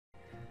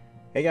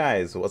Hey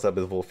guys, what's up?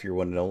 It's Volf, your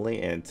one and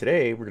only, and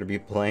today we're going to be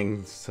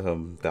playing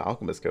the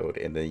Alchemist code,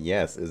 and then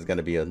yes, it's going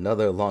to be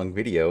another long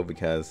video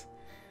because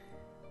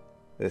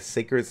the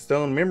Sacred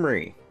Stone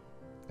Memory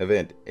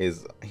event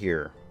is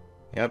here.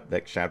 Yep,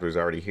 next chapter is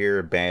already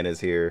here, Ban is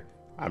here.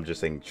 I'm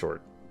just saying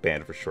short,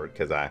 Ban for short,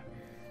 because I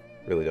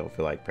really don't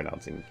feel like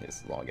pronouncing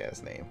his long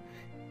ass name.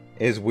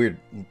 His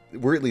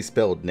weirdly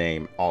spelled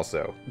name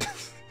also.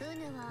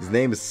 His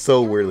name is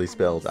so weirdly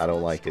spelled, I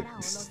don't like it.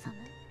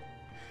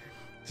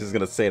 Just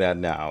gonna say that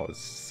now. It's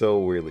so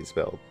weirdly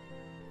spelled.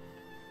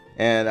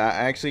 And I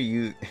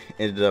actually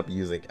ended up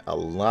using a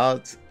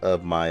lot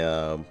of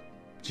my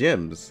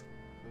gems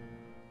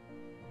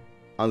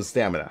on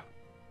stamina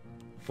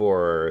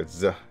for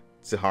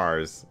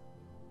Zahar's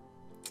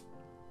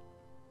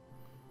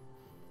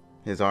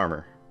his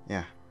armor.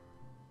 Yeah,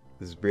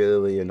 this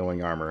really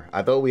annoying armor.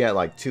 I thought we had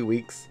like 2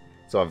 weeks,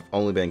 so I've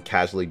only been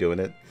casually doing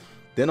it.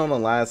 Then on the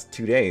last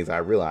 2 days, I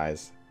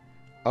realized,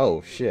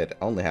 oh shit,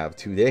 I only have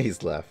 2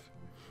 days left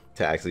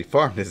to actually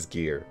farm this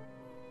gear,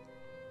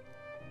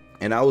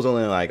 and I was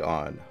only like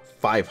on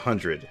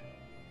 500,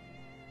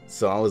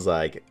 so I was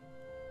like,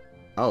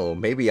 oh,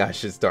 maybe I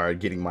should start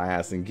getting my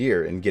ass in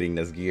gear and getting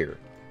this gear.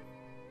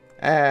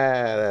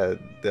 Oh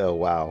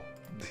wow,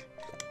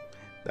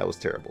 that was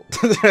terrible.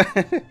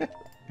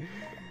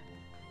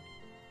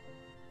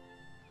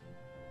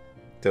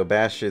 So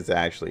Bash is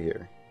actually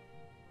here.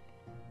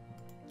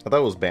 I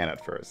thought it was Ban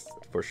at first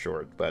for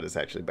short, but it's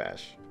actually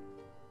Bash.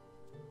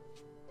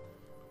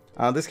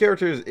 This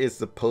character is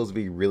supposed to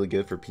be really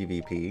good for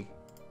PvP.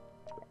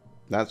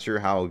 Not sure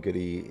how good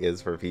he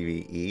is for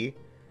PvE,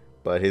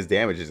 but his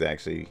damage is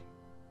actually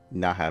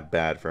not half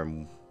bad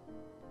from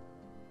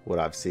what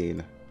I've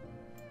seen.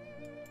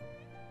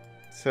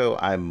 So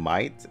I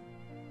might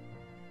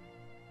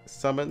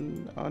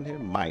summon on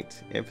him.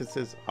 Might.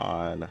 Emphasis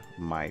on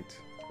might.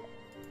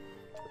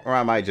 Or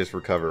I might just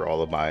recover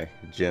all of my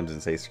gems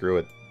and say screw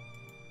it.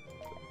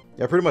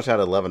 Yeah, I pretty much had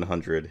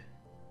 1100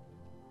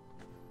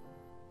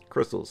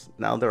 crystals.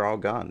 Now they're all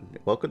gone.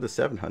 Welcome to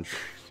 700.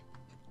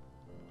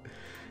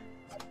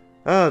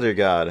 Oh dear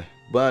God.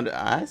 But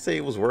I say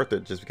it was worth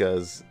it just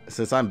because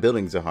since I'm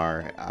building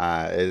Zahar,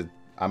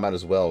 I might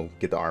as well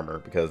get the armor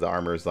because the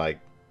armor is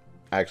like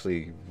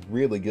actually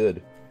really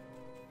good.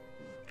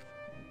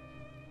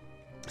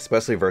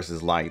 Especially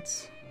versus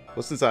lights.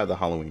 What's inside the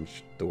Halloween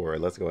store?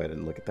 Let's go ahead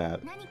and look at that.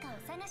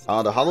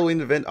 The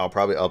Halloween event I'll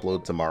probably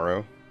upload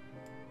tomorrow.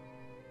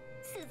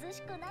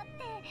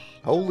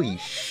 Holy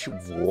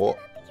what?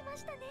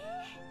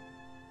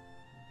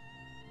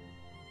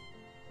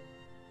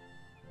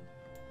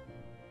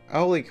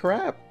 Holy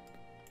crap.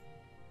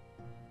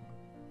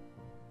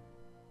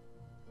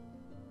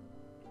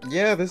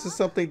 Yeah, this is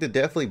something to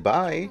definitely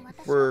buy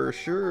for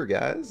sure,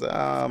 guys.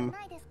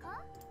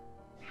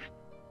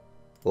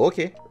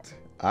 Okay.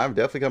 I'm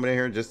definitely coming in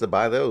here just to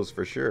buy those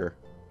for sure.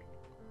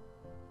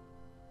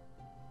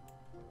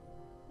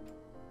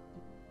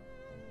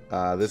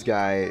 This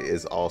guy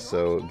is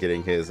also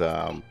getting his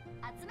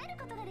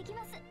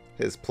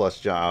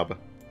plus job.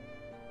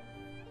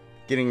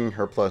 Getting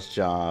her plus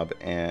job,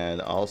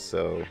 and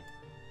also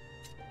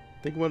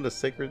I think one of the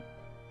Sacred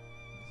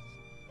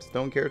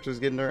Stone characters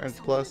getting her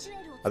plus.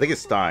 I think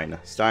it's Stein.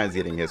 Stein's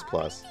getting his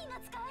plus.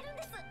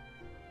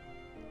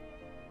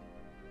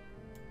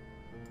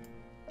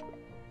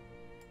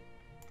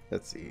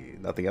 Let's see.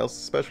 Nothing else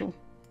special?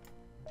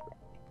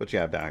 What you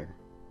have down here?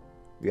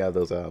 You have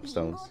those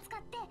stones.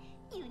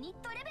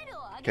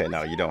 Okay,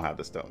 no, you don't have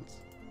the stones.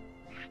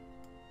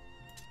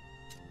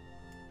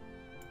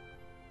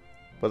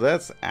 But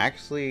that's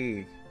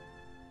actually...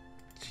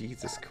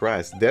 Jesus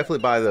Christ. Definitely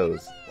buy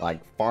those.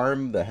 Like,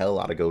 farm the hell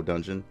out of Go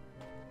Dungeon.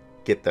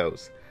 Get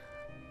those.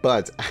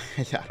 But I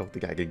don't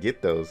think I could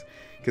get those,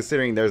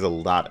 considering there's a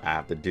lot I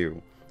have to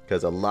do.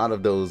 Because a lot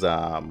of those,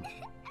 the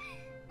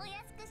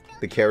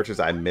characters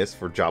I missed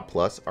for Job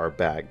Plus are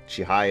back.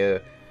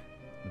 Chihaya,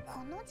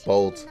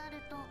 Bolt,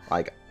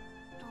 like,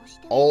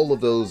 all of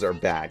those are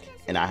back,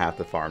 and I have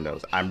to farm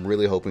those. I'm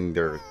really hoping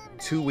they're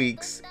 2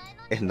 weeks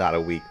and not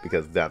a week,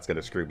 because that's going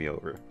to screw me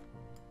over.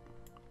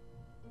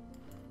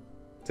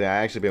 So I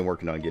actually been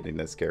working on getting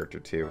this character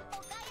too.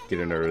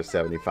 Getting her to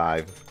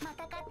 75.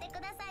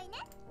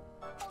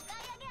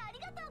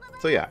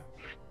 So yeah,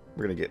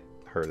 we're going to get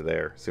her to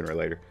there sooner or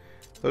later.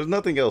 There's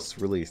nothing else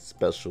really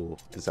special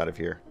inside of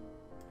here.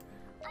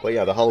 But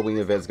yeah, the Halloween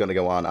event is going to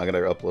go on. I'm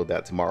going to upload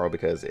that tomorrow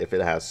because if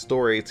it has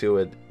story to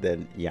it,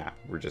 then yeah,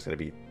 we're just going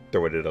to be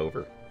throwing it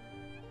over.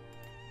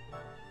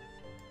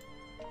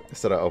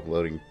 Instead of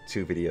uploading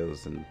 2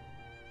 videos and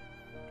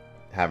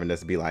having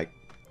this be like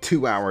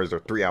 2 hours or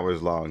 3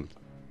 hours long.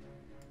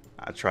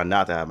 I try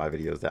not to have my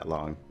videos that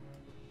long.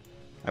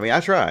 I mean, I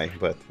try,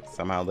 but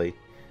somehow they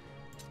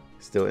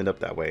still end up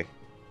that way.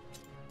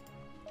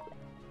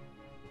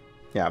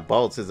 Yeah,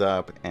 Bolts is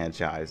up and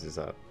Chai's is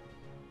up.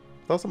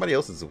 I thought somebody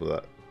else's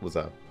was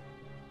up.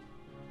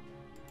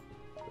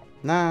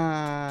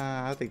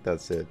 Nah, I think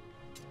that's it.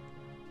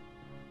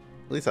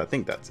 At least I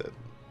think that's it.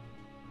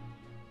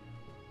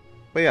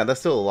 But yeah, that's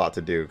still a lot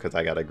to do because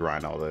I gotta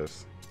grind all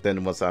those.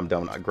 Then once I'm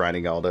done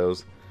grinding all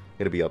those,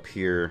 it'll be up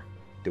here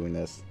doing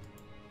this.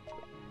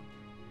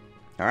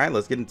 Alright,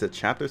 let's get into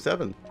chapter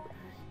 7.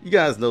 You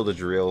guys know the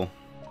drill.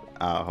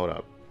 Hold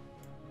up.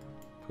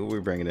 Who are we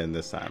bringing in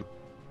this time?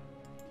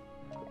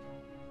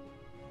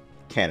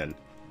 Cannon.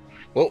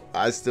 Well,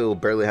 I still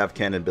barely have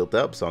Cannon built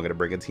up, so I'm going to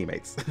bring in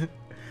teammates.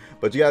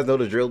 But you guys know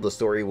the drill. The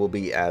story will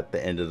be at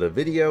the end of the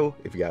video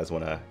if you guys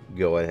want to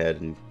go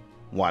ahead and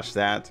watch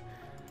that.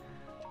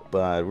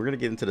 But we're going to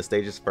get into the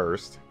stages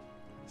first.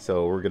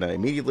 So we're going to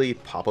immediately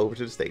pop over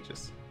to the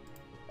stages.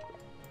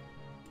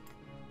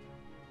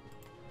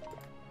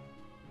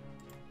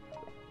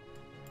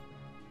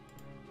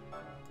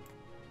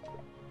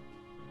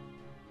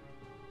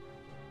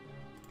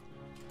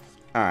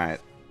 Alright.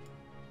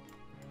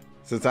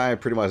 Since I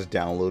pretty much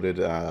downloaded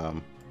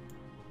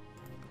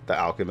the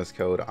Alchemist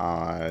code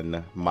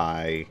on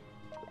my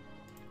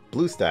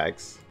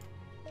BlueStacks,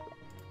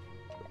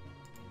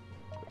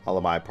 all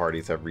of my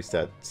parties have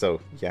reset.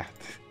 So yeah,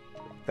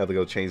 have to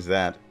go change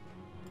that.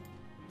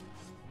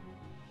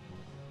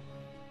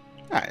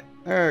 Alright,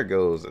 there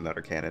goes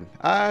another cannon.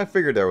 I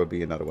figured there would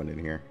be another one in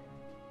here.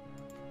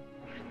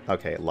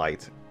 Okay,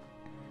 light.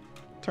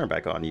 Turn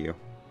back on you.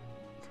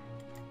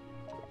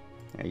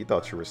 Yeah, you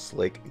thought you were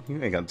slick.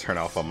 You ain't gonna turn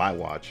off on my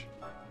watch.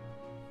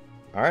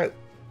 Alright.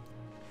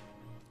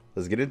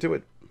 Let's get into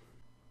it.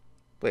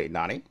 Wait,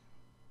 Nani?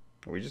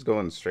 Are we just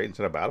going straight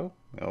into the battle?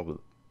 Oh,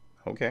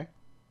 okay.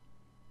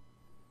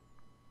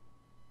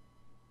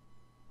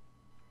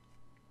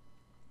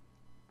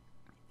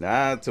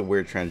 That's a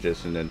weird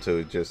transition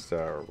into just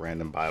a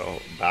random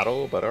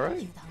battle, but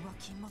alright.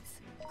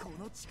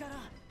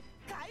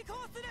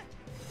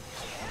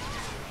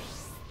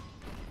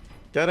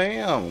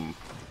 Goddamn!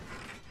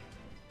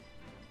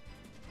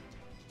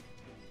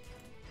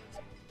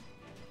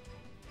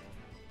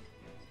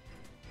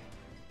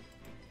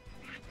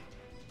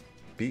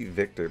 Beat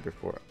Victor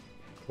before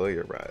Chloe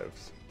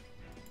arrives.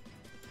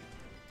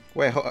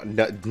 Wait,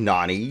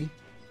 Nani?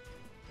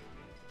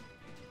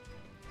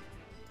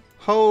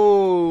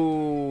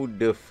 Hold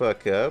the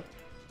fuck up.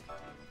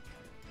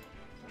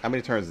 How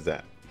many turns is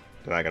that?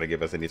 Do I gotta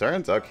give us any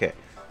turns? Okay.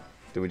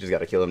 Do we just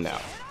gotta kill him now?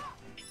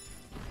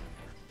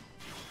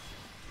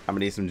 I'm gonna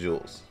need some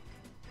jewels.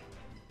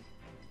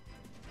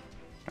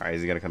 Alright,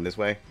 is he gonna come this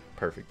way?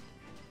 Perfect.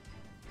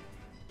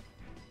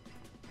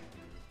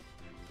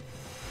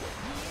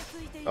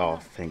 Oh,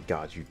 thank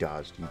God you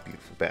dodged, you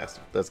beautiful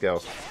bastard. Let's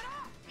go.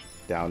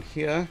 Down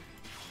here.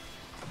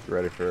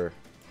 Ready for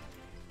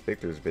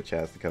Victor's bitch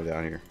ass to come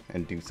down here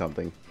and do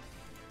something.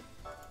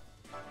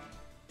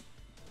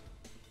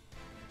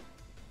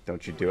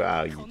 Don't you do it.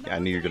 Oh, I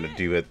knew you were gonna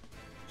do it.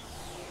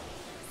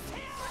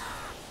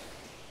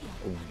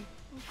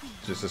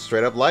 Just a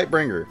straight up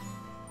Lightbringer.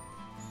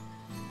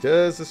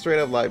 Just a straight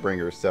up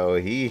Lightbringer. So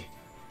he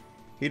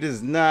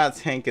does not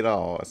tank at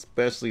all,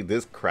 especially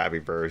this crappy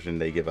version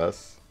they give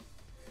us.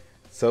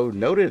 So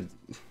noted.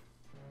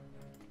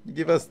 You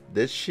give us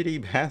this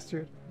shitty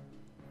bastard?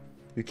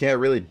 You can't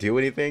really do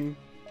anything?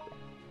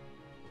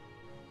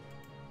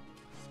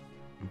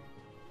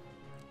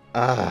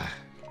 Ah,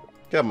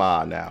 come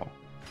on now.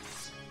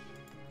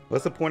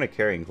 What's the point of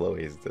carrying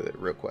Chloe is the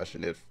real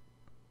question. If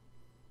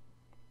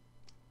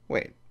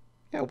wait,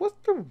 yeah, what's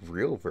the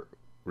real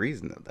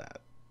reason of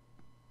that?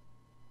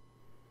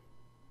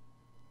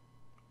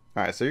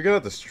 Alright, so you're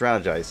gonna have to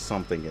strategize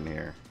something in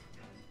here.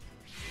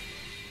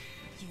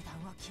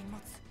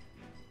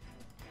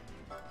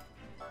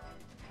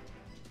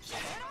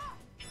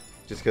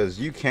 Just because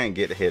you can't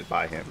get hit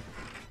by him.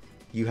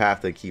 You have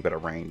to keep at a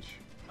range.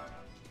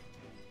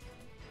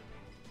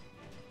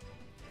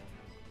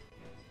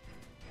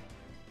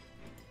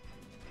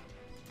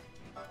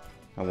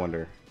 I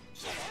wonder.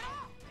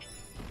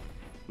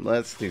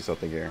 Let's do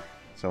something here.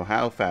 So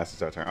how fast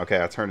is our turn? Okay,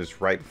 our turn is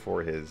right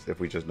before his if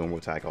we just normal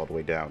attack all the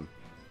way down.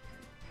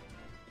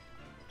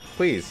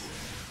 Please.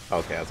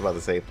 Okay, I was about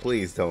to say,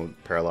 please don't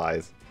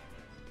paralyze.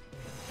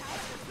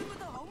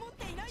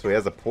 So he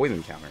has a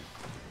poison counter.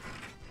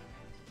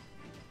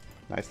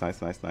 Nice,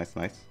 nice, nice, nice,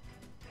 nice.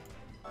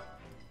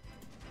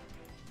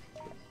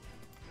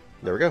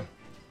 There we go.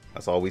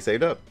 That's all we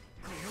saved up.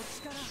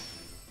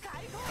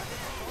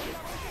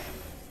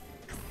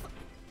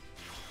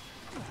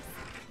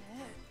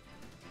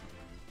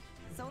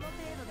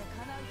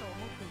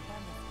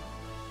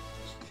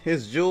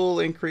 His jewel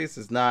increase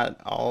is not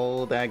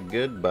all that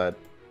good, but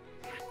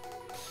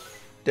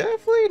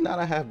definitely not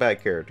a half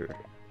bad character.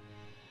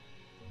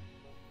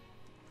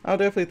 I'll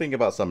definitely think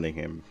about summoning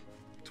him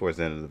towards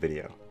the end of the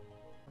video.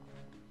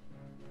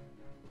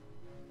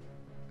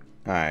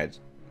 Alright,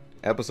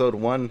 episode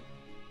 1,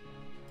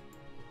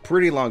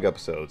 pretty long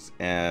episodes,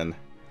 and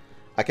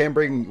I can't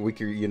bring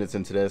weaker units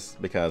into this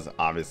because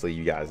obviously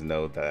you guys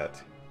know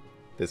that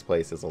this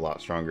place is a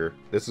lot stronger.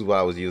 This is what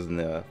I was using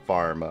to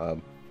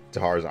farm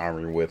Tahar's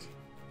armor with.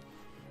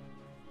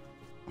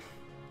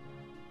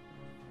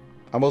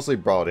 I mostly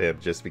brought him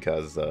just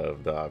because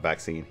of the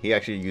vaccine. He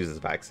actually uses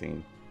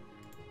vaccine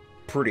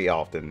pretty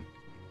often,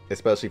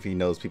 especially if he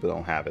knows people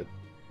don't have it.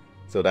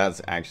 So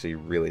that's actually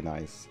really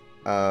nice.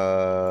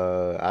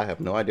 I have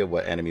no idea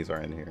what enemies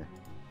are in here,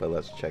 but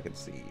let's check and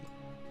see.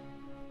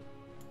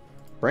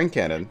 Brain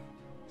cannon,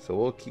 so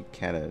we'll keep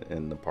cannon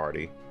in the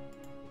party.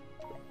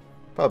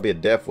 Probably a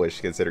death wish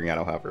considering I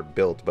don't have her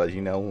built, but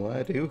you know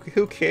what?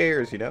 Who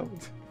cares? You know.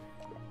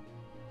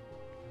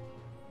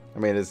 I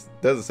mean, it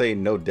doesn't say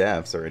no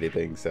deaths or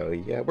anything, so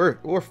yeah, we're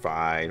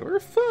fine. We're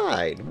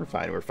fine. We're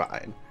fine. We're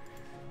fine.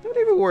 Don't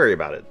even worry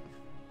about it.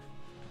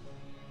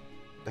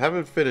 I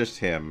haven't finished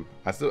him.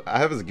 I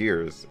have his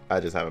gears. I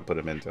just haven't put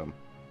him into him.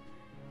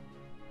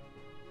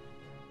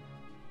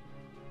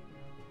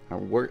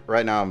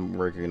 Right now I'm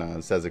working on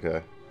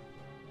Sezuka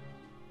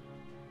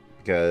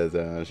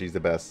because she's the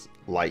best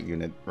light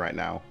unit right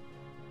now.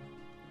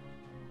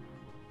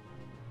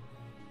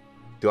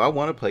 Do I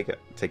want to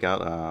take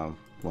out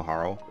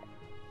Maharo?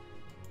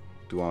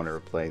 Do I want to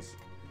replace?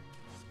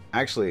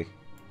 Actually,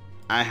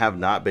 I have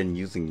not been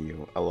using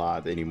you a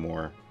lot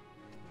anymore.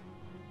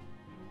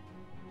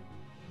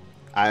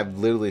 I've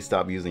literally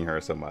stopped using her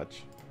so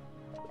much.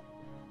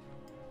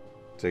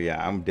 So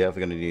yeah, I'm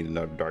definitely gonna need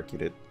another dark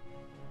unit.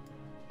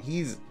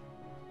 He's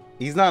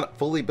not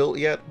fully built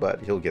yet,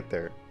 but he'll get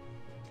there.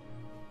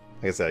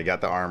 Like I said, I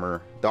got the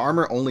armor. The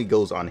armor only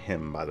goes on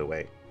him, by the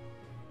way.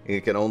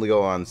 It can only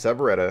go on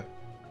Severetta,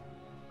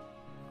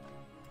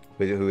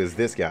 who is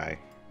this guy.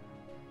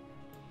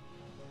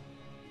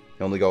 It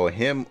can only go on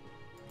him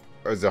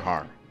or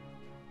Zahar.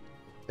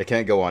 It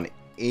can't go on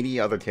any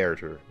other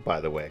character, by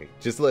the way.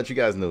 Just to let you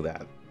guys know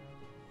that.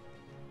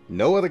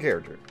 No other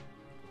character.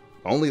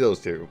 Only those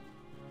two.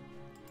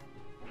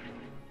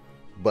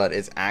 But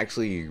it's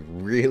actually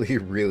really,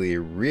 really,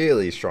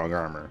 really strong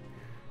armor.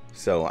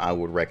 So I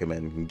would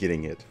recommend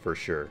getting it for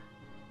sure.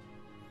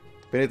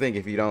 If anything,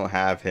 if you don't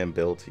have him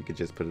built, you could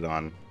just put it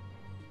on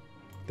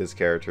this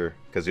character.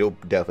 Because you'll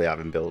definitely have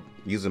him built.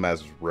 Use him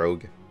as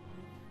rogue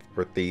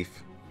or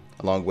thief.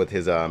 Along with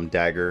his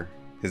dagger.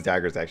 His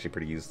dagger is actually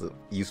pretty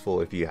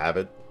useful if you have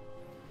it.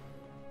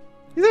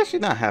 He's actually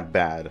not half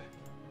bad.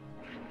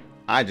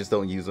 I just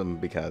don't use him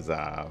because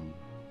I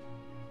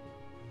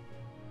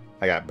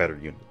got better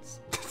units.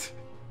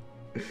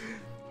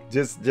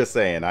 just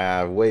saying, I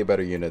have way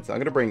better units. I'm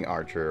gonna bring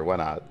Archer. Why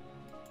not?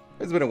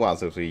 It's been a while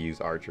since we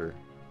used Archer.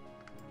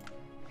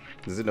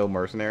 Is it no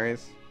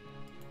mercenaries?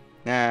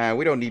 Nah,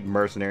 we don't need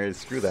mercenaries.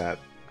 Screw that.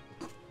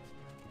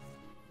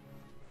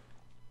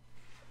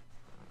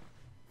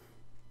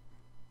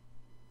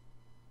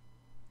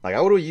 Like,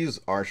 I would have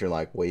used Archer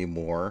like way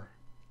more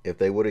if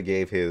they would have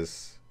gave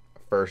his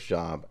first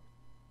job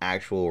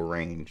actual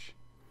range.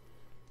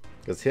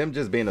 Because him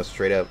just being a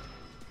straight up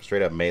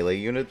melee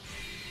unit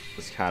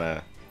is kind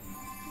of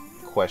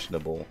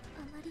questionable.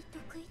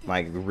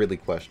 Like, really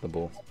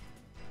questionable.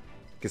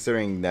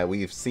 Considering that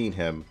we've seen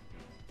him.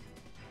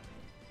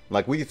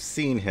 Like, we've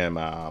seen him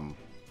in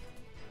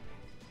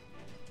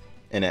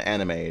an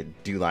anime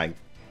do like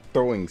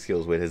throwing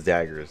skills with his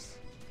daggers.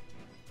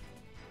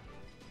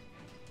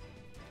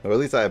 Or at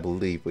least I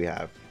believe we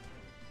have.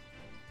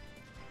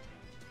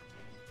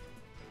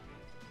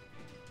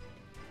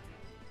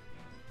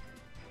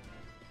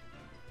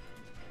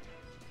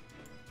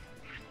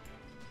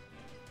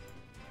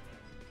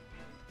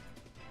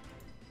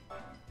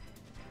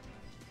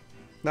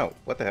 No,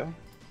 what the hell?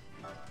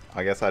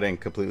 I guess I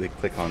didn't completely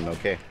click on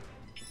OK.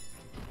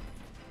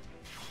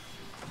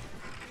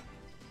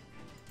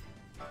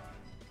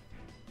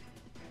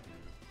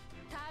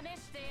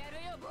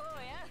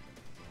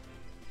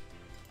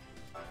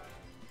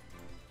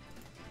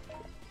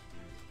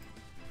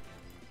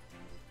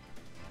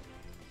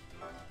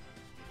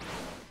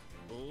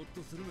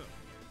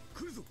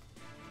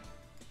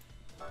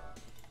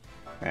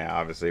 Yeah,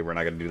 obviously we're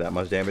not going to do that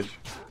much damage.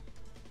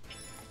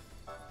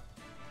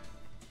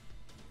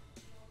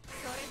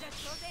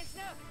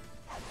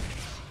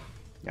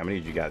 I'm gonna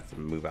need you guys to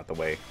move out the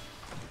way.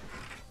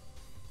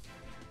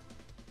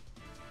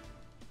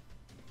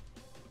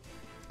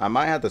 I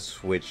might have to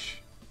switch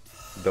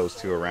those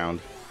two around.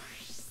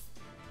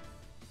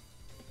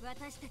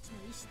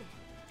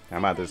 I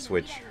might have to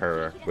switch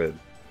her with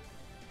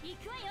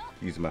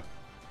Yuzuma.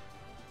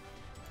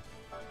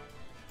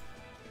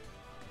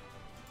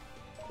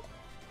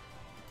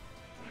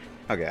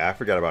 Okay, I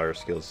forgot about her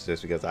skills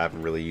just because I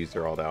haven't really used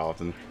her all that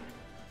often.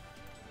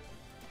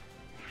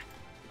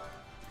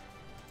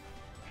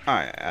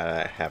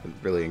 I haven't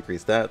really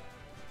increased that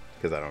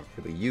because I don't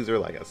really use her,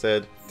 like I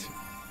said.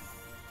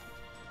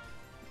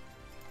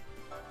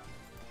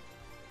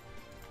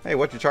 Hey,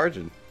 what you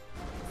charging?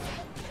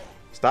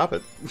 Stop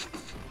it.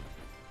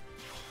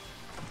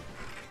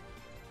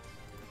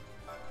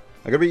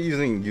 I'm gonna be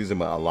using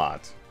Yuzuma a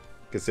lot,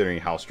 considering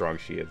how strong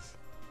she is.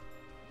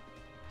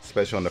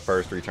 Especially on the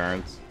first 3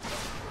 turns.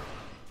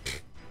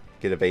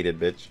 Get evaded,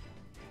 bitch.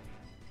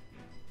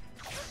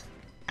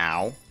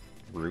 Ow.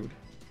 Rude.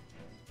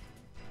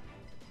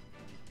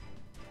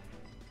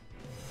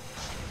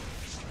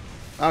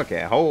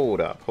 Okay, hold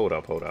up.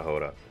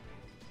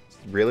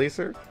 Really,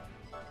 sir?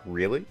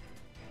 Really?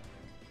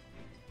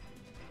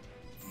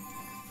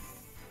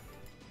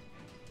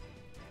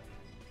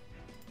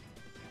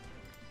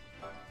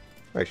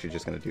 We're actually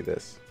just gonna do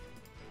this.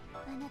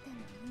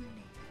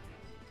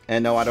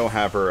 And no, I don't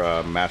have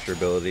her master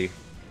ability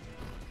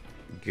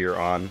gear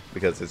on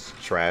because it's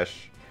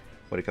trash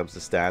when it comes to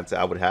stats.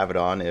 I would have it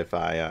on if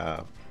I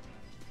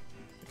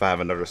have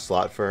another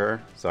slot for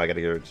her. So I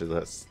gotta get her to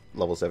this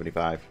level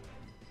 75.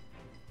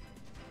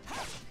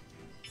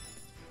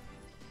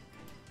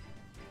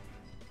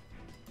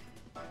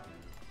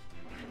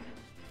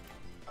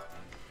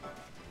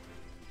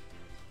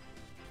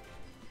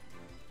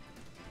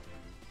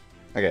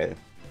 Okay.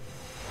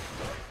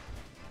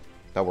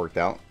 That worked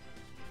out.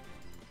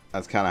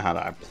 That's kind of how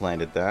I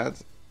planned it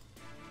that.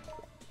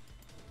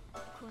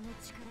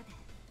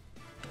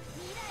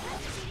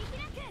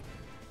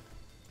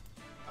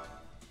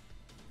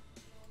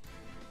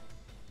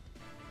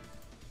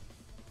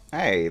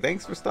 Hey,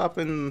 thanks for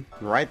stopping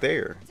right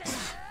there.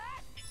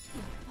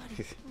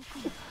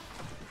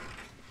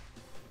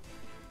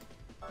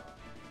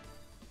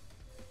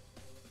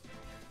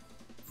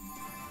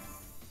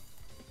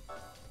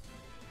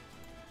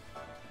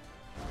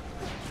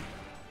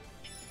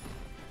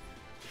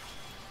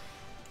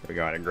 We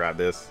go ahead and grab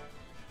this.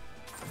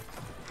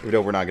 Even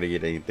though we're not going to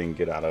get anything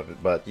good out of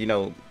it. But, you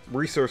know,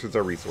 resources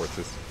are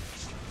resources.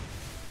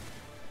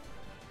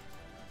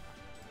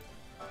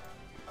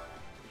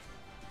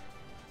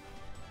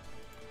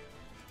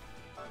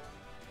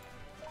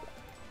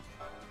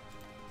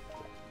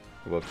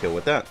 We'll kill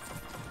with that.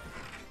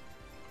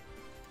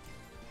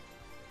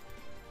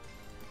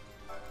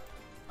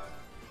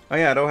 Oh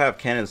yeah, I don't have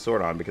Cannon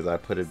Sword on because I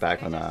put it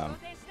back on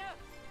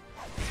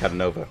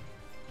Catanova.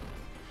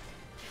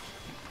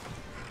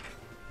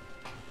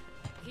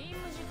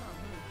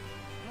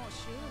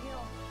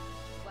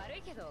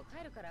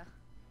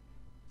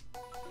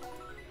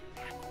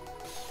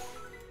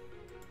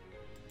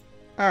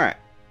 Alright,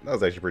 that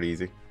was actually pretty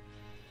easy.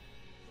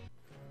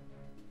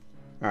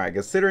 Alright,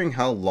 considering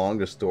how long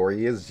the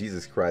story is,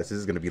 Jesus Christ, this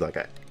is going to be like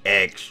an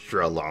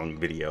extra long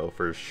video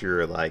for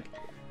sure. Like,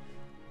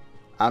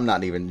 I'm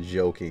not even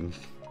joking.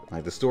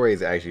 Like, the story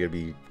is actually going to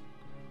be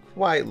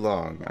quite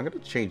long. I'm going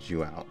to change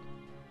you out.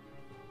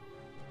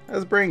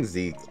 Let's bring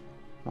Zeke.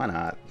 Why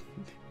not?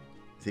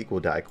 Zeke will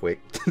die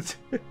quick.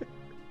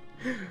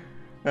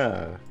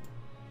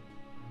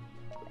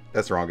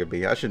 That's wrong of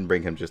me. I shouldn't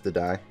bring him just to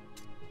die.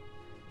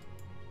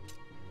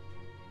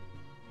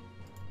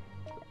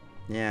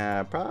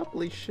 Yeah,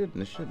 probably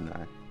shouldn't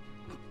I?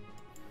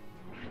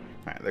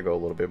 Alright, there go a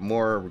little bit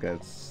more. We're gonna...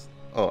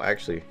 Oh,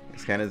 actually,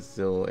 is Cannon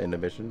still in the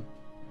mission?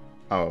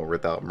 Oh,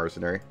 without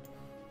Mercenary.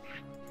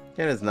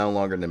 Cannon's no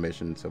longer in the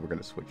mission, so we're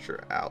gonna switch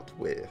her out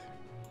with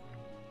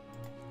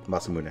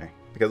Masamune.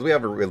 Because we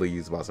haven't really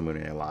used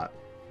Masamune a lot.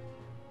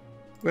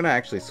 We're gonna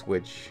actually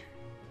switch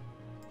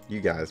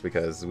you guys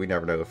because we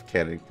never know if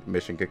Cannon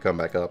mission could come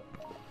back up.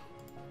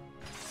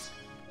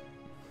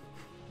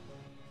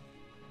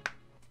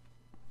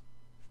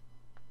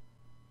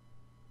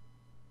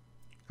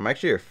 I'm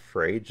actually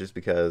afraid just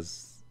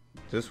because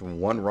just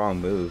one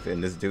wrong move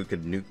and this dude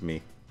could nuke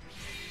me.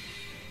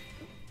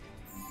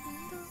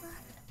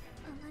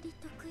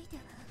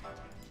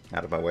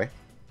 Out of my way.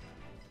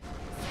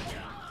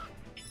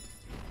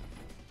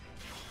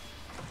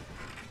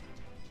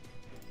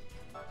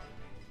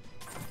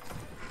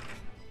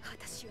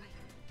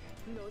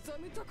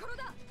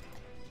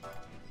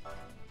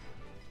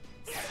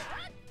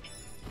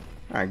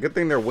 Alright, good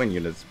thing they're win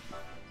units.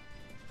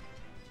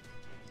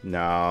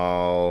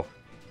 No.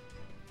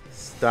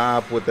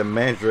 Stop with the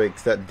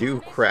mandrakes that do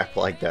crap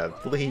like that.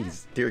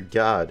 Please, dear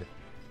God.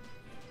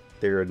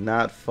 They're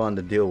not fun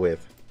to deal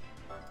with.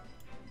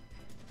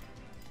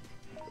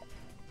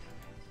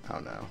 Oh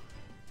no.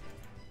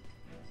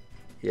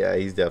 Yeah,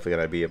 he's definitely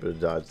gonna be able to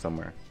dodge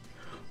somewhere.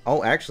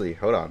 Oh, actually,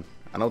 hold on.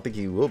 I don't think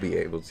he will be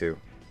able to.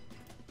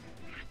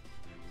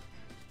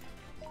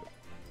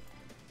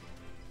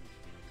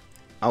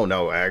 Oh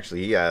no,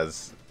 actually, he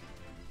has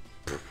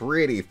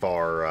pretty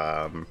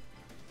far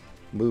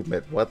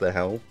movement. What the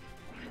hell?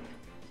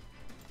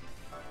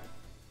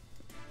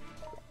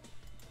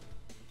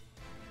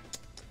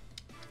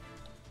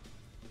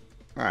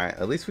 Alright,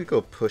 at least we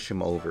go push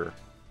him over.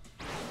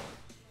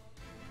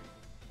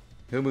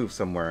 He'll move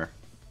somewhere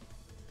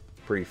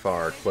pretty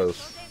far,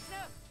 close.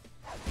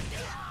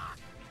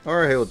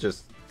 Or he'll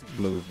just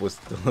move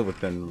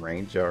within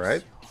range,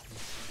 alright.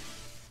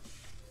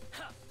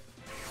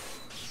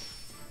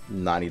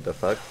 90 the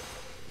fuck.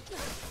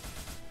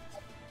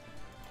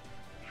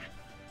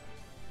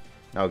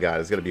 Oh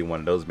god, it's gonna be one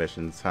of those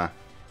missions, huh?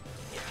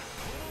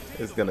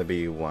 It's gonna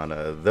be one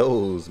of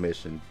those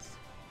missions.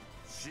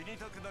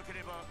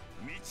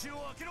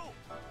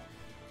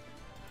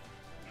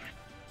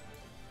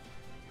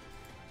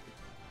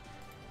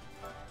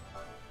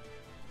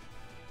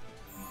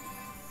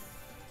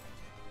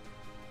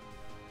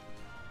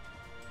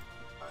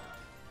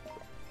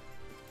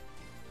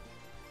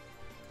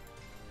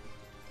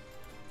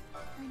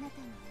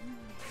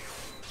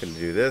 Gonna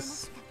do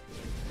this.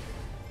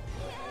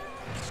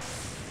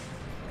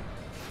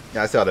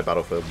 Yeah, I saw the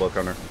battlefield book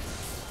on her.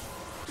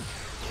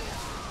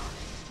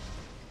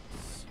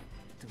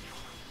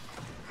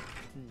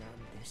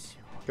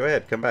 Go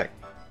ahead, come back.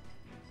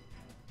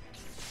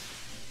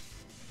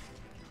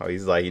 Oh,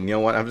 he's like, you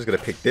know what? I'm just gonna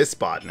pick this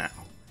spot now.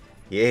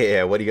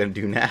 Yeah, what are you gonna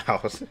do now?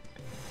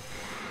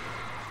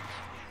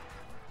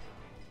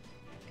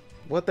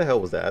 What the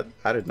hell was that?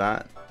 I did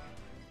not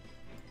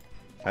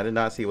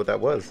see what that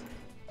was.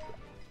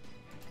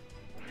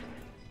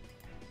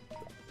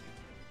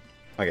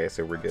 Okay,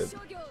 so we're good.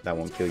 That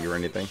won't kill you or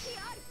anything.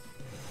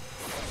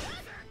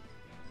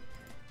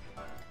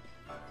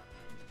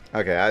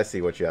 Okay, I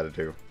see what you had to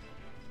do.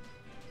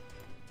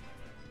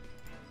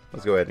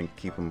 Let's go ahead and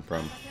keep him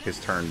from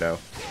his turn, though.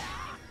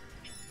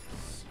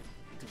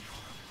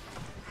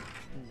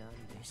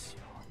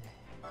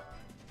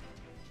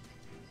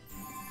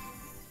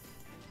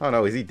 Oh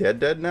no, is he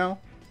dead now?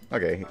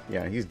 Okay,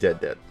 yeah, he's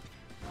dead.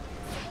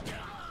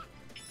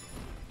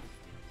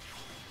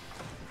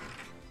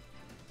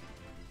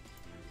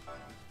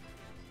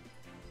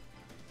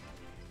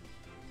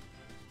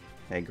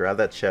 Hey, grab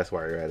that chest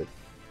while you're at it.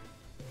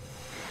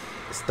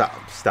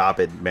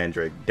 Stop it,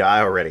 Mandrake. Die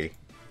already.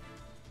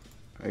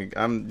 You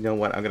know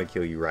what? I'm gonna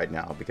kill you right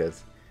now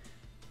because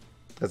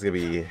that's gonna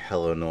be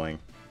hella annoying.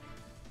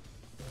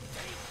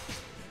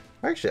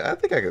 Actually, I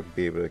think I could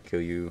be able to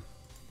kill you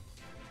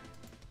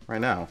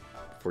right now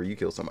before you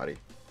kill somebody.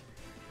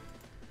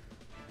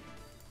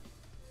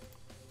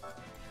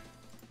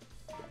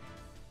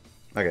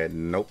 Okay,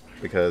 nope,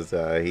 because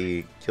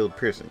he killed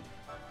Pearson.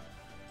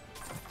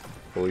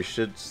 But we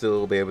should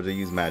still be able to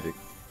use magic.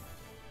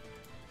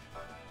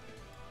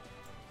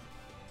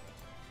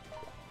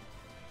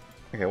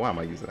 Okay, why am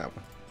I using that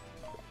one?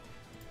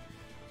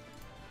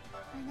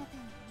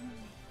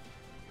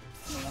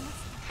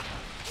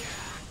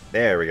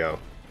 There we go.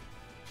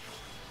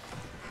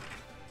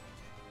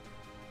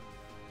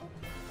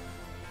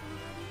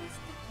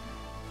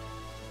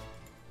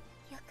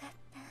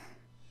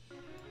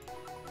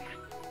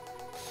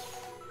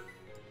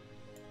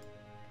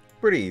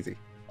 Pretty easy.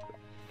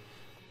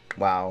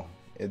 Wow,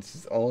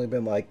 it's only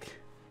been like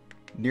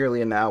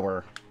nearly an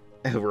hour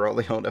and we're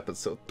only on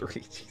episode 3.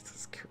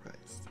 Jesus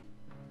Christ.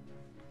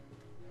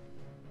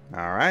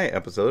 Alright,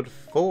 episode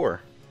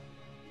 4.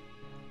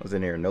 What's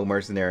in here? No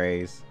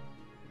mercenaries.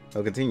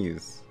 No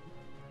continues.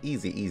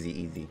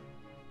 Easy.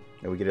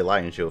 And we get a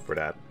lightning shield for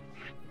that.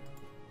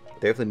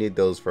 Definitely need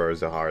those for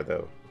Zahar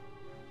though.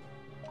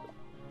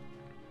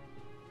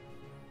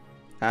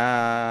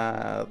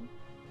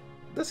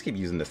 Let's keep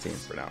using the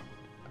scenes for now.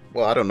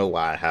 Well, I don't know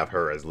why I have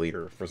her as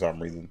leader for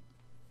some reason.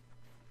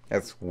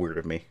 That's weird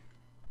of me.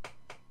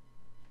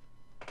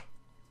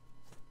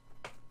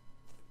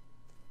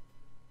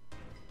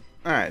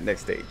 Alright,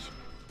 next stage.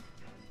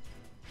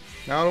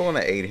 Now I don't want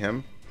to aid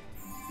him.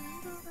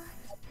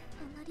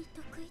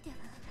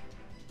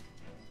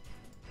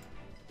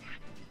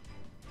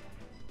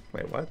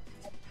 Wait, what?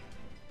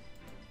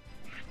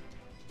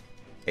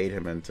 Aid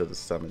him into the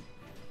summit.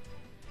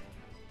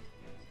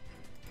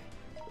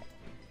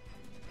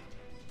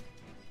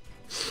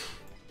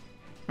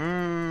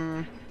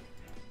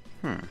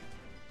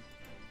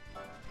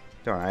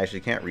 Darn, I actually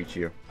can't reach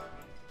you.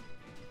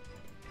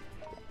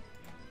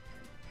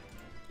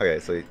 Okay,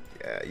 so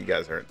yeah, you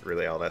guys aren't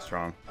really all that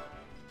strong.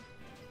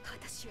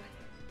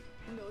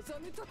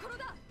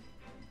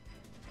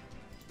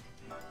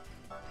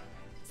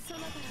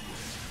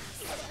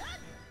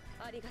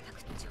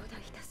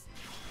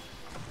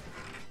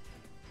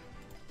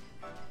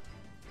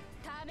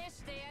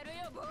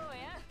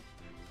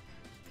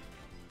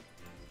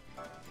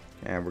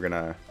 And we're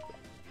gonna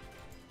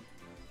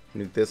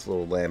nuke this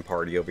little land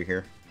party over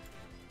here.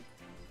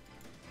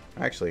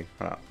 Actually,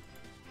 hold on.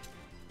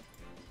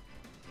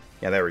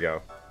 Yeah, there we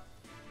go.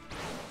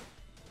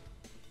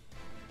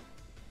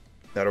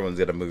 The other one's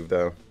gonna move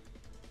though.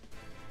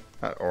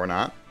 Or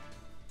not.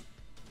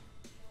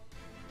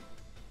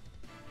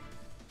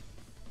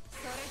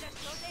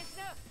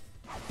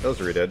 Those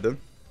are dead then.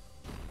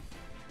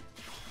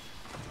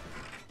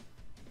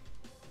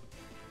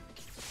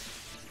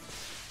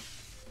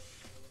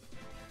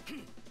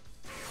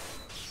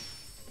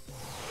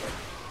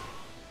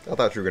 I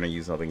thought you were going to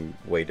use something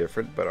way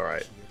different, but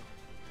alright.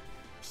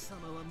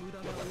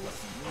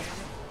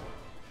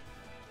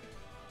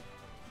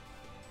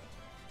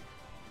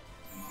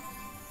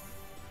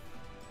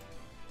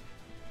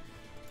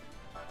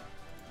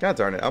 God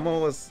darn it, I'm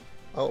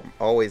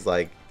always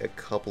like a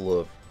couple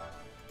of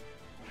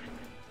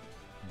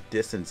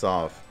distance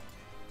off.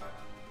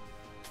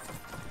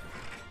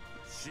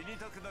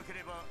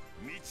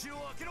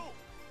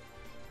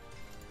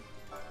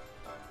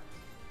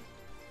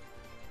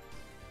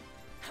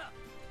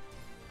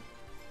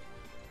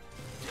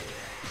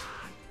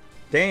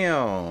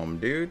 Damn,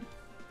 dude.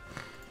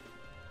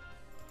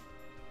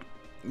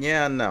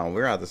 Yeah, no,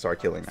 we're gonna have to start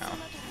killing now.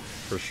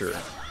 For sure.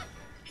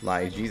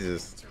 Like,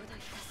 Jesus.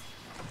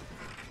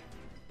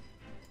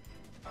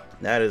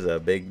 That is a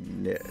big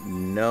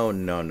no.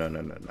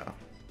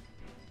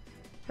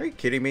 Are you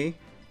kidding me?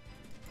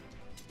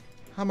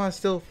 How am I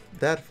still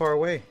that far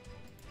away?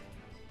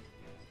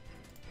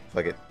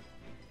 Fuck it.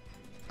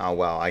 Oh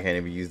wow, I can't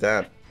even use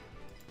that.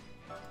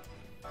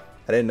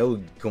 I didn't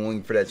know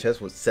going for that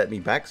chest would set me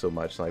back so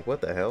much. Like, what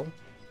the hell?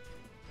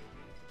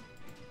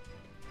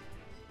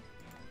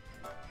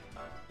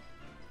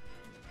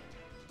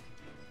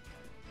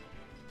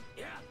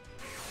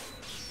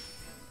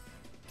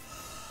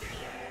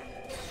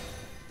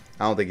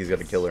 I don't think he's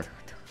gonna kill her.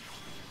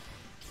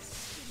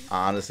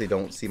 I honestly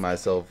don't see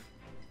myself.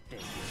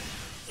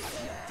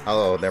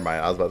 Oh, never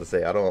mind. I was about to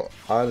say, I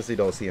honestly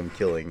don't see him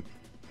killing.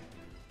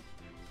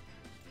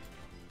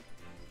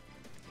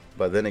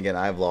 But then again,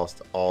 I've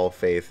lost all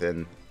faith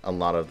in a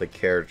lot of the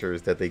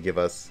characters that they give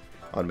us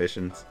on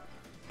missions.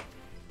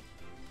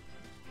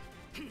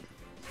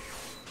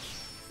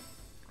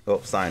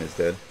 Oh, Sign is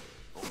dead.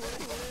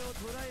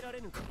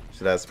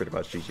 So that's pretty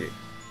much GG.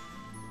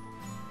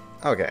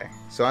 Okay,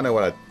 so I know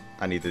what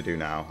I need to do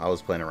now. I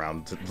was playing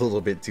around a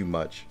little bit too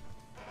much.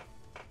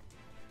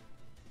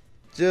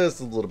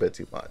 Just a little bit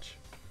too much.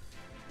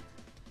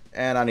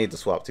 And I need to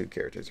swap 2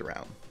 characters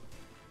around.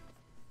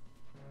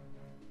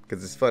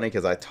 Because it's funny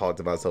because I talked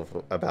to myself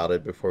about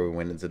it before we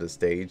went into the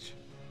stage.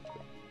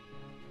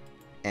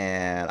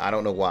 And I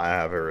don't know why I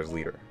have her as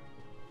leader.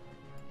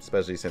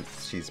 Especially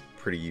since she's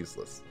pretty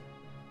useless.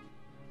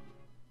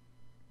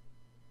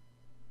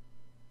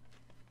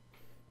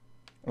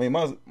 I mean,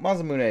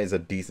 Mazamune is a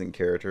decent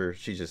character.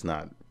 She's just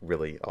not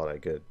really all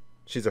that good.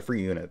 She's a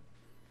free unit.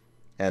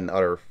 And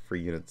other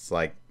free units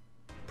like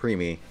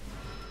Preemie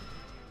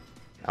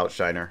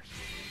outshine her.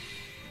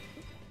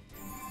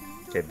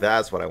 Okay,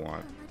 that's what I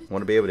want. I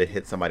want to be able to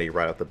hit somebody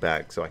right off the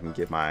back so I can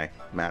get my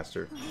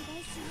master.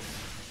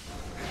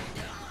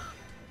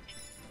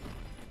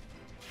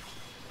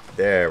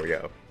 There we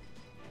go.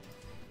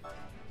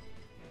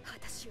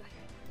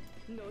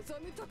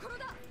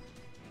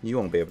 You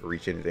won't be able to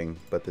reach anything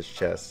but this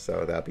chest,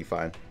 so that'll be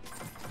fine.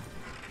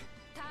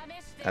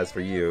 As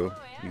for you,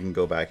 you can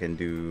go back and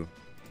do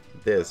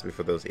this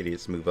before those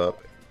idiots move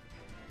up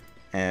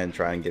and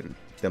try and get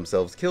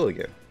themselves killed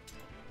again.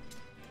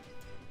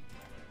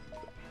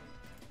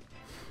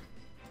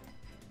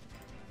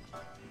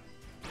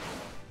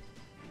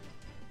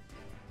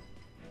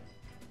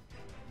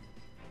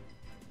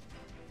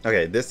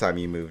 Okay, this time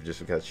you move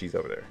just because she's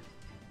over there.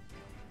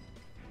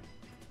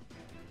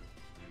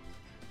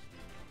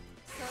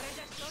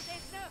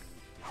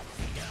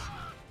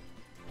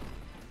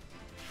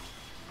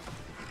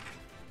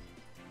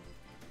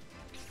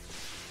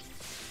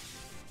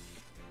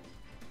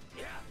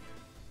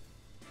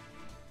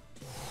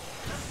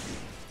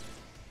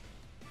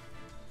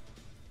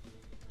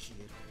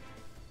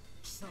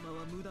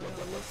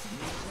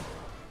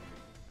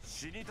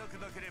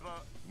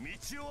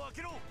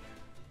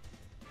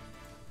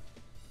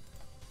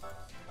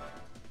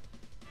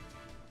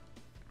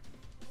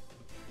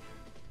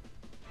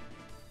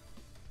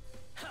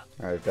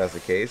 Alright, if that's the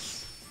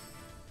case.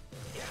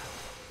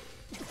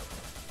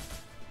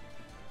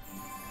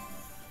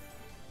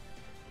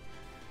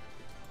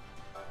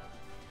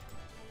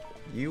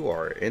 You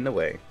are in the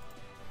way.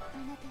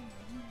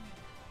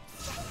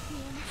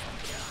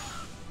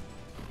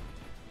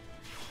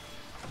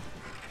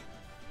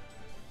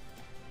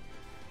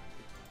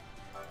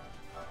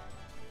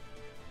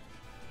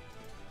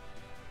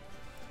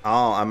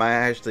 Oh, I might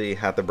actually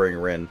have to bring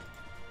Rin.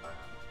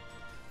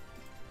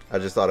 I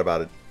just thought about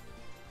it.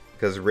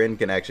 Because Rin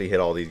can actually hit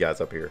all these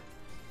guys up here.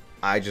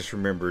 I just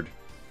remembered.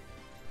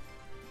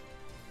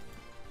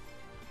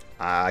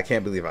 I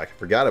can't believe I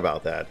forgot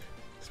about that.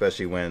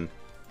 Especially when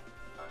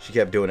she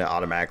kept doing it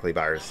automatically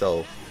by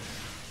herself.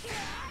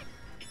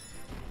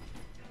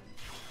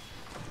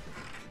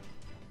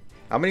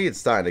 I'm going to need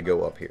Stein to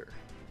go up here.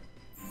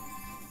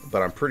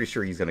 But I'm pretty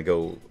sure he's going to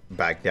go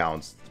back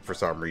down for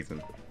some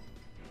reason.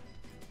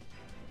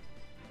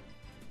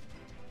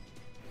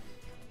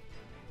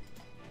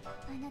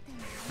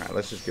 Alright,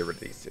 let's just get rid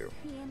of these 2.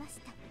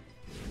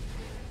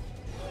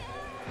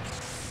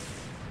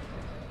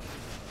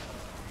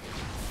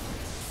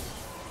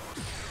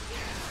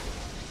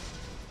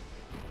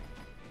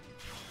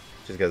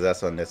 Just because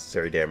that's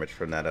unnecessary damage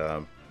from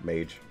that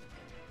mage.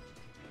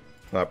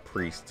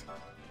 Priest.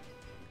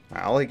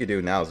 Right, all he can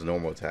do now is a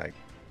normal attack.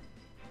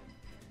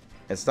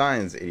 And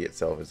Stein's idiot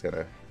self is going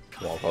to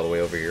walk all the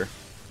way over here.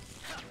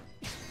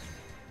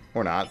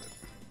 Or not.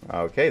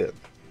 Okay then.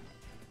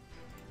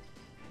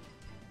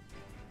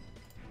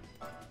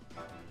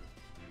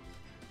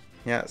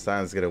 Yeah,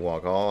 Stein's gonna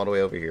walk all the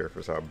way over here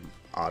for some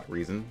odd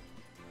reason.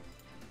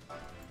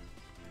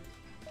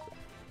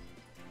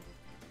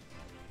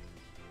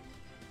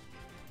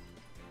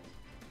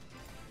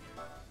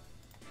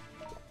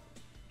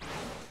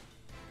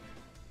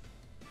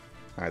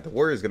 Alright, the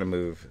warrior's gonna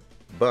move,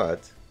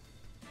 but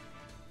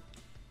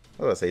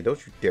what do I say?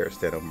 Don't you dare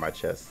stand over my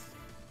chest.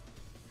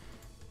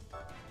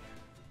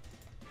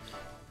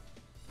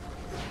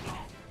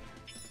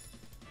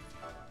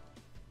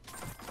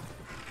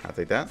 I'll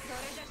take that.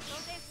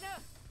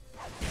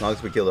 As long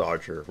as we kill the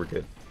archer, we're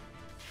good.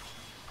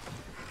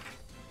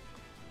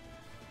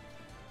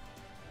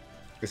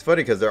 It's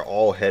funny because they're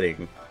all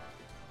heading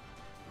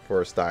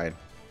for Stein.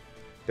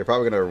 They're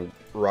probably going to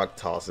rock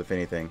toss, if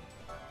anything.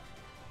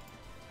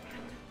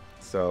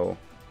 So,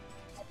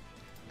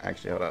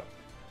 actually, hold up.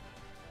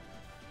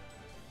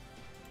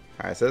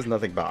 Alright, it says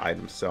nothing about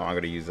items, so I'm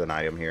going to use an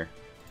item here.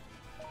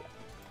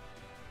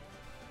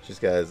 Just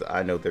because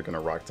I know they're going to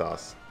rock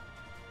toss.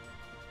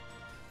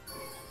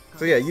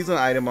 So yeah, using an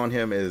item on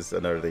him is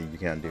another thing you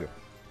can do.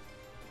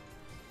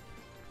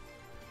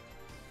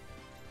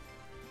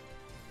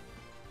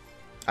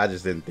 I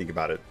just didn't think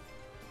about it.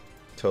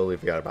 Totally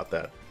forgot about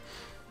that.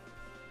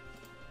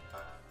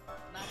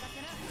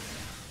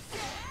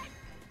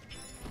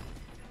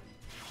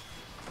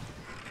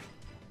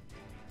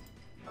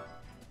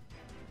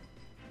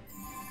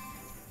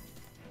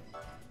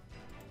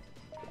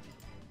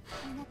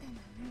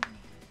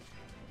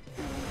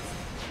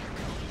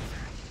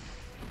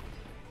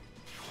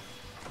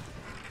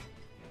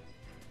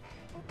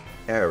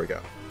 There we go.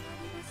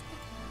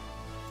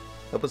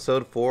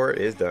 Episode 4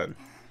 is done.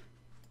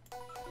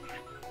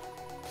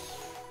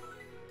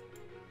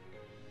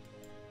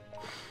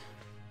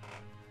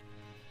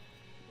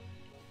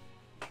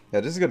 Yeah,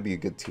 this is going to be a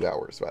good 2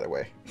 hours, by the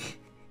way.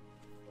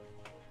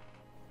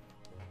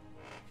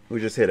 We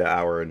just hit 1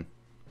 hour and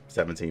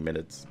 17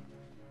 minutes.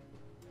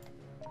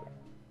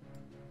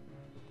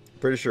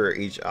 Pretty sure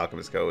each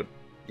Alchemist code,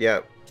 yeah,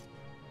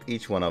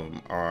 each one of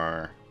them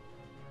are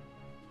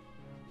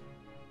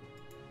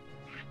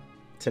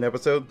 10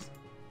 episodes.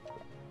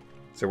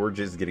 So we're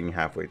just getting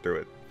halfway through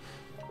it.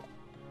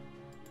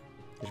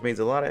 Which means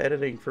a lot of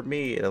editing for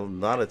me and a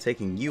lot of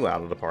taking you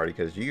out of the party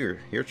because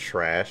you're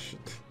trash.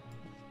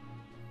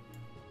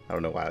 I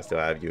don't know why I still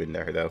have you in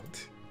there though.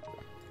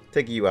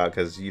 Taking you out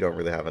because you don't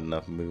really have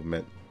enough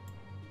movement.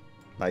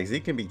 Like Z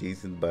can be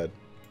decent, but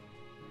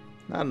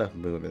not enough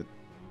movement.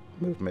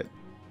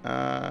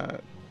 Yeah,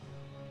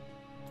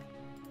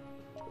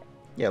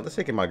 let's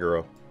take in my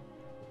girl.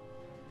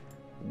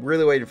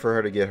 Really waiting for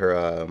her to get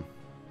her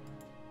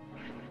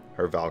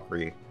her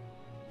Valkyrie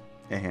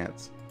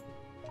enhance.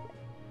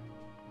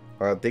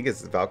 Or I think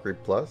it's Valkyrie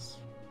Plus,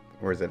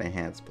 or is it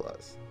Enhance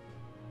Plus?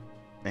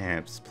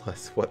 Enhance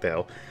Plus, what the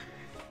hell?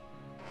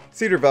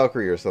 It's either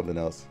Valkyrie or something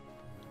else.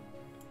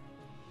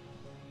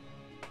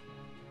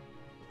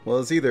 Well,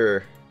 it's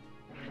either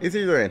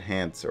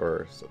Enhance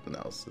or something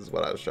else, is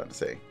what I was trying to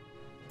say.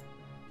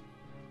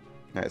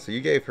 Alright, so you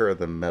gave her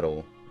the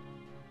metal.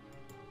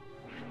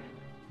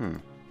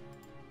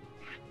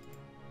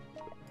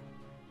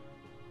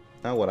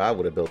 Not what I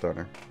would have built on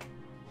her.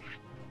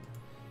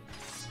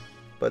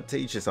 But to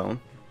each his own.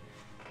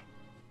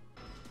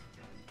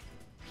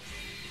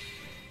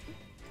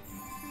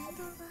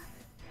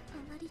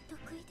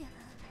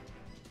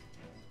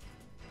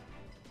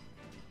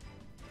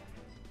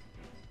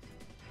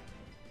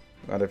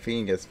 While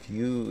defeating as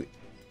few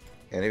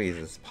enemies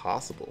as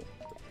possible.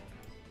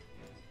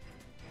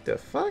 The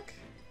fuck?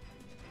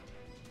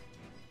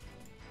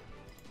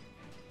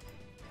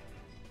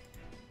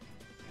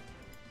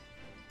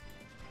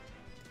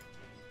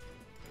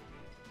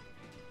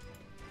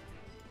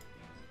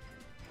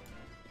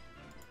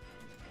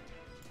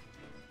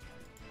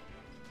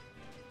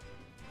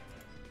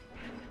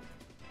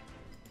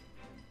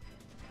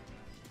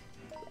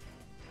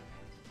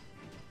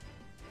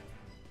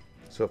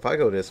 So if I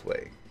go this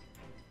way,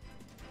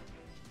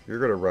 you're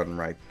gonna run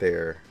right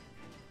there.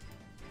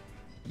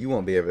 You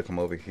won't be able to come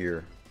over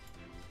here.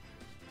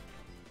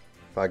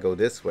 If I go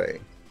this way,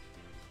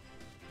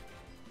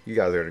 you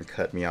guys are gonna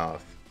cut me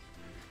off.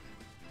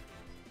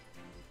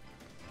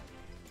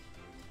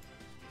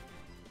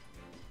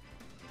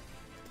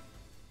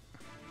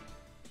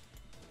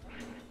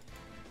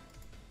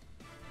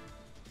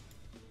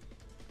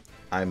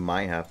 I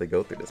might have to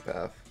go through this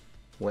path,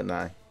 wouldn't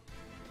I?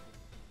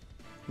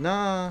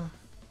 Nah.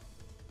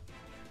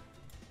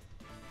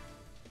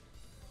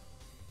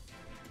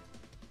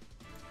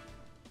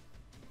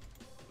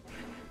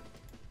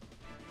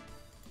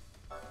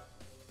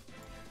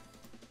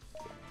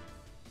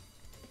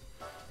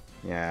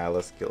 Yeah,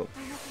 let's kill him.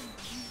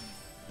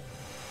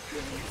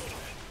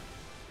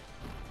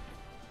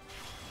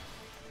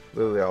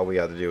 Literally all we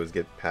have to do is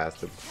get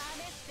past him.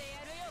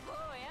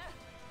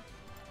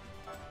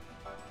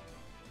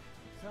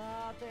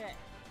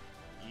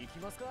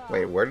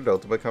 Wait, where did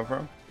Ultima come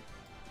from?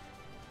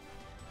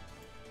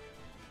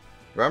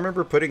 Do I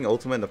remember putting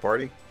Ultima in the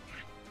party?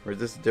 Or is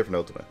this a different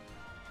Ultima?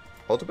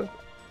 Ultima?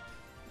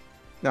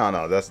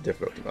 No, that's a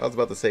different Ultima. I was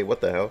about to say,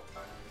 what the hell?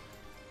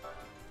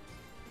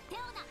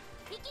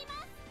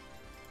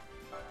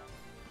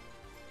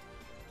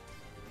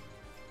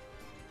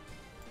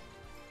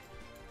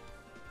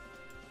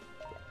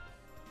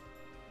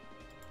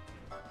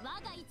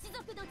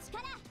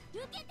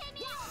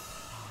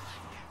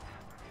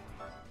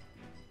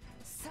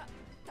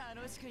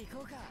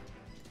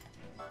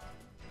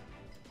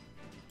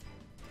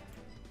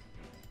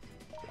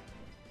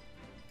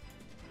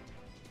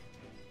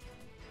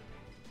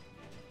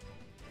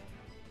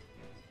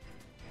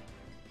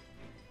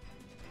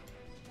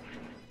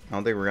 I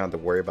don't think we're going to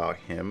have to worry about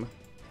him.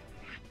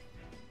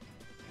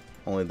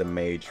 Only the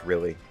mage,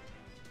 really.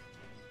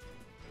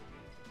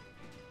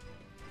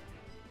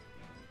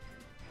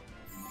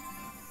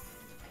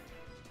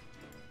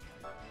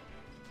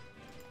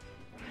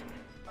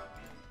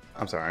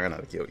 I'm sorry, I'm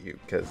going to kill you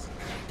because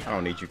I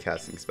don't need you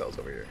casting spells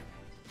over here.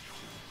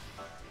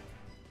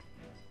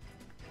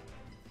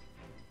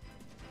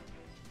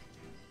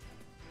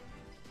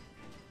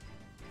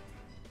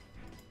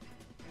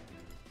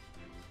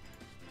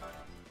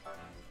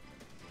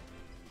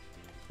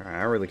 Alright,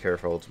 I don't really care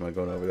for Ultima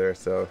going over there,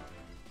 so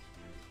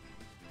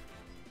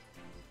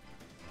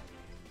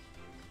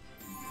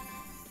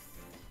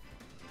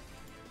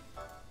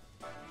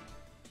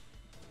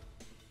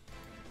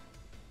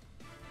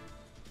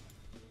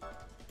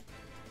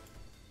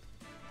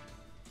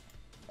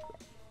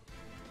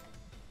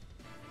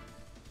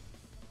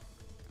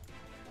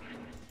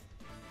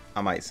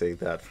I might save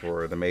that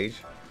for the mage.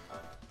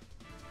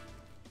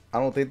 I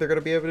don't think they're going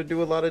to be able to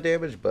do a lot of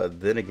damage, but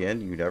then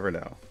again, you never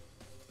know.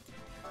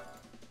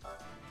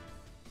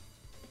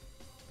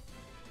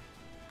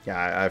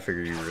 Yeah, I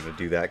figured you were going to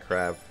do that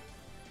crap.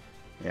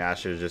 Yeah, I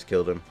should have just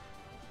killed him.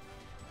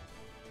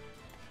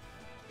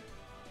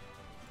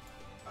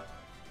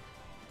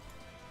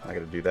 I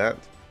gotta do that.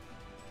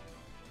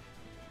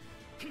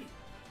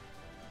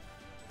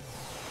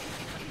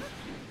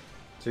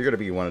 So you're gonna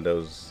be one of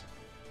those.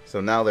 So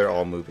now they're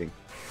all moving.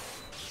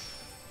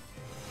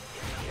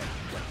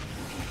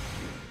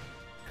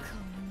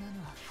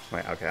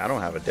 Wait, okay, I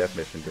don't have a death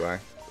mission, do I?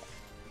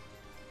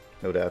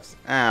 No deaths.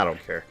 I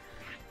don't care.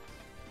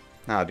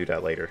 I'll do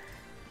that later.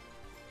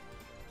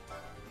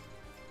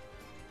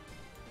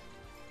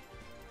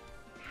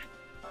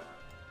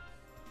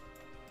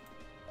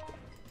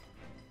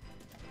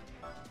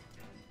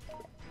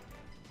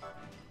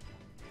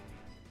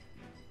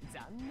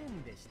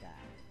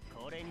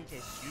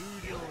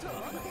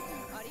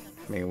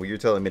 I mean, when you're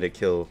telling me to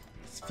kill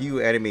as few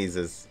enemies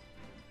as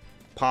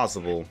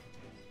possible,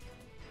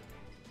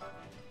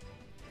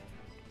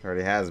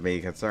 already has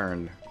me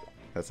concerned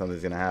that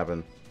something's gonna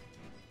happen.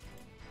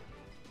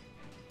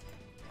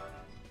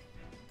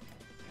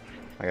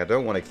 Like, I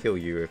don't want to kill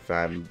you if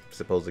I'm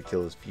supposed to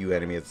kill as few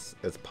enemies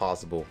as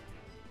possible,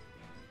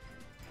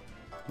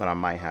 but I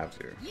might have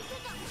to.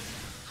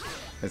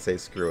 And say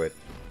screw it.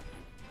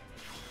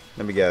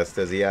 Let me guess,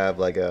 does he have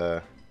like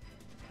a...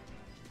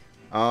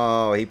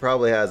 Oh, he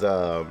probably has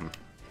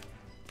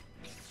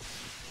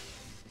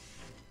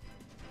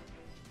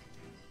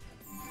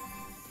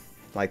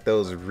like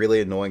those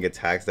really annoying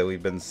attacks that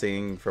we've been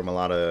seeing from a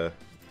lot of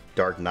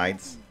Dark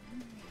Knights.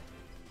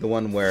 The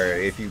one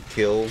where if you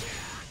kill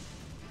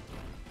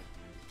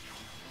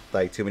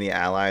like too many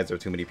allies or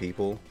too many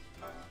people,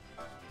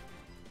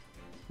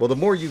 well, the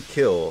more you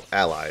kill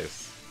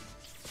allies,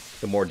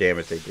 the more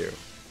damage they do.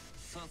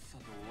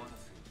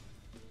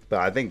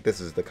 But I think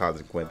this is the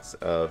consequence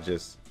of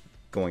just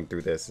going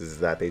through this, is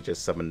that they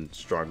just summon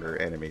stronger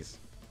enemies,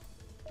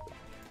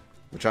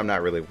 which I'm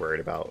not really worried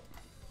about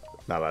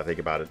now that I think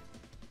about it.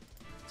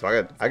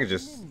 So I could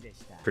just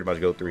pretty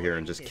much go through here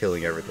and just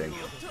killing everything.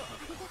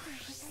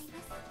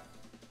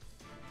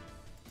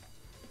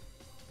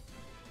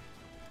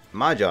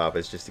 My job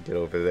is just to get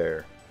over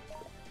there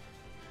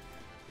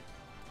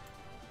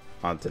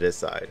onto this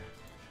side.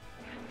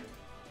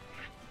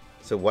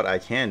 So what I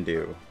can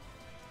do,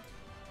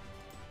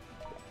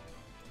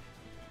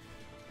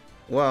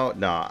 well,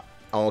 nah,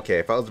 okay,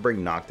 if I was to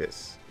bring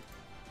Noctis,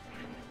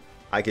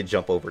 I could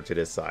jump over to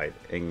this side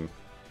and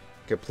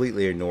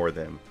completely ignore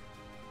them.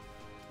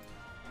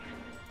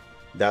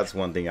 That's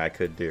one thing I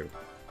could do.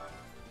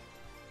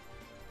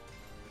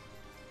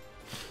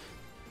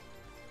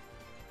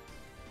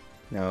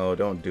 No,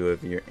 don't do it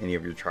if you're any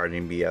of your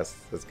charging BS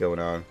that's going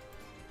on.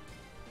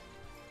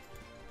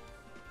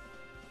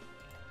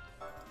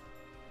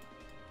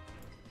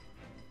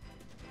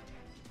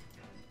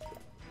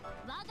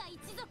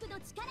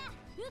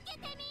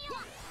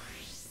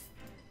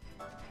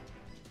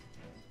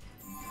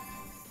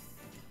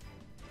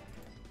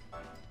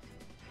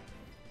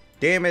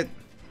 Damn it!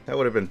 That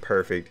would have been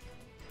perfect.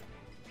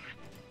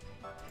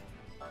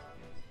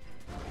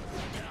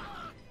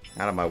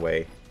 Out of my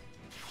way.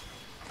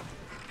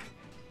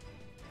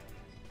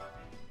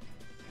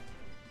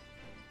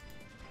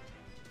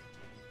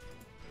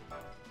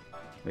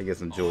 Let me get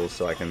some jewels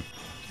so I can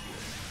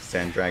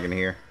sand dragon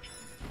here.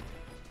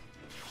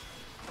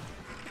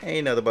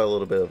 Ain't nothing but a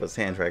little bit of a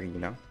sand dragon, you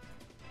know.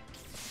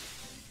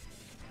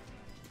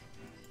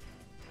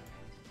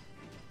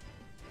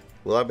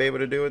 Will I be able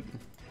to do it?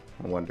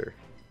 I wonder.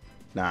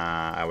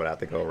 Nah, I would have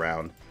to go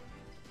around.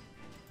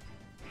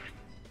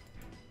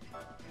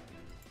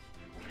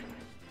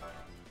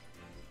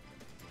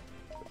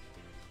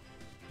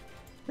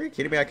 Are you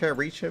kidding me? I can't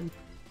reach him?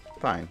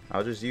 Fine,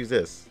 I'll just use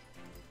this.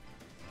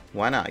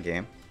 Why not,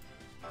 game?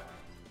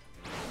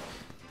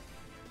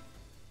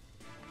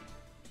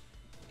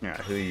 Alright,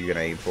 who are you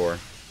gonna aim for?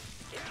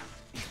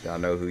 Y'all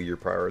know who you're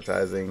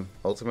prioritizing?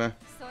 Ultima?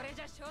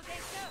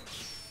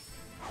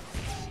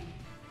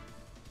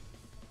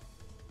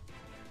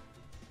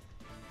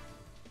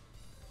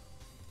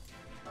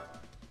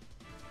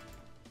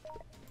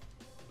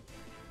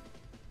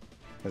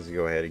 Let's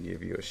go ahead and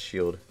give you a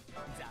shield.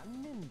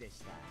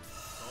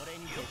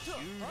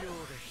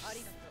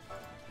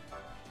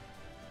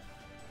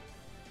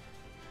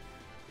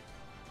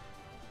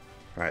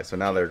 Alright, so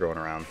now they're going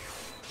around.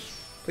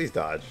 Please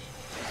dodge.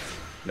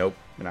 Nope,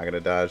 you're not gonna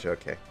dodge?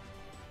 Okay.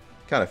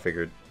 Kinda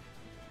figured.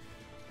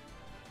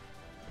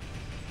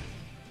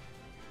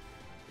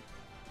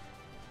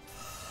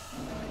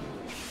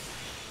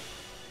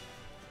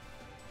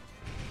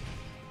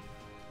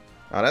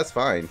 Oh, that's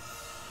fine.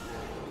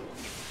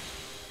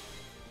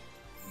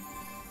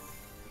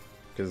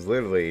 Because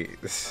literally,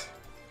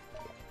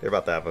 they're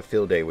about to have a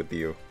field day with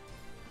you.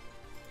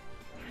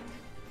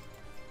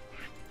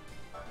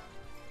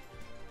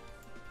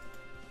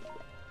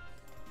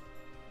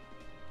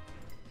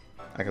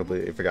 I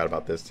completely forgot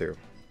about this too.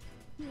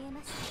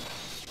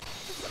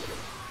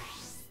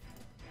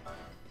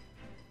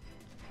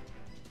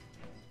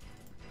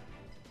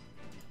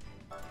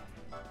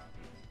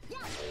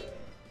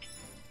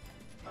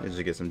 Let's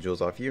just get some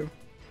jewels off you.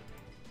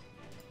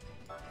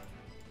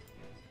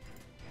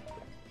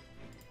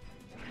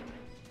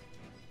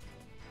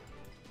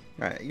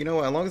 Alright, you know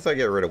what? As long as I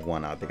get rid of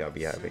one, I think I'll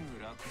be happy.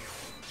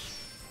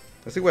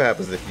 Let's see what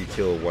happens if you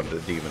kill one of the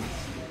demons.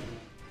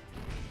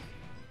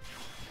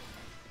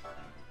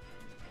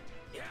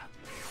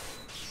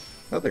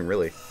 Nothing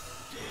really.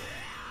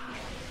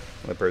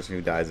 The person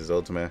who dies is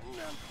Ultima.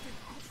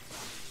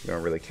 You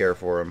don't really care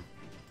for him.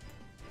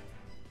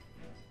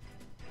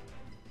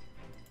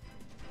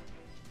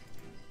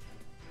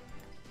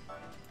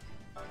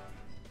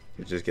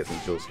 You just get some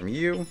jewels from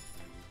you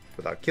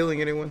without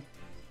killing anyone.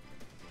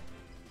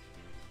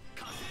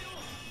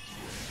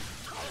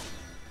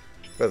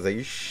 But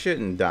you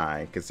shouldn't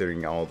die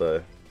considering all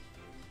the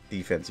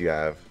defense you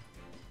have.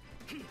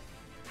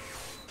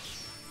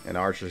 And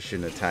archers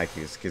shouldn't attack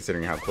you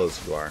considering how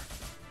close you are.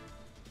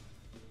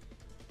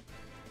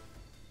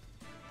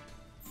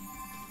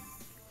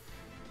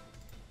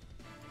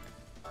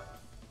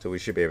 So we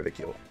should be able to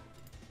kill.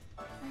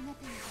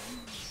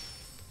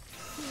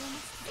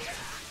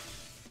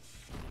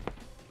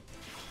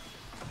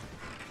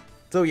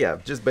 So yeah,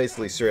 just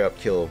basically straight up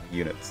kill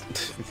units.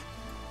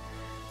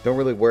 Don't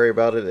really worry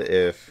about it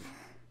if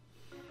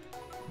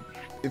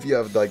you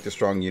have like the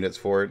strong units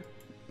for it.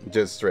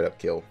 Just straight up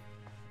kill.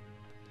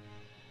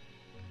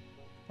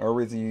 Or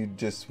reason you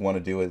just want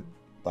to do it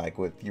like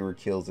with fewer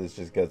kills is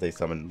just because they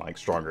summon like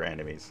stronger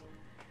enemies,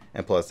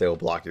 and plus they will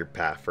block your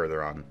path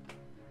further on.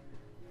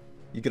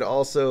 You could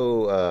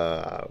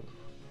also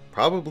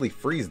probably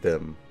freeze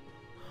them.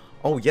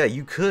 Oh yeah,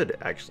 you could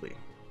actually.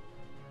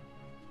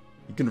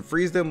 You can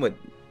freeze them with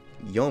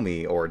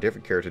Yomi or a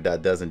different character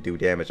that doesn't do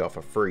damage off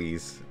a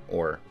freeze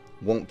or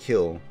won't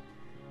kill.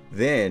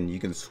 Then you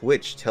can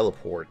switch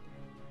teleport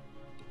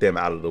them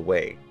out of the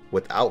way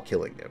without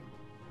killing them.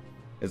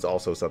 Is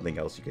also something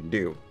else you can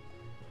do.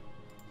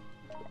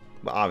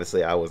 But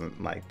obviously I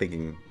wasn't like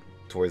thinking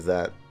towards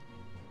that,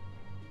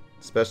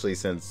 especially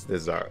since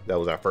that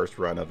was our first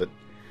run of it.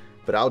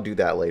 But I'll do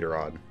that later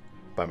on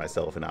by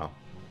myself, and I'll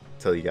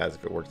tell you guys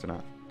if it works or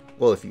not.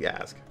 Well, if you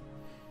ask.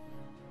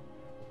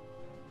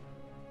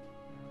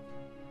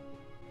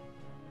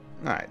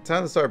 Alright,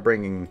 time to start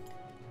bringing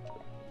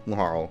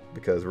Laurel,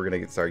 because we're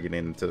going to start getting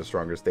into the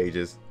stronger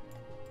stages.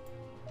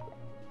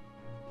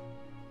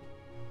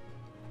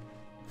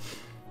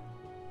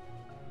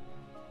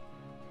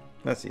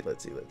 Let's see.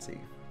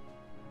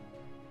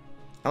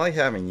 I like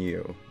having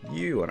you.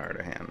 You, on the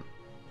other hand.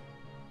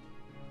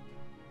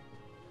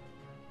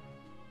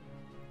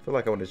 I feel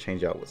like I want to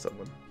change out with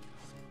someone.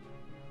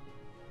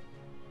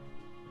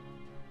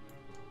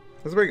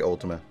 Let's bring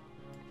Ultima.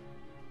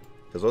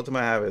 Does Ultima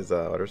have his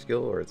other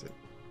skill, or is it?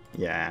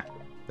 Yeah.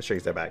 Let's take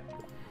a step back.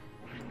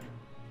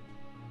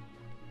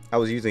 I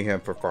was using him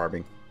for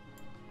farming.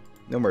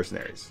 No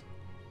mercenaries.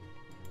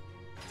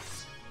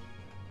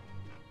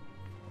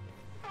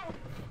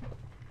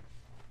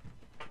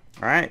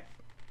 Alright.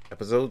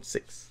 Episode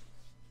 6.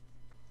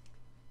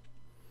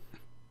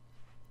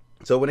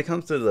 So when it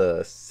comes to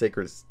the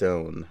Sacred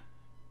Stone,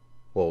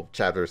 well,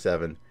 Chapter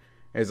 7,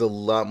 there's a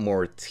lot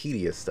more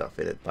tedious stuff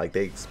in it. Like,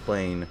 they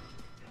explain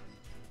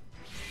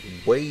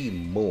way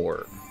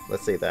more.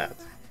 Let's say that.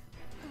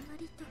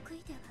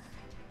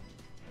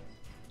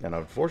 And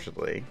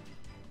unfortunately...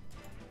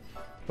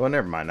 Well,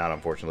 never mind, not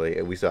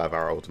unfortunately. We still have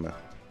our Ultima.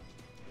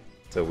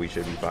 So we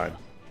should be fine.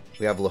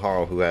 We have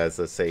Laharl, who has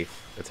a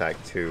safe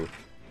attack too.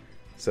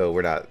 So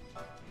we're not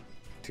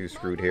too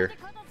screwed here.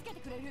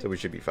 So we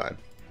should be fine.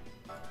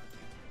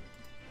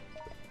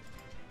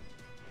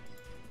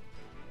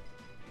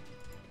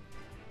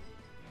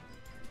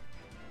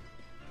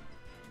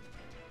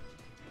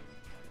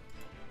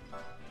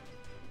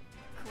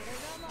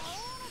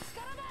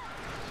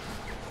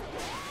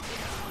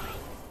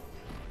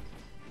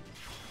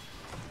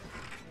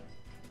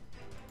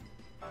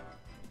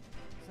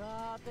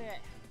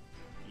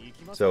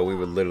 So we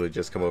would literally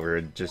just come over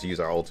and just use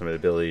our ultimate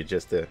ability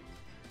just to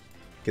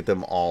get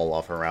them all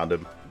off around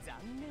him.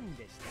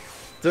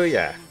 So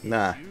yeah,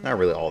 nah, not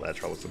really all that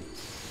troublesome.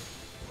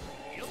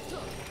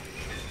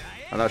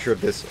 I'm not sure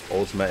if this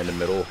ultimate in the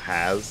middle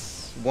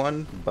has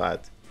one,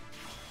 but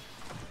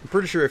I'm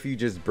pretty sure if you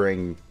just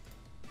bring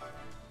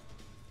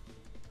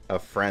a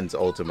friend's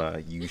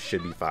ultima, you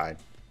should be fine.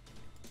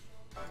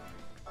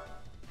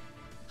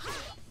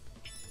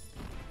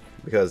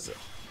 Because,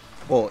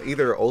 well,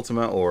 either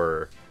ultima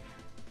or...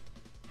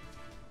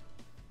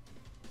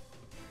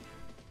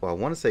 Well, I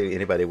want to say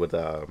anybody with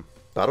a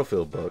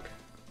Battlefield book.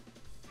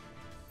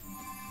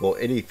 Well,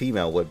 any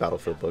female with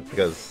Battlefield book,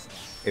 because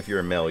if you're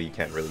a male, you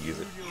can't really use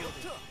it.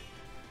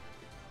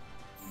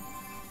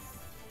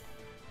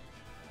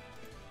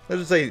 Let's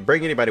just say,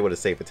 bring anybody with a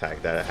safe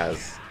attack that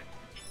has,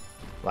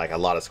 like, a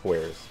lot of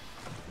squares.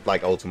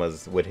 Like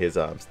Ultima's with his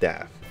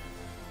staff.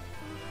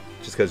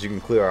 Just because you can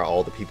clear out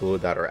all the people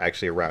that are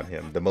actually around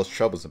him. The most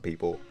troublesome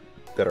people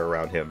that are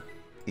around him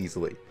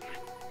easily.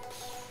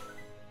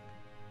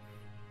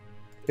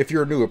 If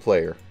you're a newer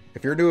player,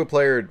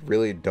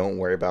 really don't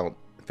worry about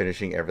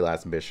finishing every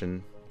last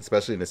mission,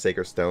 especially in the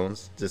Sacred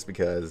Stones, just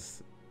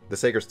because the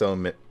Sacred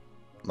Stone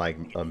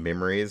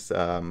memories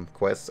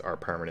quests are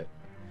permanent.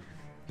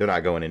 They're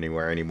not going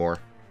anywhere anymore.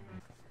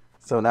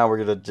 So now we're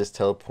gonna just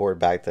teleport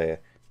back to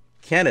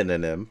Canon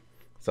and them.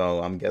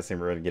 So I'm guessing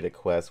we're gonna get a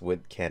quest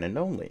with Canon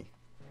only.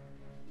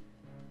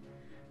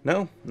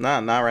 No,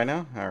 not right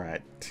now. All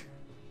right.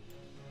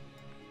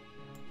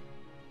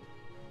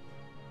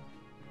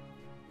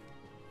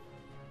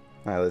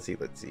 All right, let's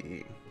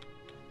see.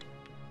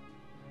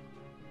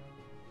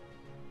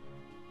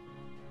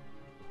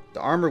 The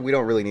armor we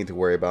don't really need to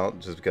worry about,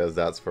 just because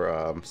that's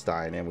for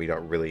Stein, and we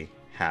don't really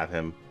have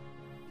him.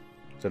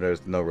 So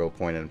there's no real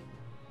point in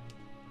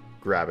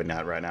grabbing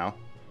that right now.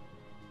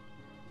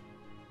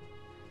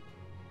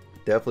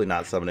 Definitely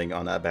not summoning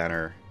on that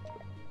banner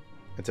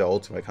until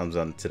Ultimate comes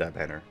on to that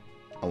banner,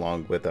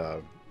 along with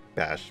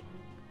Bash.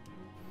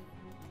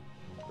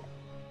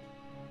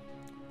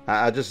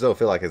 I just don't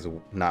feel like it's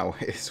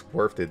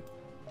worth it.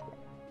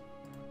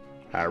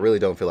 I really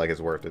don't feel like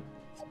it's worth it.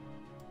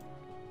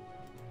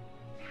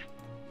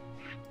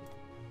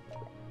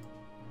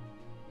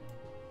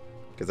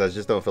 Because I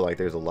just don't feel like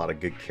there's a lot of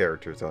good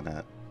characters on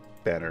that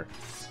banner.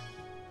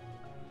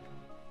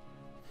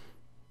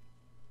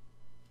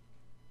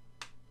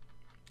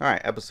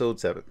 Alright, episode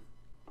 7.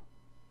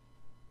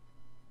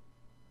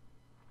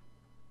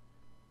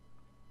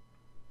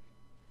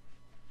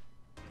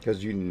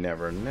 Because you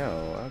never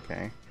know.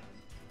 Okay.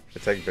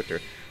 Protect Victor.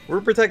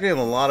 We're protecting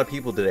a lot of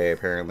people today,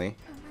 apparently.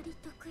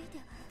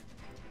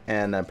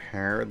 And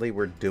apparently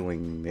we're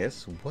doing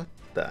this. What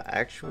the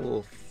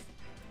actual...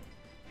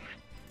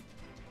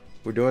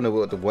 We're doing it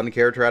with one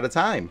character at a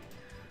time.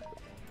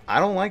 I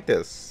don't like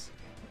this.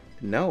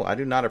 No, I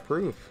do not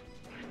approve.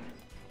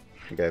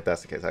 Okay, if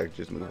that's the case, I can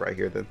just move right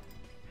here then.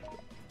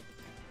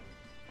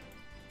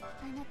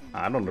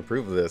 I don't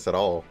approve of this at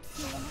all.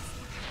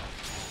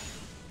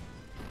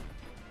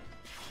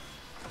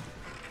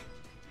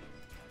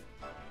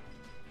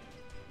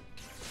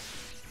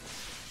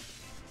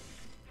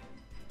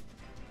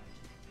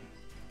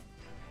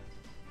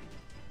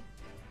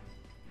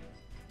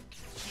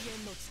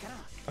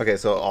 Okay,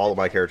 so all of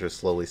my characters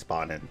slowly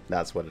spawn in.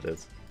 That's what it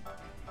is.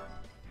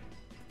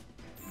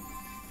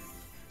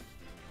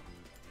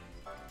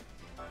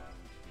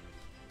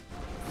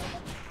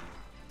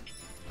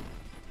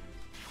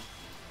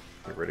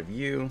 Get rid of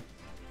you.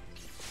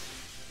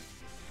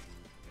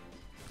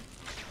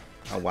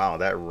 Oh wow,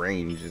 that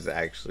range is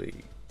actually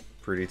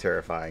pretty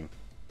terrifying.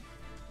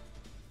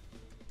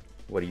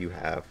 What do you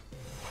have?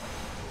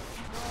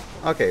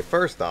 Okay,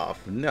 first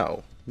off,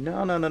 no.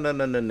 No.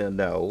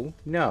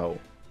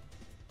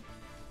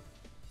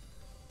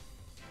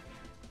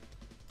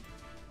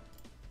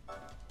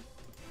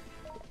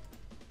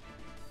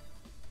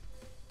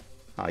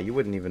 You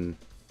wouldn't even...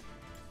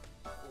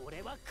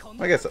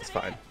 I guess that's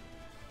fine.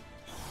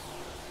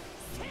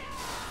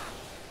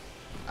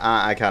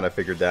 I kind of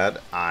figured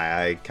that.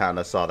 I kind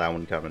of saw that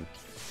one coming.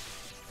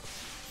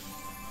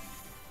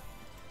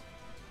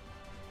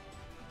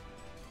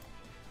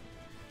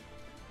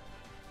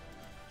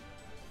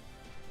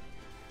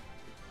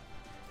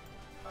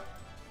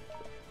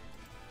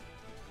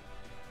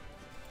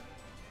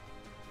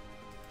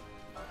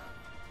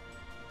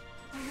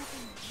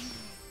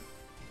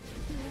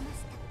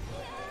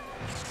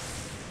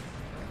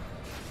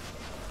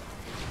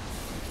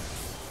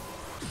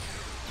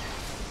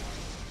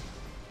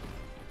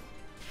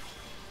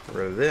 Get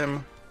rid of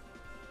them.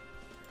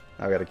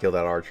 I gotta kill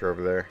that archer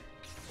over there.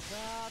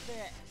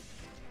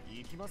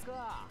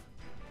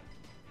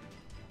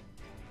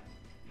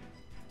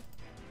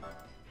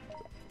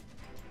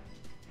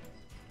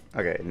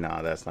 Okay,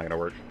 nah, that's not gonna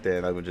work.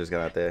 Then I'm just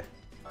gonna have to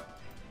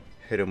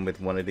hit him with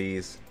one of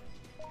these.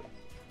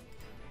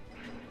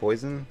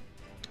 Poison?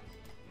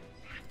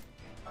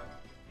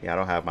 Yeah, I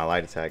don't have my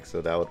light attack,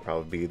 so that would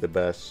probably be the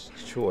best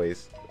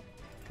choice.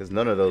 Because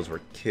none of those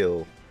were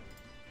kill.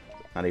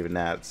 Not even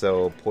that.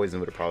 So poison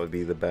would probably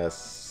be the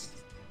best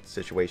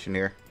situation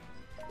here.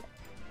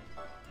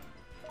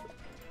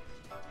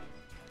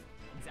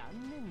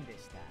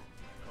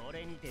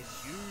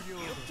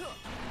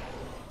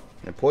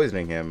 And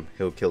poisoning him,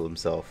 he'll kill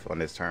himself on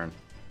his turn.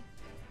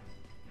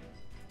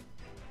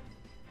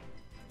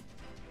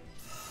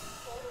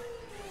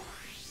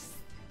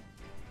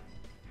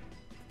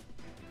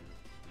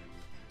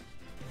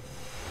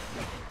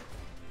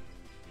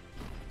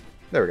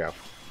 There we go.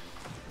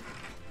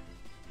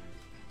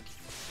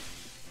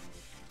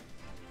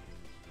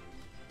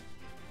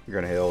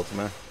 You're gonna hit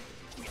Ultima.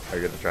 Or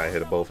you're gonna try to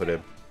hit both of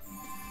them.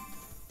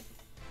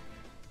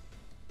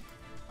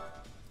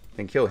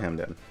 And kill him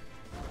then.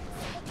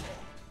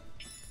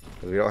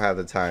 Because we don't have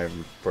the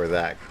time for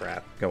that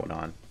crap going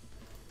on.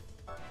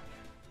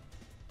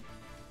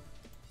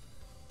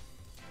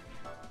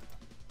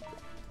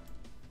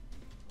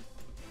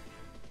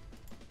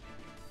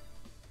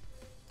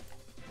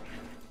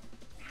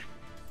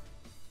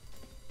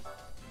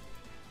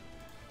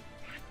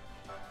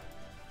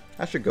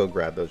 I should go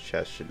grab those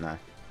chests, shouldn't I?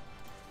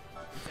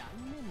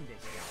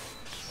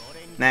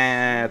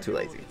 Nah, too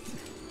lazy.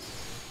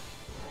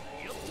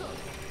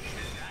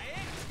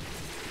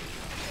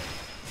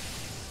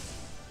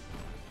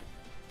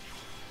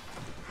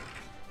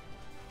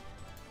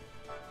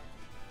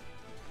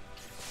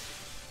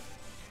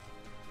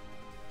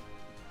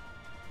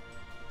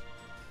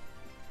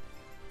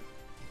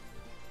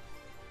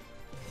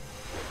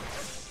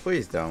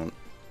 Please don't.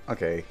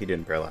 Okay, he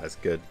didn't paralyze.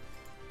 Good.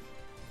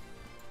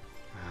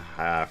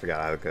 I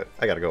forgot.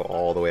 I gotta go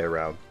all the way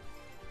around.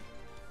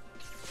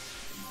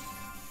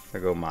 I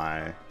go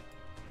my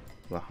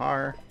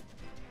Lahar.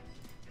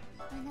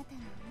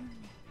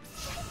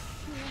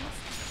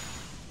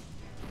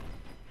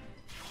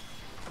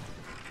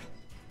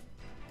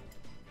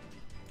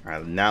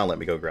 Alright, now let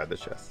me go grab this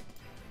chest.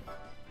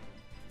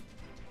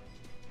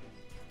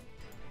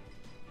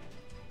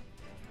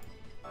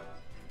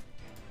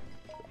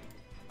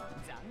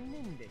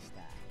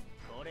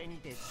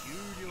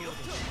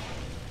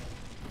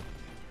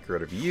 Get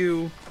rid of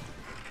you.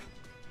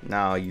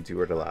 Now you two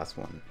are the last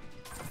one.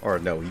 Or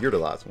no, you're the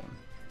last one.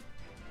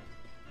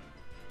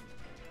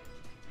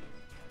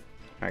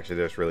 Actually,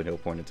 there's really no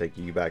point in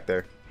taking you back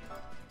there.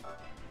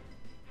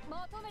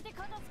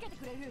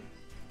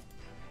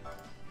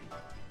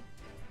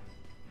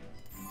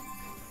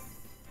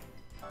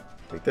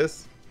 Take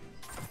this.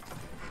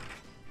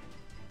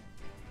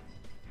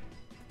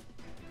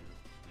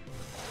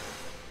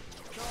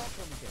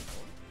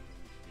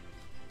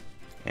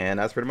 And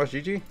that's pretty much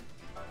GG.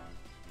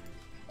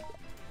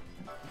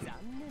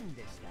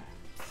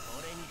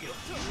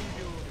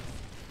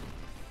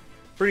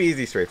 Pretty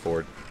easy,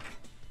 straightforward.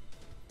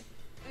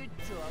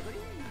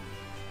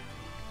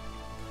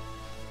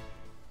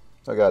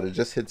 Oh god, it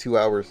just hit 2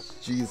 hours.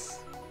 Jeez.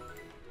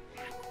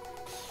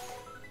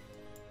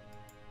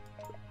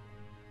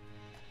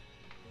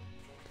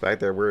 The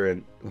fact that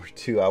we're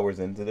 2 hours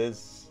into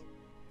this.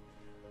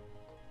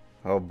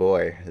 Oh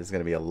boy, this is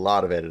gonna be a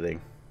lot of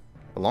editing.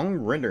 A long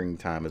rendering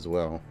time as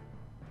well.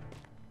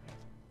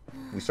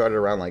 We started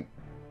around like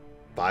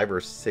 5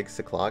 or 6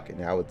 o'clock, and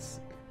now it's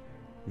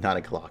 9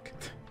 o'clock.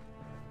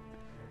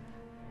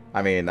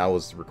 I mean, I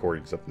was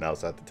recording something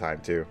else at the time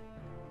too.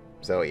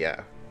 So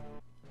yeah.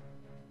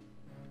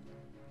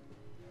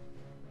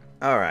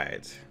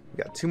 Alright.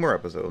 We got 2 more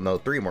episodes. No,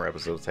 3 more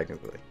episodes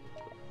technically.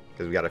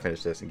 Because we gotta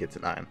finish this and get to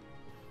 9.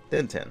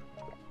 Then 10.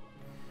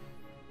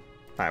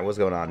 Alright, what's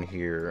going on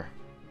here?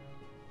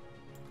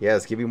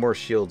 Yes, give me more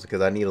shields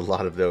because I need a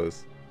lot of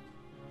those.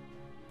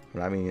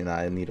 When I mean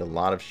I need a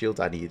lot of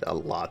shields, I need a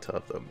lot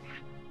of them.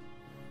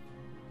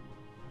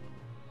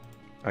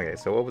 Okay,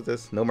 so what was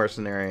this? No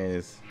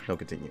mercenaries, no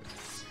continues.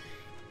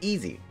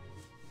 Easy.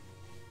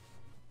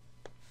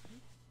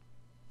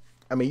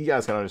 I mean, you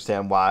guys can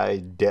understand why I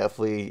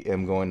definitely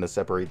am going to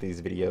separate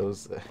these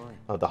videos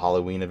of the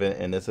Halloween event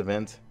and this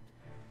event.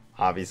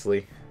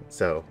 Obviously.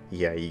 So,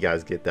 yeah, you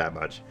guys get that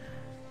much.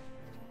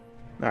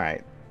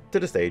 Alright, to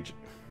the stage.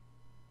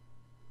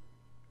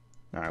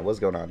 Alright, what's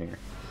going on here?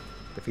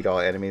 Defeat all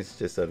enemies,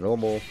 just a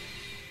normal.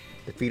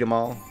 Defeat them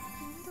all.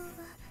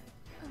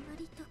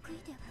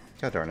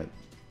 God darn it.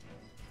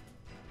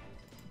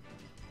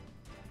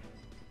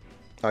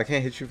 Oh, I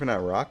can't hit you from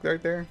that rock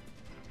right there?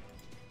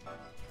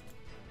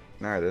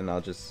 Alright, then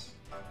I'll just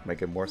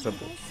make it more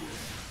simple.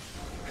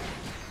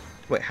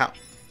 Wait, how?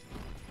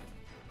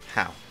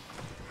 How?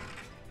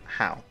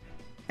 How?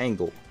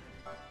 Angle.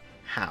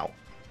 How?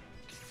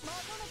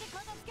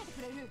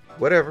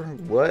 Whatever.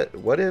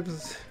 What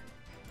ifs?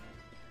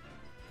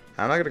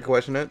 I'm not gonna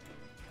question it,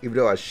 even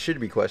though I should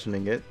be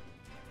questioning it,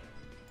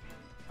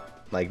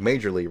 like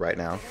majorly right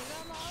now.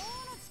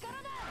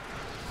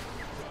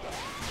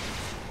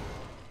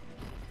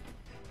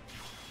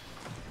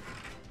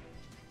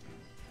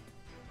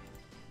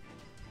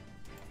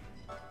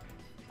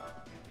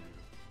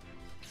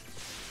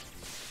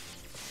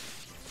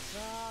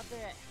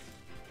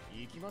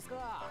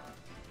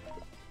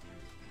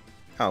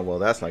 Oh well,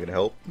 that's not gonna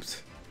help.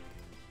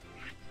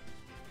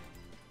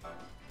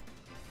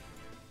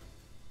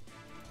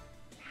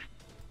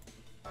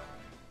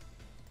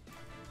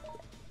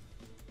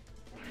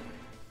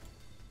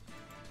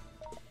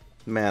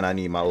 Man, I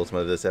need my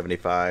ultimate to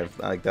 75.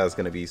 Like, that's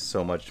gonna be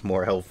so much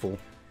more helpful.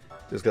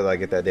 Just because I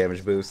get that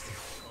damage boost.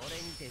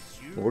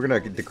 But we're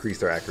gonna decrease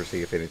their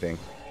accuracy, if anything.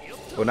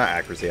 Well, not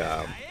accuracy,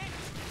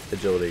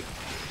 agility.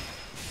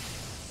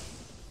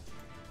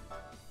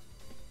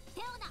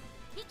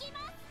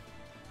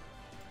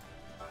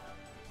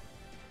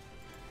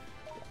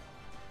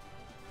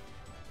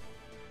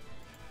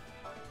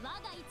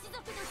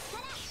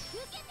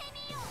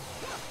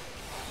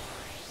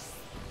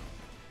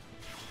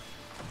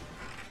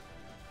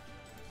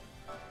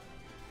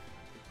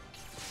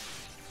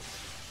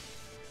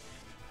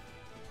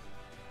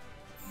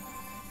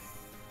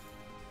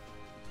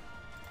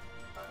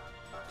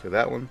 To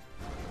that one.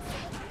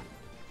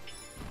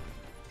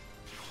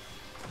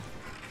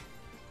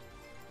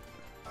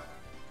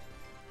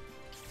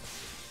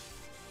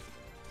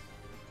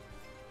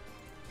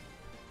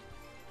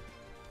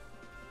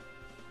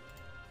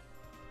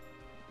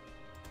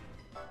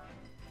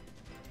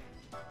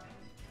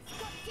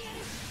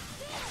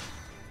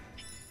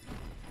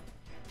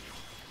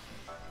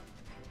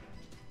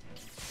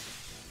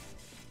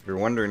 If you're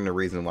wondering the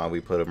reason why we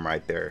put them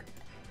right there,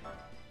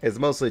 it's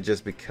mostly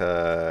just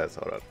because,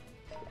 hold up.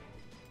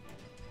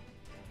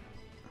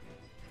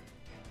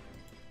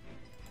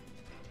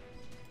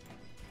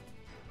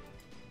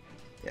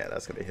 Yeah,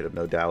 that's gonna hit him,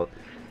 no doubt.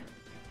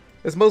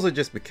 It's mostly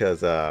just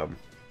because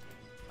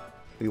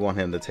we want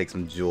him to take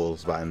some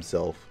jewels by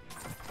himself.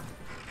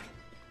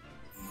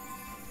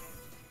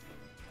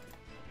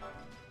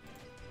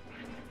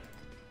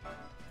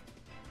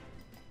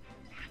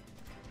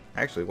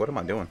 Actually, what am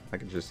I doing? I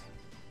could just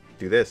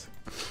do this.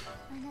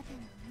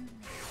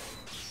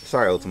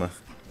 Sorry, Ultima.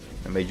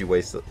 I made you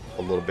waste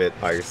a little bit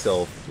by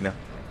yourself, you know?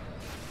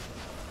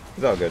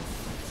 It's all good.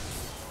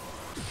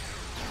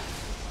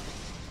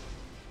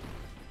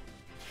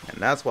 And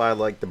that's why I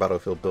like the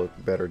battlefield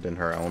built better than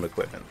her own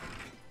equipment.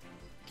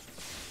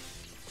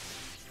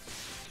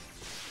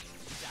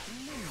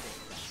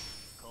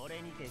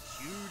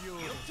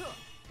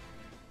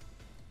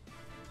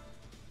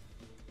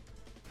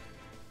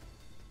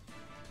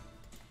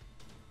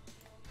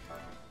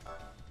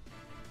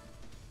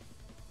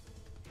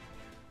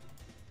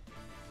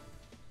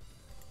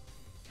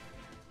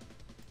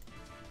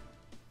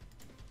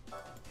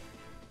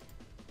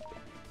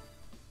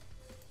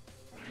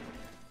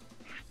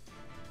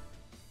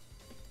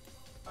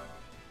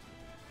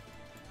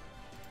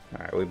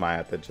 Alright, we might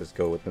have to just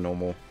go with the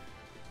normal.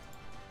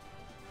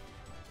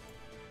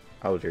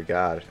 Oh dear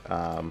God.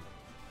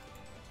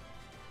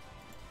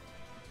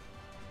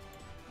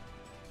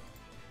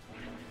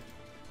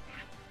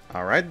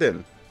 Alright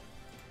then.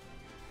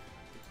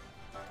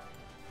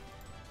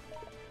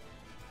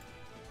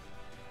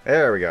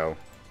 There we go.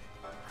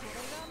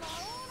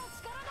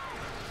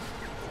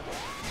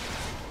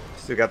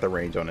 Still got the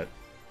range on it.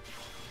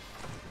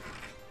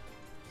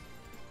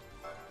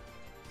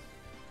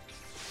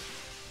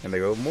 And they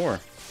go more.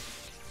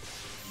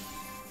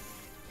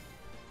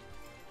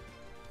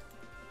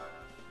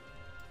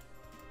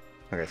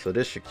 Okay, so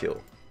this should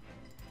kill.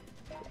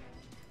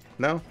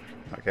 No?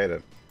 Okay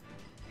then.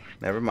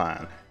 Never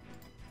mind.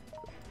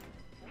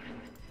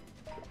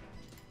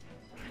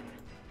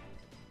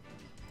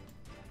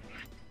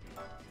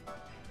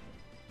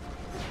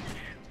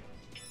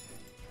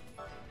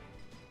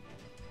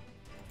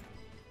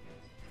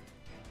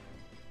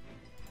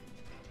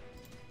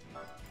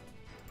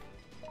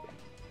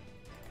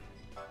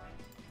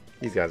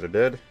 These guys are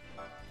dead.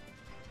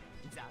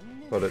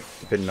 Well,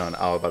 depending on,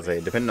 I was about to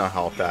say, depending on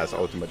how fast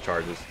ultimate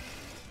charges.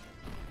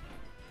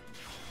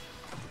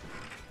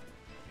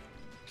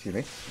 Excuse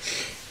me.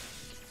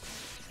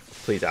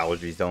 Please,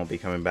 allergies don't be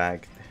coming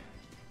back.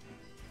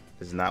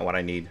 This is not what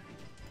I need.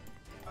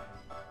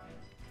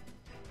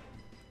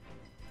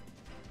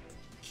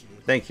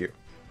 Thank you.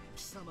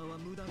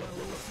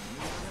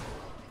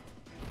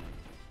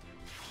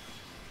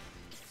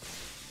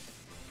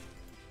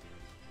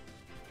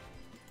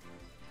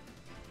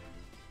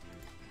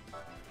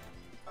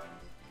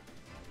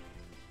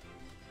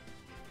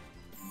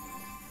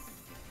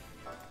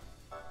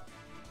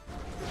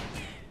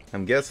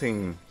 I'm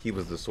guessing he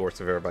was the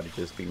source of everybody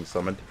just being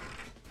summoned.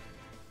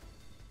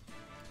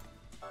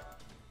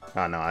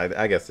 Oh no,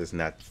 I guess this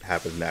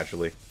happens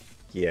naturally.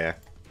 Yeah.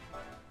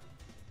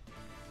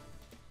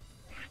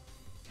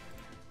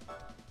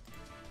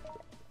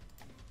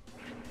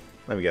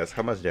 Let me guess,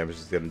 how much damage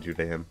is it gonna do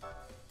to him?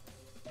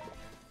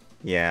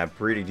 Yeah,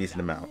 pretty decent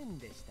amount.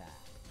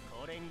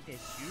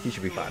 He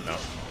should be fine now.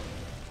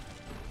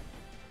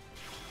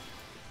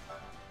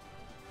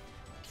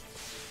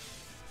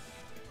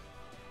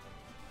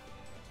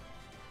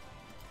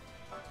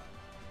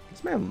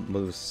 This man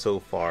moves so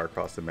far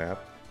across the map.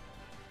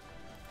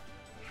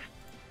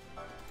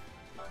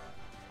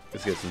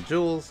 Let's get some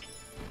jewels.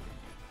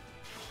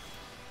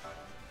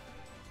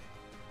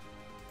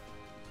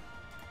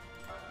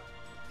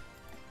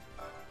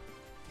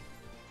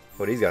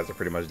 Well, these guys are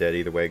pretty much dead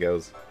either way it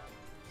goes.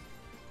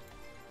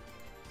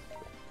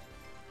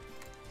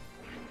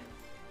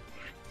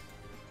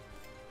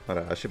 Hold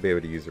on, I should be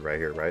able to use it right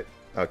here, right?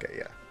 Okay,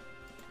 yeah.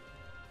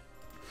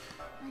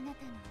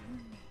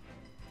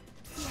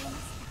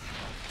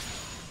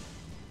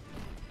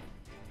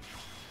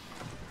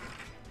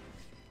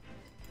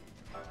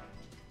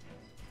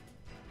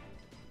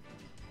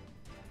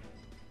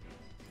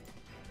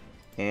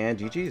 And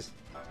GG's.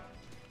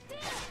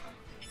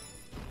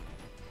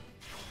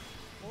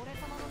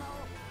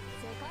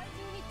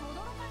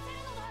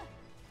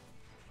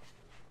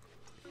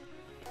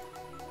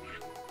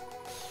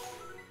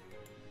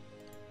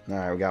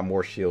 Alright, we got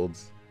more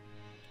shields.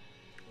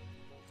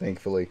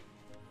 Thankfully.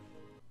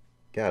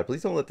 God,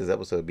 please don't let this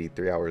episode be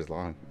 3 hours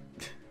long.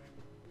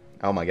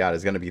 Oh my god,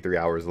 it's gonna be 3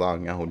 hours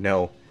long. Oh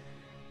no.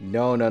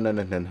 No.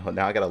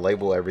 Now I gotta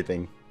label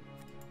everything.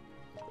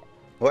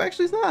 Well,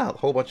 actually, it's not a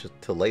whole bunch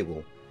to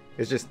label.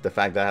 It's just the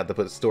fact that I have to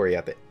put the story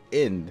at the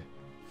end.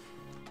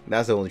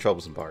 That's the only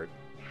troublesome part.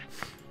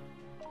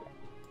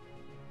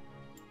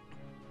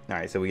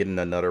 Alright, so we get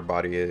another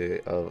body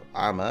of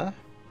armor.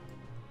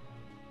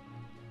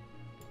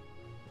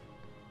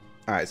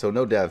 Alright, so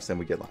no deaths and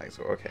we get Lion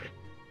Sword. Okay.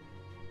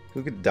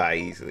 Who could die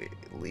easily?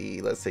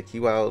 Let's take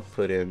you out,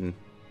 put in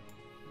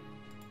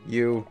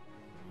you.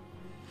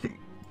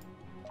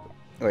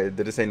 Wait,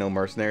 did it say no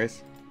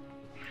mercenaries?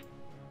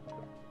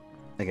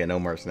 Okay, no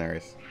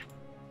mercenaries.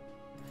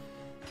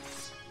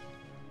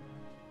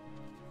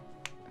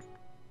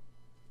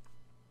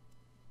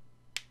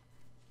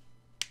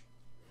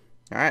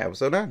 Alright,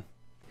 episode 9.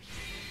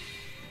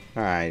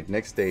 Alright,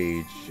 next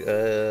stage.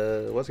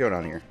 What's going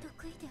on here?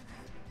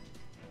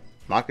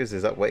 Marcus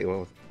is up. Wait,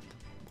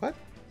 what?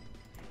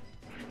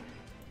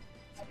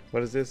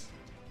 What is this?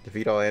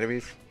 Defeat all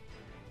enemies?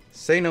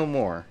 Say no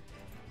more.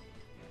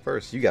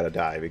 First, you gotta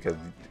die because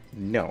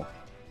no.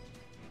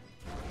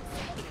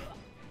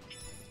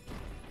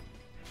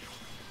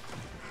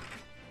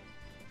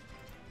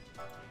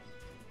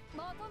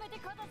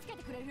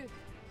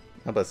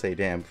 I'm about to say,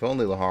 damn, if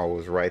only Lahar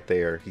was right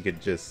there, he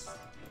could just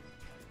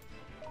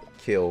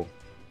kill.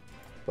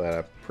 But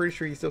I'm pretty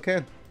sure he still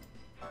can.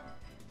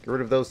 Get rid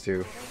of those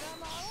two.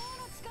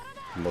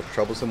 The most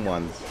troublesome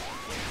ones.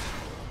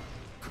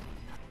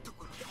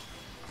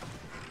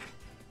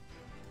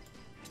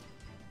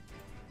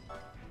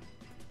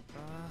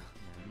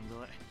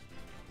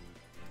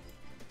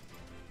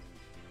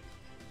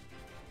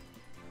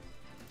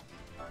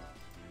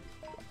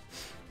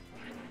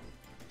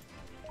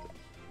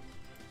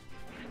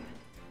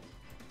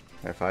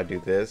 If I do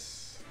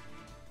this,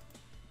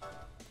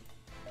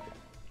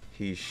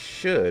 he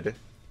should.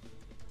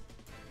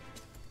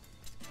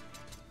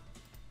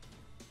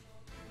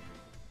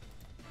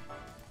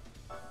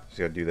 Just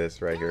gonna do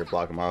this right here,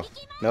 block him off.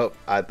 Nope,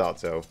 I thought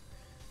so.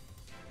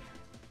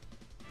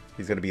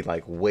 He's gonna be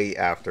like way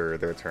after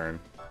their turn.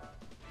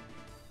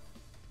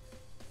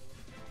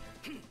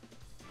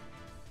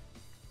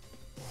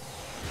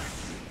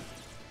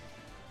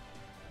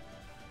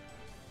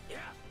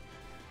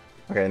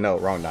 Okay, no,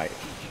 wrong knight.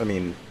 I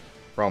mean,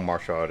 wrong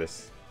martial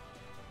artist.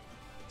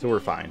 So we're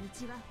fine.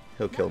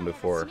 He'll kill him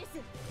before.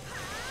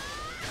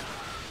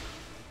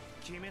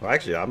 Well,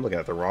 actually, I'm looking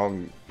at the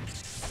wrong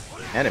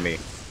enemy.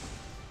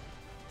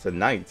 It's a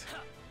knight.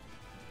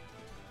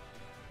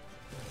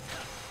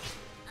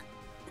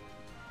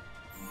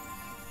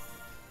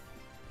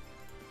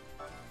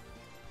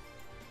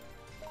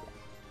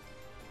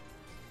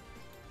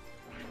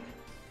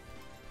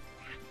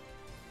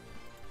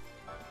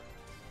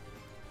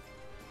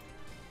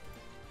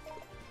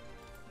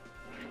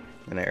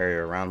 An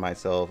area around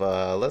myself.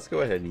 Let's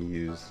go ahead and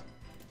use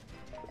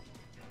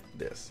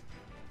this.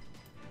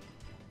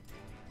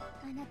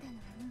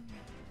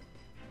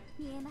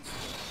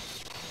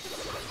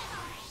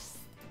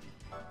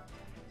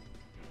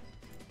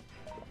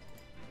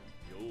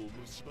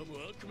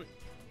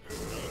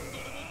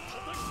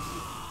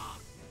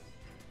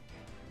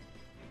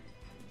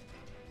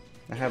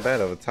 I have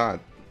bad of a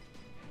taunt.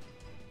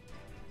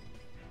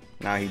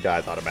 Now he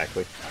dies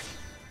automatically.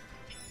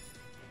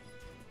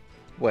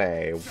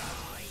 Wait.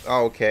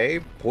 Okay.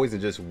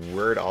 Poison just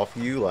whirred off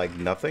you like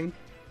nothing?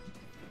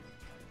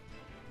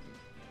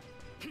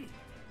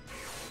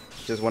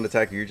 Just one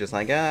attack, you're just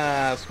like,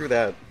 ah, screw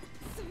that.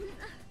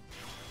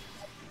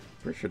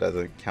 Pretty sure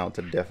doesn't count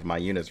to the death of my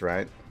units,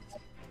 right?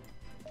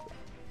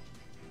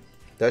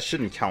 That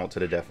shouldn't count to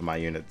the death of my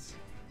units.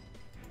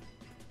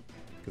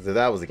 Because if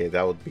that was the case,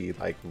 that would be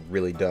like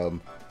really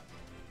dumb.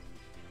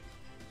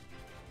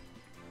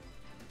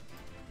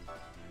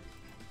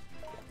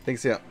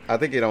 I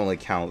think it only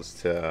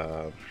counts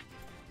to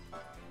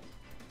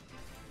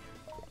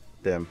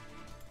them.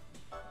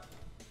 So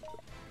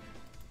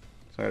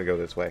I'm gonna go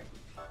this way.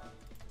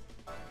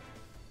 Let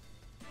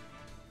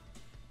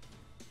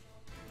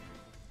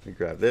me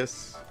grab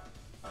this.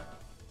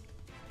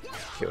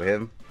 Kill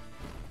him.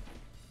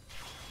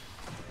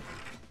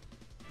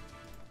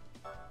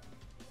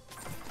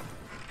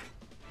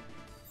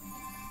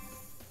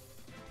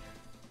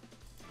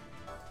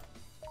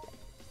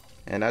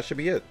 And that should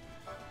be it.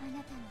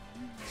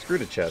 Screw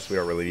the chest, we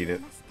don't really need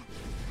it.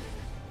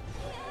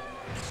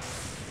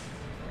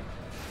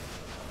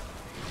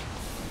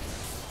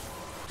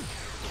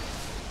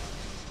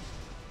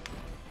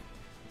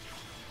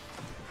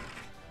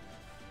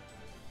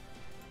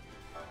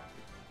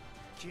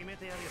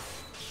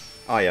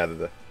 Oh yeah,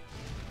 the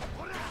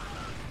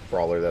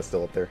brawler that's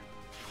still up there.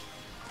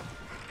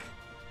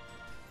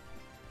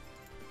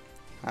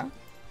 Huh?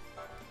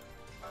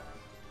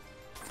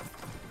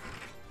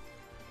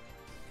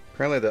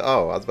 Apparently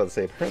oh, I was about to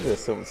say, apparently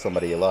there's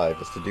somebody alive.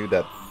 It's the dude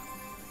that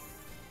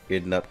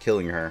ended up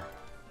killing her.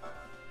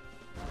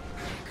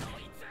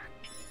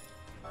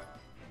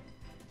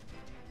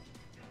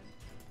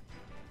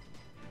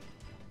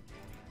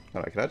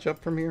 Alright, can I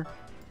jump from here?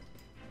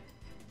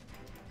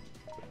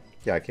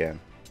 Yeah, I can.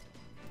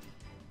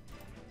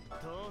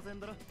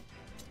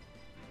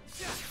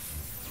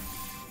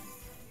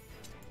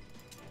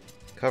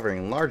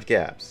 Covering large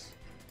gaps.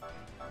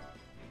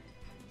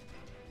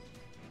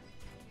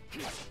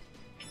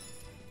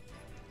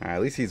 Alright,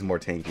 at least he's more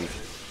tanky.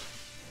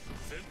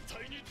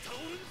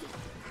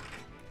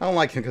 I don't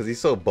like him because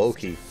he's so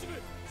bulky.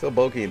 So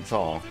bulky and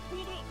tall.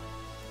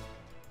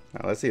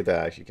 Now, let's see if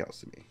that actually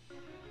counts to me.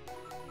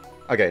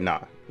 Okay,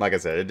 nah. Like I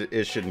said,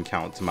 it shouldn't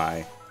count to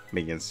my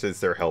minions since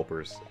they're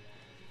helpers.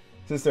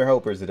 Since they're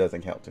helpers, it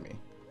doesn't count to me.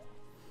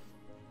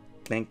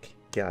 Thank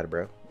God,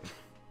 bro.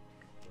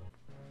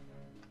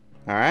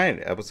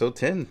 Alright, episode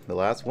 10, the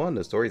last one.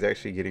 The story's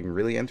actually getting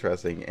really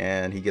interesting,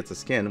 and he gets a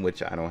skin,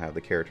 which I don't have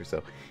the character,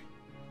 so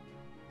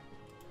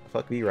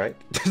Fuck me, right?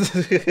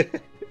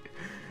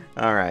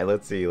 Alright,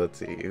 let's see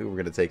who we're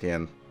gonna take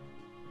in.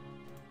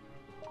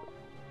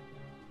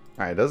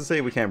 Alright, it doesn't say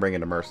we can't bring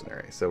in a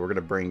mercenary, so we're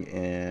gonna bring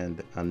in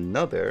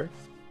another.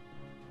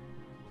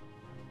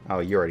 Oh,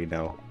 you already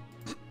know.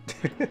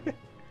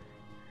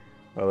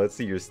 Well, let's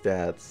see your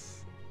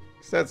stats.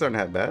 Stats aren't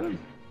that bad.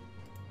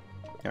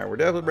 Yeah, we're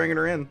definitely bringing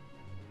her in.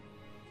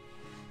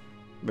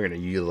 We're gonna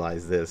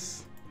utilize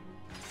this.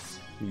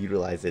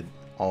 Utilize it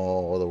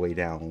all the way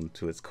down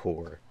to its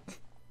core.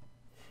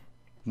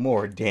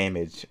 More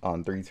damage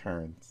on 3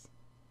 turns.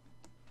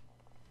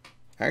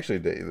 Actually,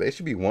 they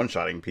should be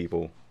one-shotting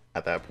people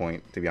at that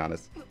point, to be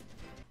honest.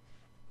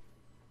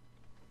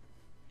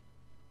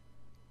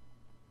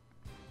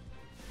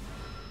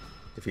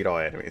 Defeat all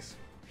enemies.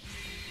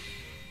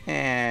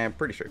 And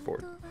pretty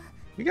straightforward.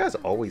 You guys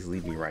always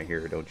leave me right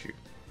here, don't you?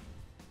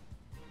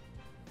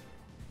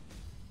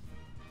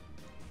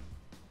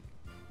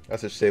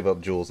 Let's just save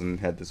up jewels and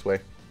head this way.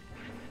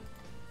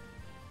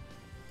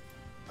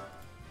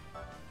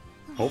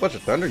 A whole bunch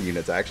of thunder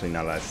units actually,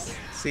 now that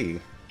I see.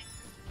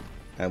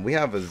 And we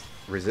have a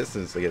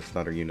resistance against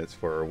thunder units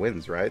for our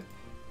wins, right?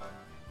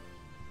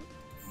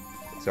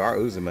 So our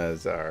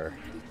Uzuma's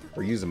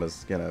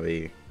gonna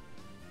be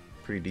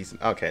pretty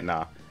decent. Okay,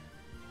 nah.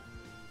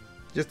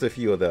 Just a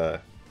few of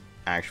the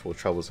actual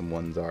troublesome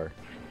ones are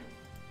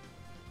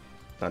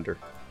thunder.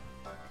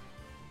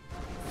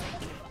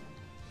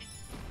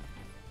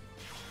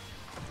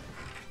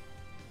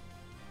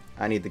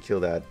 I need to kill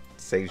that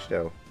sage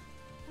though.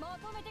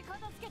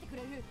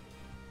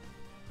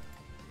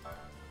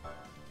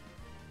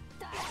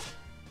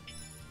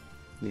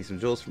 Need some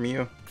jewels from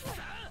you.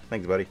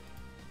 Thanks, buddy.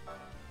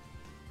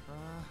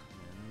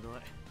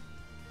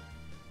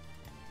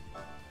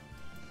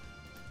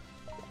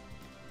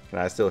 Can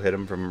I still hit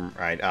him from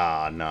right?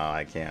 Ah, no,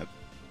 I can't.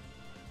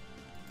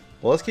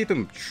 Well, let's keep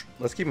him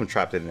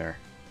trapped in there,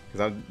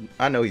 because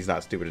I know he's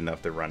not stupid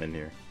enough to run in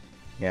here.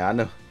 Yeah, I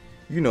know.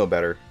 You know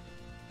better.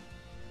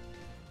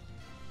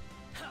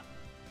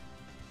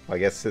 Well, I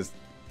guess the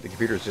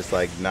computer's just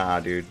like, nah,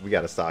 dude, we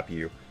gotta stop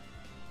you.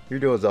 You're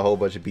doing a whole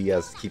bunch of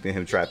BS keeping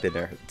him trapped in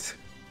there.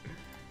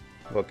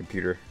 Well,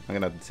 computer, I'm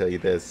gonna have to tell you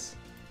this.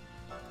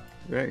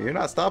 You're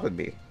not stopping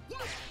me.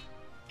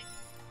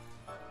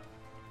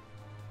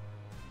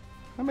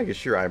 I'm making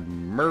sure I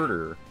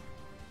murder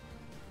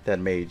that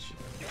mage.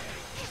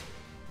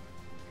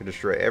 Can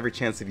destroy every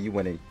chance of you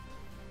winning.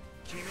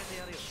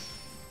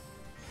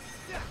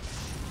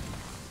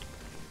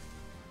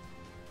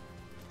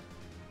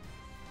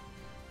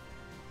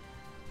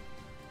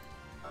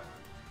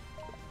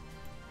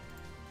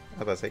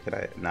 I was about to say, can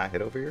I not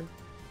hit over here?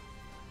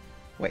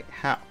 Wait,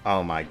 how?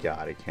 Oh my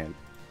god, I can't.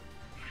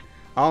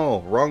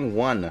 Oh, wrong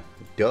one.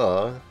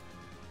 Duh.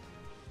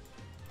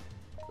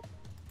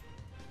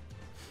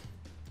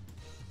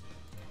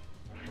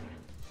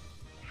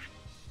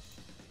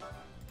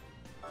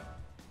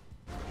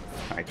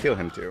 Alright, kill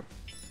him too.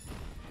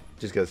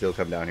 Just because he'll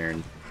come down here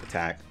and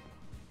attack.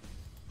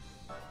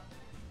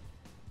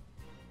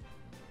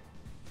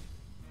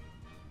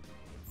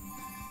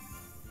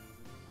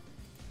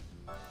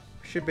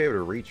 Should be able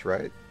to reach,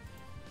 right?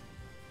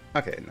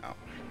 Okay, no.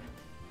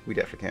 We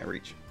definitely can't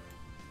reach.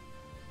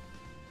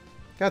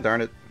 God darn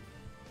it.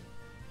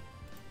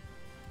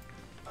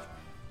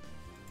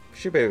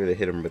 Should be able to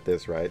hit him with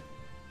this, right?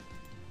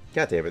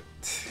 God damn it.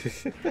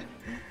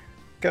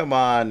 Come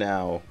on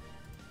now.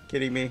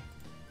 Kidding me?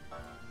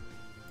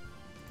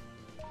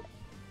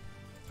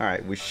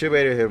 Alright, we should be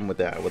able to hit him with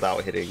that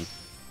without hitting.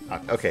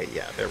 Okay,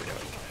 yeah, there we go.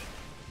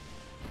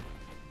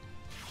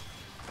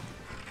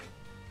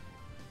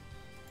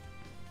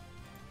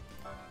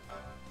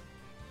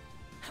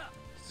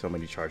 So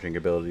many charging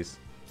abilities.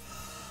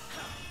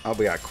 Oh,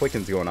 we got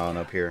quickens going on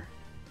up here.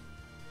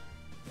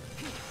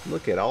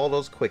 Look at all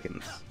those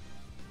quickens.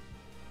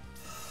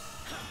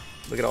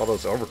 Look at all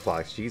those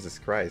overclocks. Jesus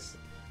Christ.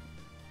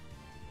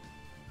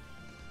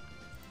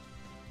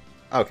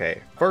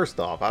 Okay, first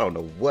off, I don't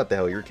know what the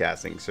hell you're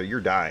casting, so you're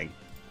dying.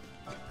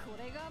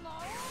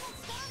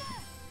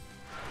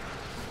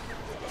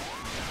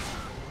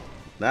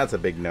 That's a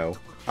big no.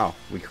 Oh,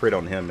 we crit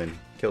on him and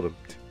killed him.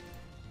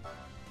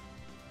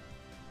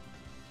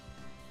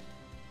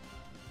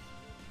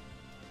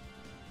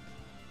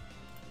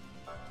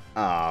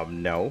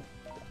 No.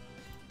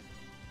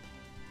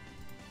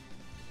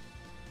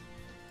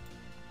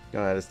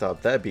 Gonna have to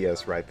stop that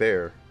BS right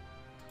there.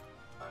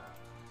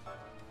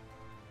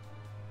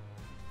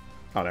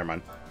 Oh, never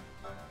mind.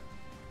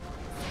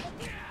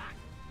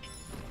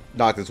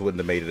 Noctis wouldn't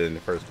have made it in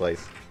the first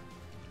place,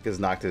 because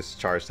Noctis'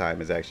 charge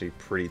time is actually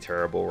pretty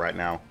terrible right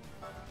now,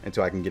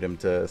 until I can get him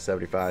to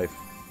 75.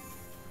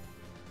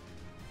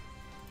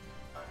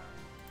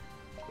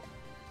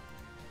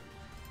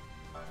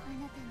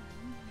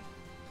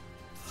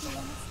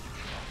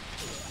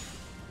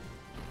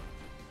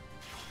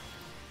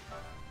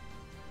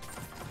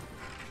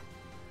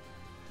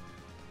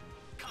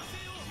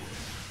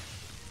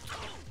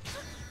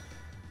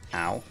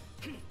 Ow.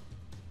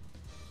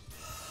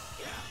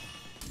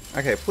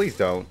 Okay, please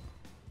don't.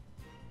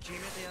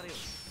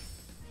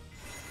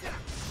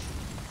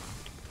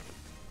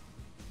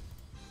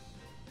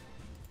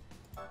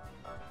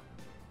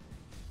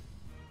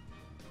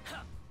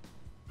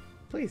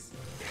 Please.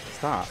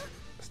 Stop.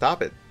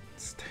 Stop it.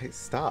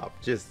 Stop.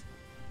 Just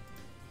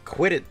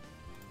quit it.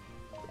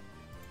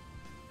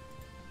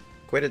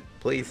 Quit it,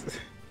 please.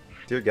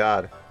 Dear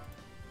God.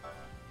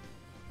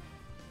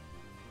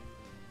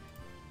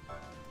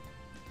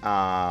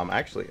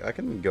 Actually, I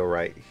can go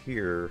right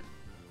here.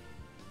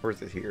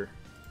 Where's it here?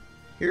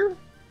 Here?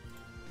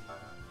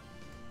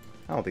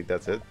 I don't think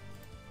that's it.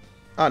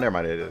 Oh, never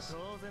mind, it is.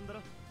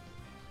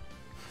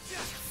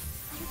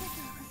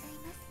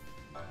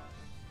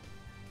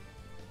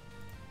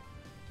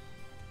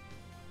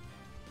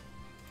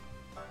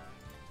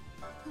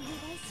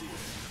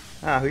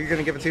 Ah, who are you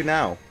gonna give it to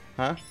now?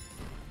 Huh?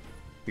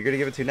 You're gonna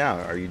give it to now?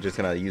 Are you just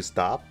gonna use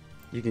stop?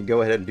 You can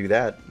go ahead and do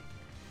that.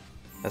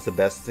 That's the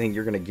best thing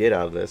you're gonna get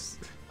out of this.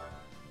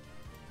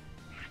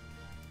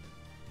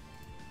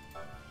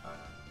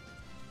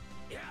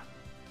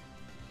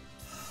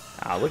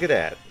 Ah, look at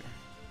that.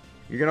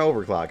 You're gonna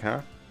overclock, huh?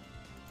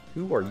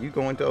 Who are you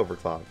going to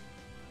overclock?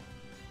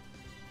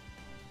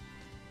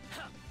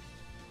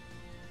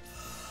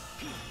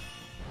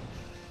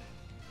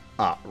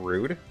 Ah,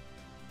 rude.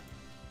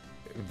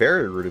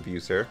 Very rude of you,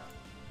 sir.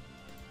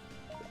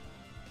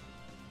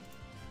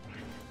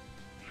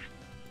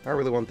 I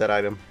really want that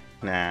item.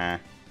 Nah.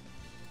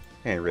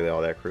 Ain't really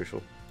all that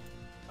crucial.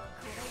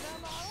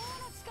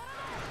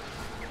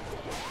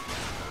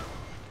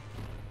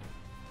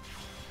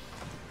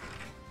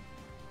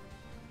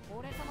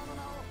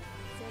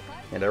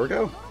 And there we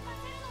go.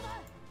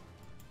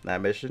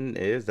 That mission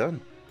is done.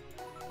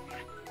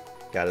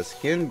 Got his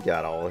skin,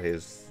 got all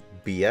his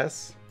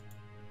BS.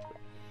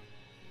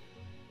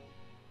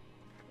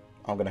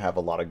 I'm gonna have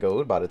a lot of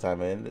gold by the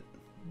time I end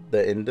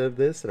the end of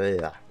this.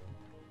 Yeah.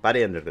 By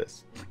the end of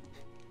this.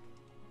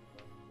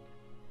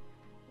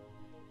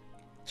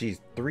 Geez,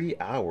 3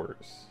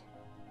 hours.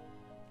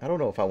 I don't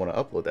know if I want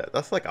to upload that.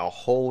 That's like a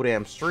whole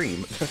damn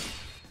stream.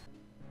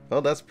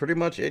 Well, that's pretty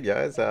much it,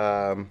 guys.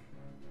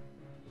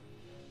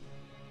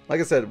 Like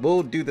I said,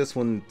 we'll do this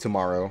one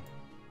tomorrow.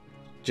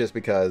 Just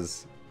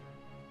because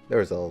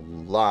there's a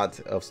lot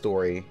of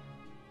story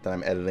that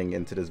I'm editing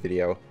into this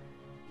video.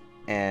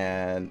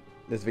 And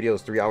this video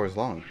is 3 hours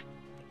long.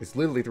 It's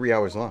literally 3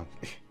 hours long.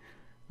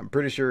 I'm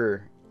pretty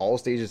sure all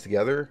stages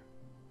together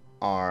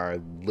are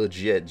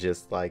legit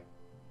just like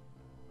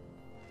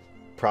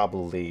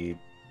probably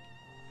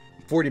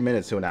 40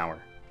 minutes to an hour.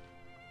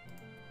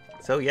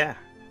 So yeah.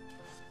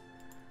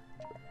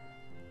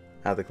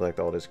 I have to collect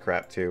all this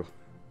crap too.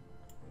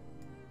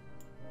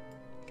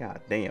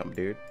 God damn,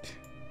 dude.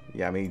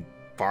 Yeah, I mean,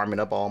 farming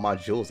up all my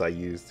jewels I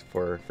used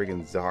for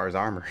freaking Zahar's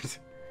armors.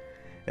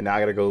 And now I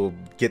gotta go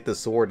get the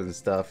sword and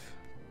stuff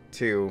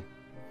too.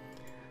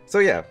 So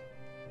yeah,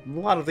 a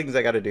lot of things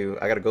I gotta do.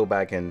 I gotta go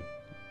back and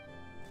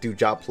do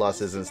job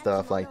pluses and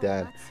stuff like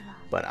that.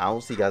 But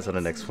I'll see you guys on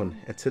the next one.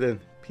 Until then,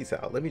 peace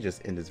out. Let me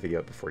just end this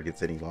video before it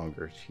gets any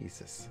longer.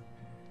 Jesus.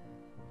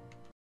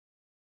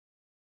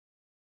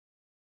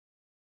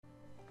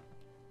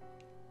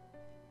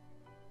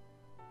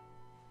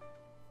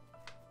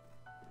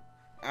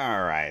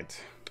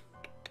 Alright.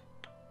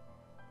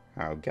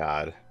 Oh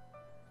God.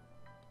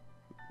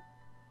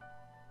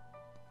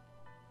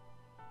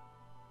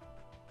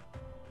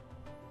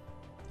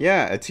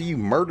 Yeah, until you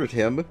murdered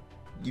him,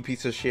 you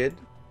piece of shit.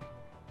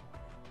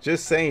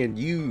 Just saying,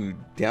 you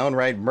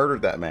downright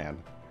murdered that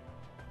man.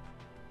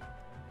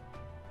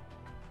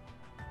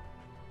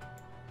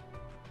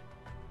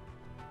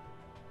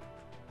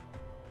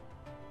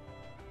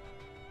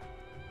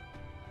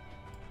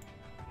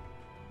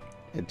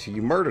 Until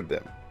you murdered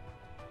them.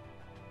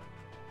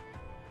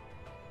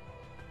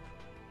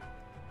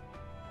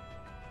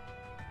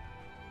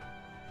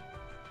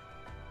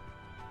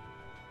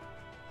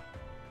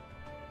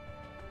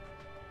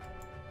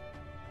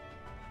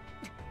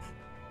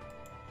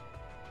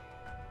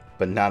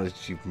 But now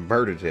that you've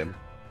murdered him.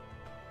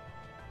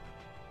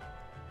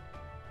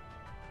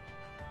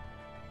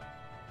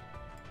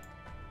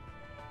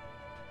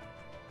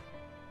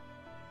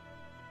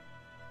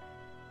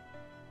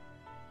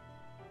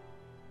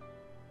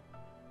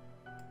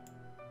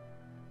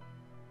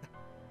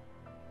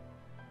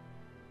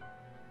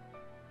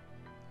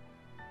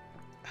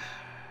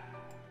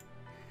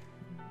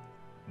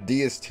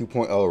 DS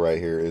 2.0 right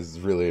here is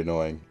really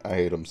annoying. I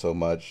hate him so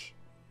much.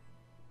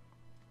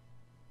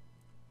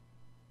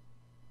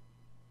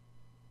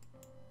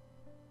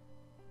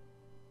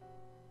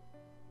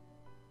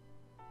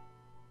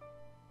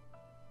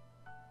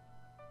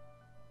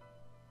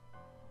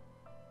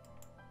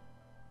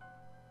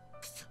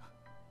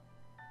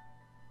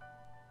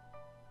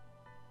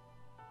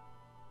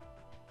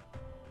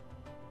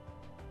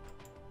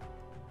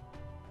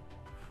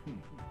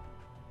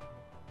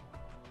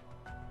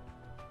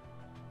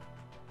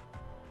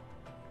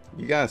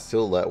 You guys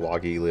still let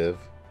Wagi live?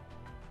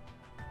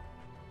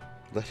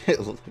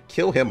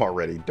 Kill him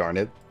already, darn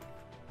it.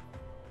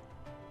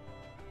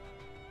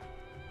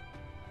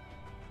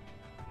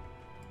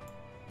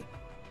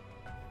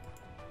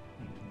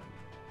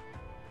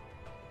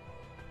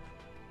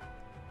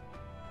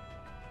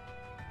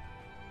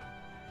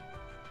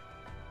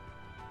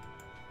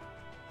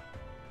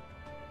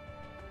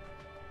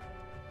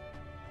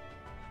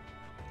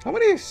 How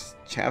many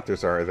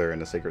chapters are there in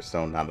the Sacred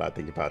Stone now that I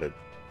think about it?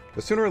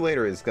 But sooner or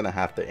later it's gonna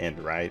have to end,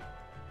 right?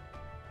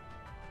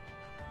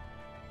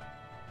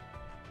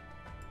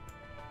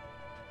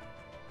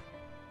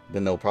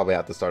 Then they'll probably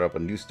have to start up a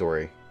new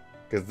story.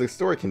 Because the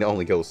story can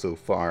only go so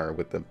far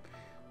with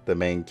the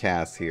main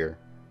cast here.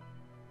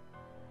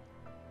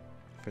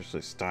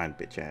 Especially Stein,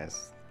 bitch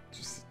ass.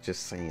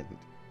 Just saying.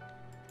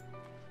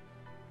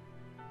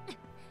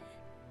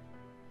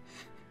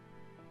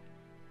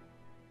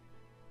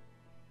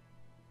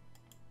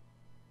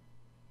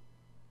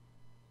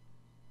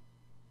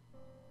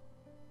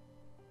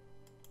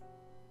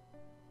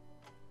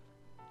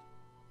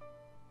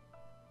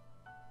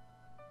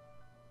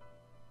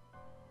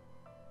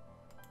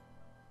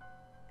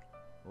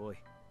 Oi.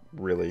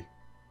 Really?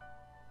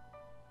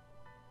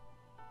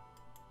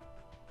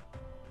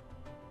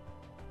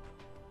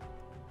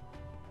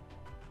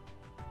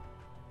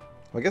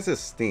 Well, I guess it's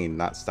Steen,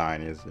 not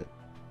Stein, isn't it?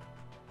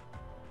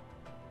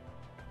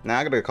 Nah,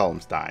 I'm gonna call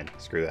him Stein.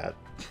 Screw that.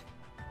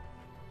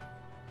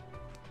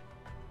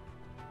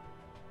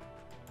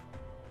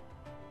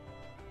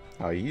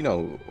 Oh, you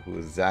know who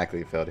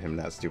exactly fed him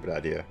that stupid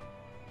idea.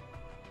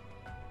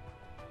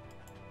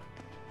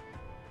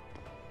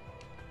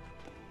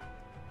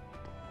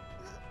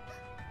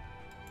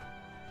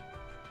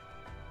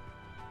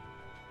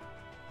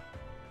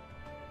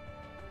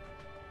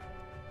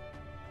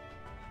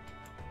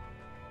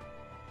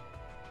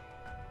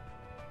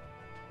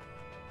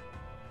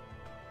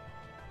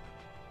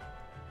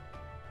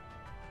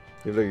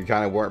 Even though you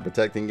kind of weren't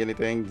protecting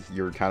anything,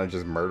 you were kind of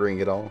just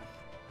murdering it all.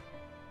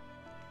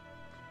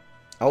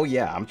 Oh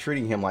yeah, I'm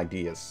treating him like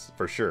Diaz,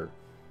 for sure.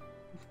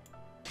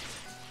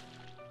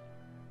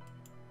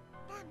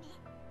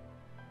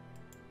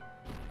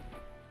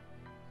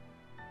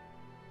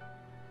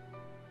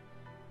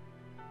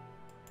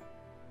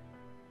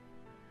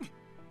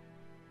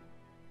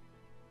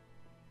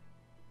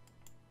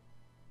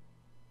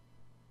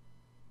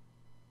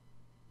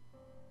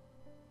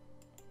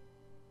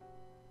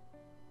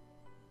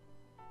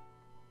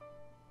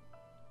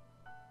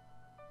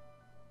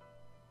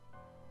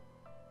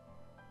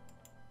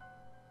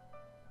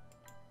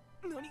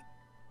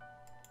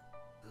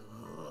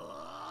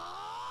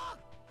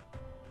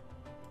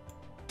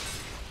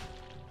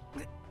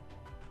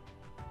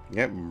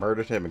 Yep,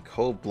 murdered him in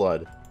cold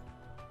blood.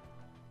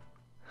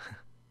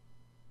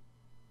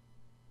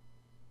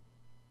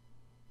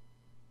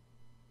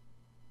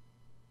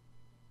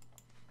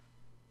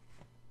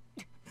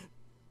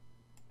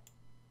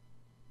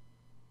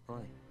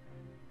 Oi.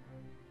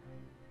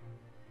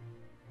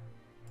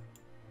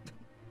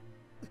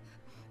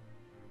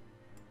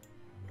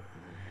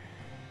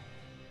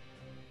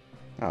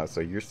 Oh,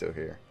 so you're still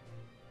here.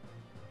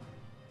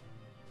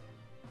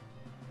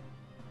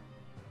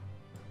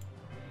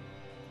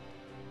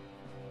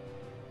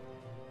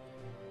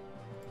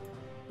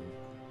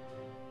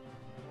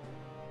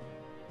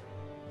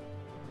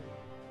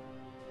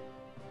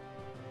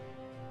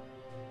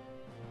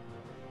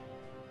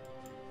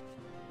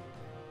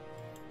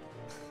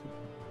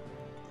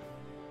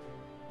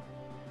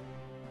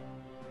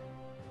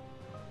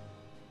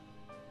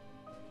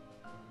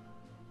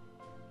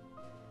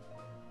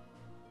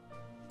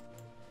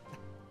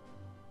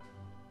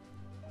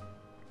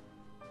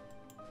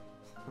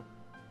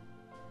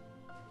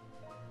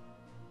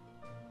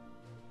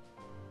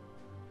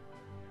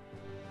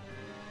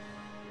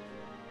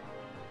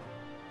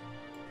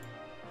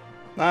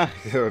 Ah,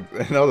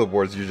 in other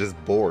words, you're just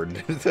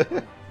bored.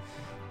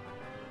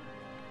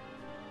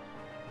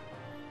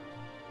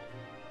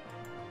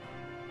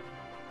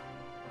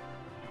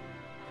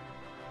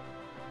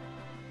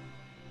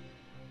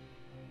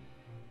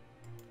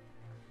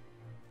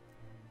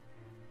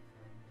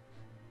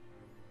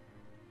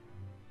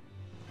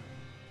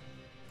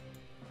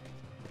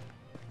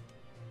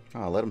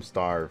 Oh, let him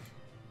starve.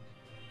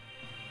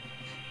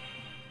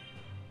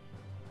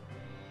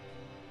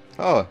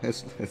 Oh,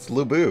 it's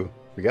Lubu.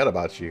 Forgot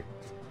about you.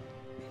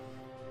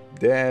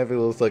 Damn, it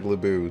looks like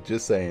Lubu.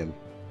 Just saying.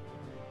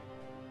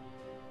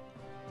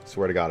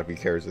 Swear to God, if he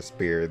carries a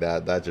spear,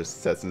 that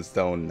just sets in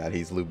stone that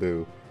he's Lubu.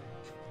 You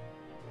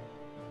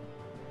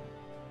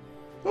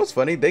know what's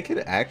funny? They could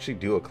actually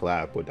do a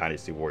collab with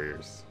Dynasty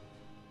Warriors.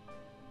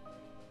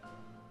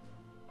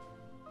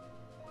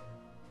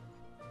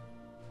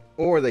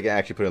 Or they can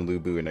actually put in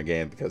Lubu in a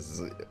game,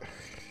 because it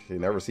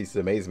never ceases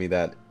to amaze me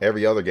that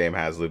every other game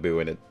has Lubu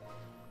in it.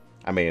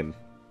 I mean,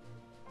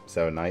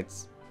 Seven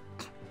Knights.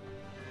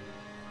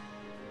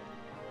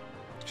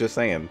 Just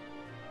saying.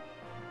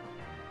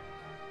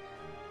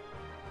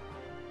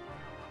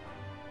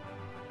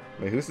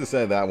 I mean, who's to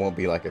say that won't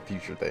be like a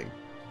future thing?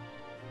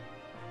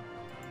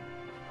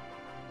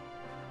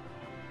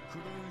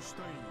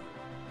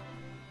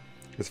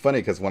 It's funny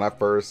because when I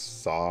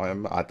first saw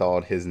him, I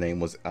thought his name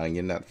was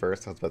Onion at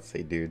first. I was about to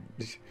say, dude,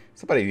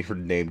 somebody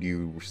named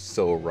you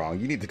so wrong.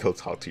 You need to go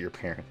talk to your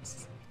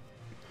parents.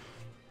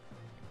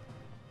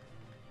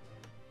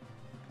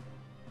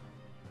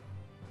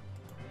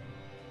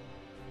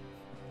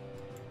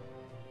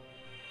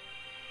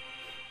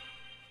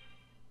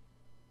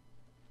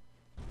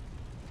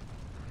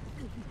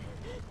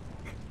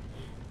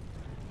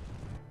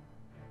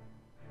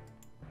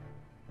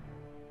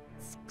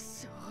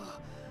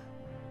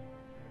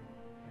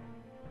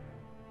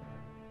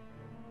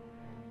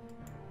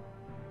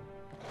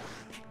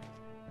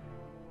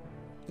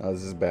 Oh,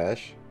 this is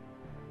Bash.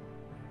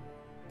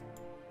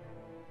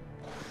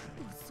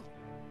 嘘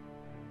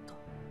と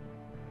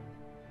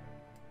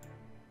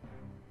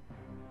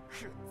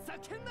ふざ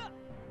けんな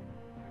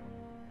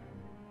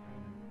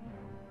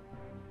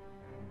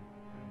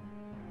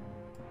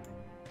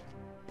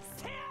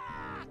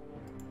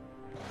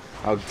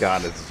Oh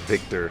god, it's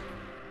Victor.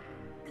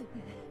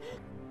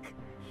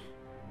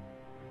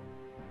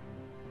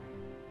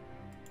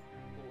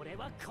 俺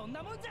はこん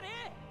なもんじゃね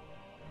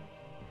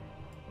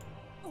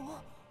えお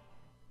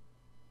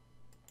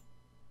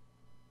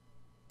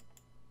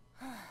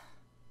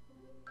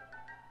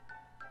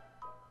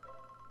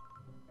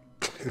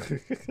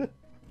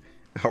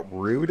How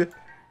rude.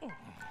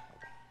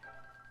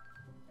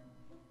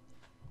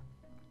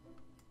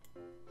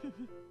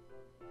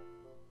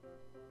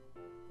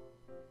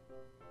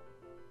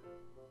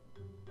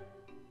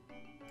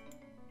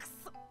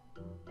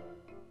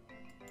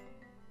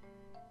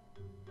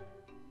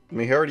 I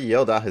mean, he already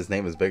yelled out his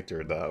name is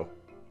Victor, though.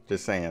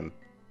 Just saying.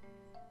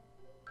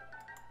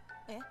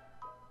 え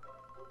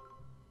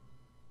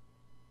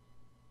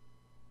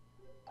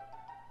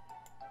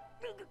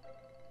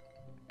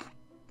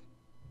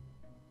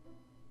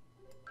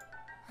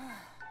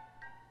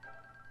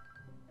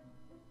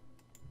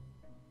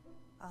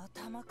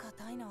頭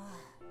固いな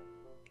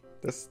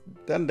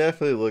That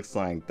definitely looks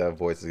like that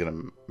voice is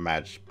gonna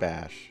match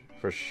Bash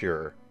for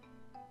sure.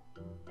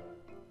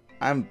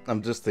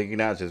 I'm just thinking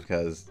that just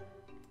because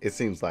it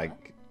seems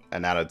like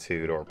an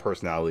attitude or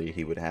personality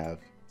he would have.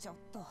 ちょっ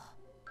と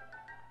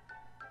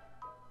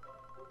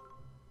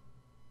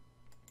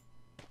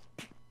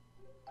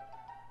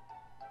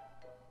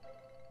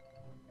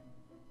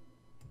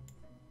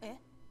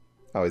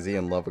Oh, is he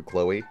in love with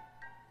Chloe?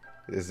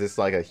 Is this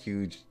like a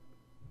huge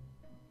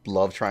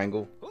love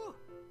triangle? お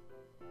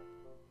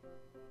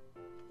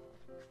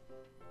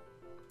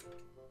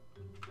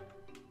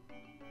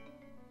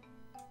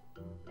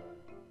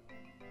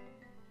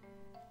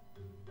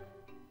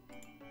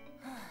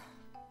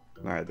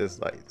Alright, this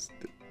light is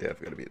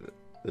definitely gonna be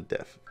the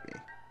death of me.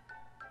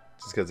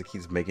 Just because it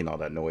keeps making all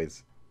that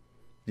noise.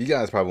 You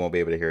guys probably won't be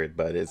able to hear it,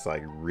 but it's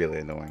like really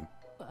annoying.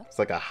 It's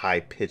like a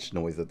high-pitched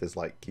noise that this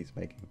light keeps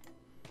making.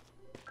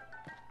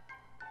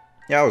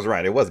 Yeah, I was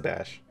right. It was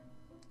Bash.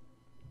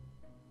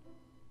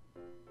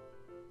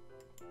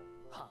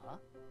 はあ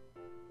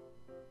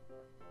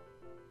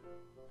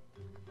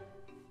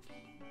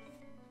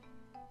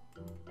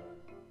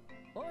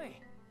おい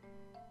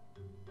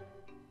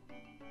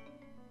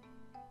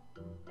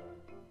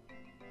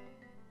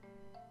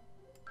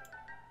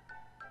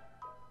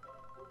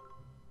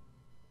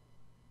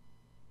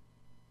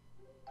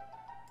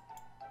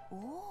お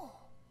お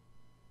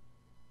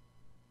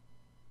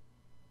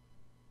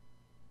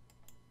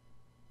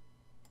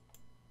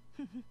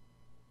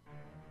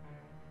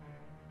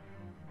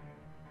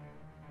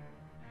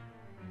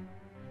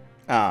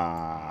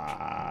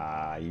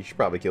Ah, you should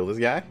probably kill this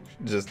guy.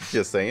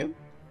 Just saying.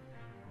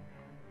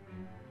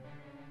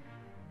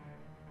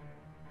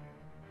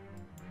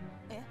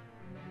 え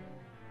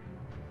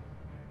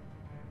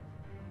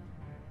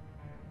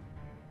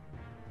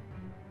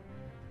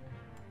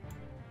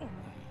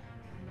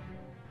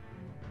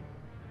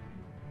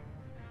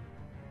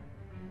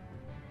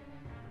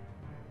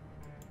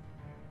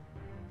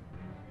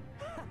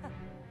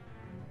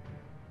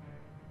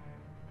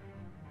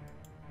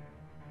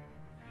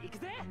行く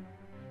ぜ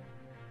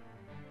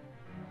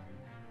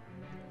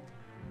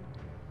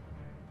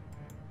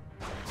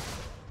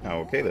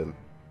Oh, okay then.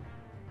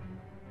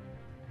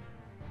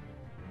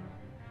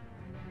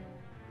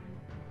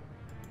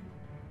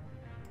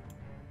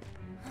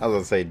 I was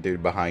gonna say,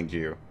 dude, behind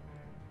you.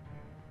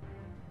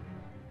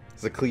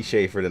 It's a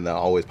cliche for them to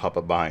always pop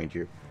up behind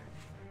you.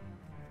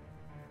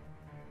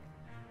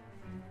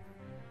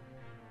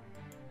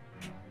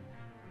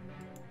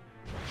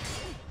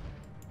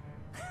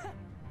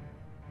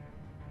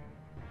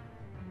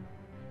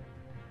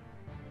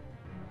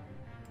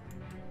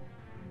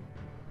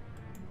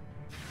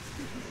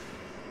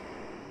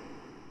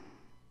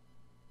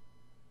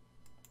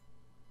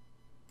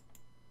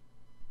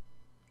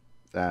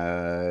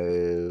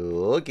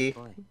 Lucky.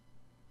 おい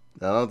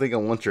I don't think I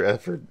want your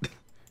effort.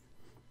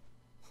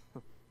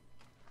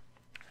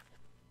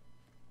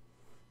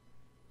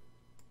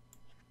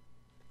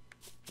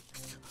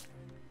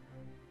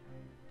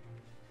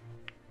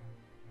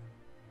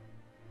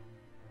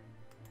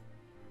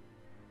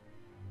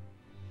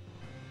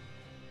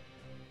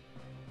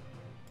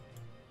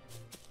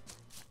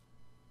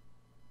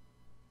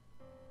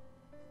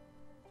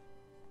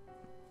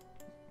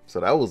 So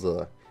that was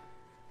a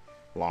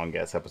long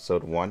ass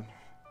episode 1.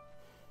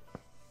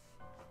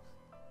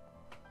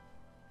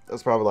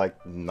 That's probably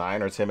like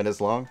 9 or 10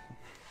 minutes long.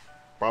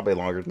 Probably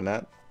longer than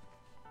that.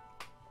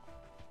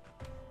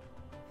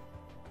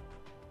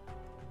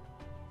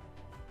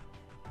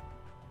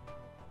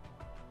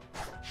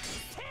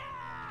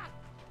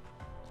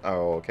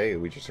 Oh, okay.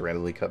 We just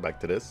randomly cut back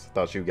to this.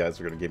 Thought you guys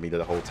were gonna give me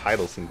the whole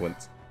title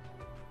sequence.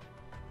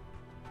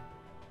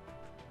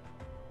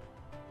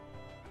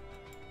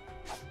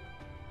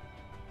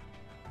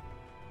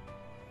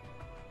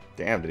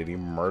 Damn, did he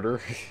murder?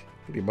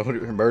 Did he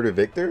murder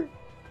Victor?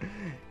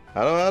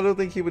 I don't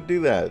think he would do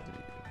that.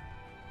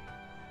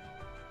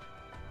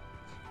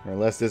 Or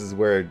unless this is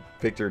where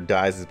Victor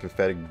dies his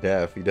pathetic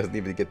death. He doesn't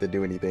even get to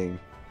do anything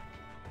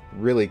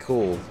really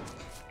cool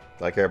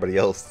like everybody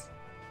else.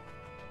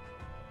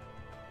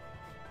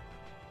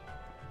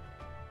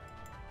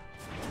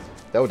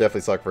 That would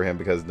definitely suck for him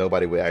because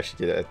nobody would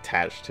actually get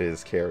attached to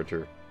his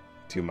character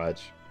too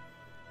much.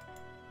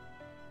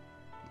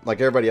 Like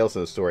everybody else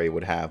in the story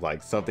would have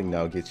like something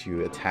that'll get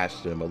you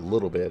attached to him a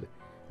little bit.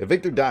 If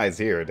Victor dies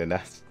here, then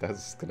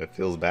that's gonna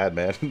feel bad,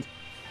 man.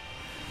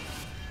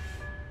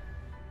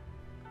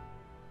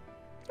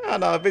 Oh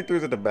no,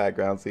 Victor's in the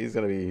background, so he's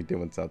gonna be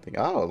doing something.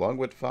 Oh, along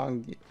with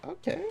Fang.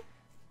 Okay.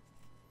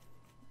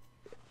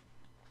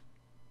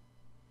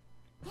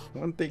 I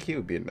wouldn't think he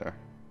would be in there.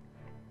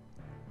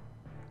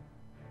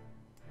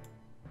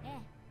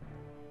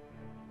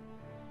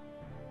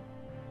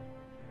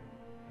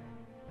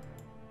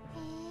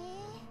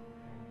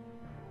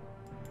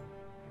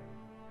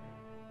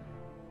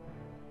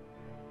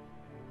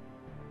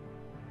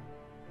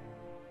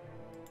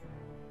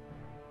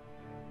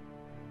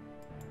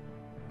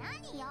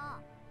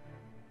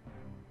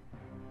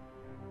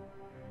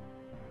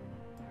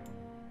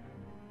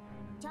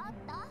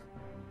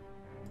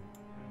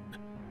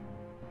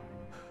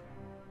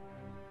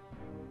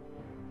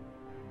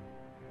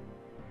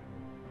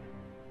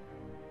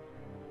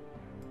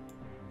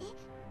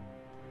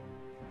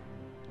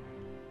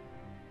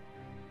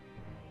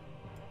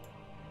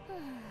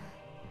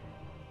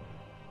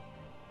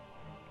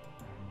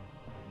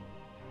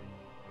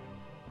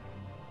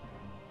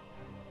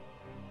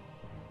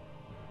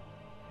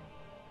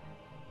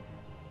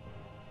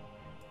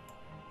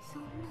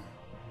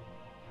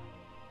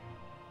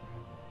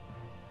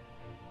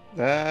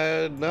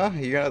 No,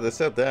 you're gonna have to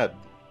accept that.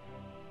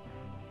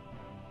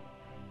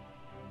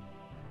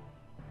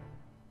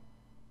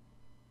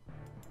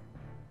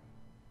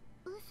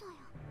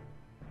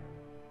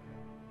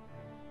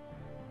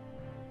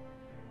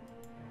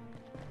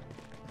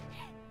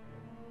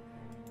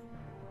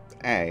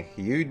 Hey,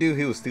 you knew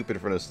he was stupid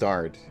from the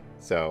start,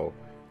 so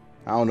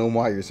I don't know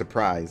why you're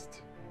surprised.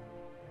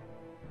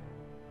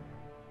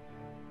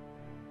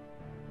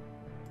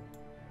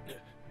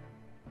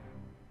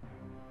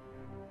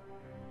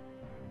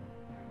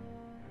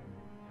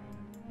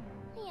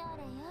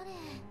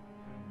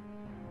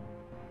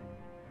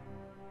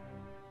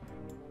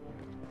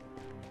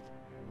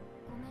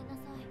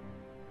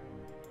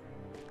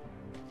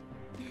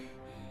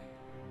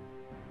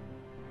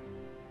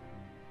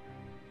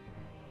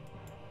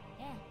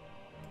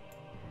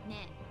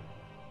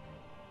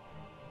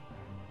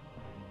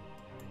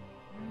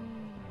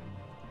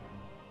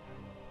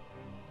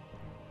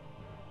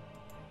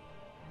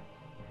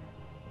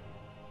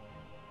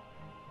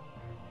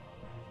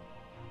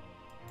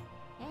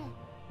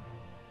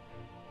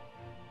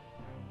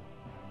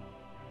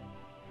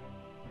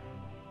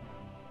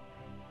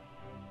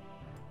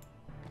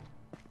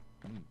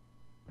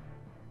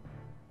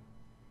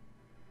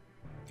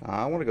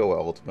 I want to go with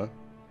Ultima.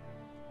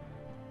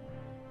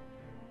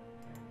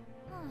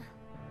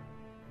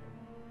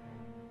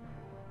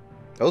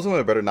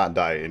 Ultima better not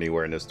die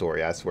anywhere in this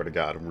story, I swear to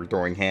God. We're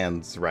throwing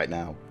hands right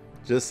now.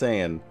 Just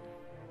saying.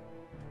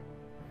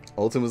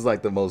 Ultima's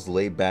like the most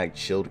laid-back,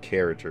 chilled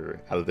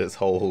character out of this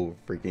whole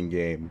freaking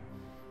game.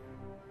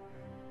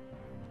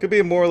 Could be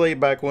a more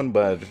laid-back one,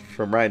 but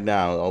from right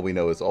now, all we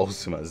know is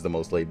Ultima is the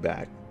most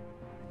laid-back.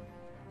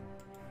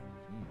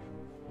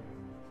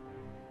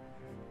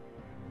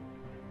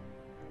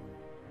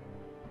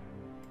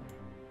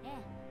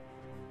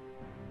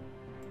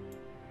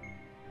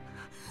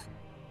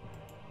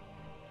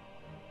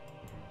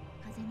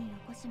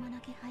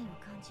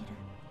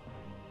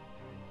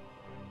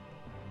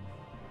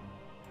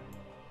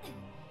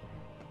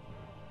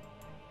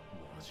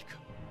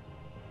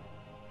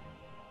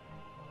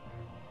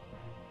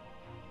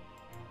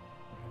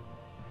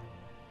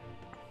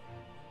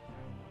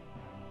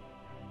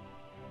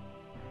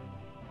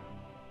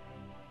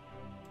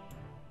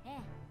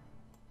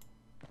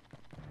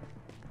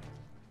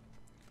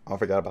 I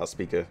forgot about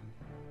Speaker.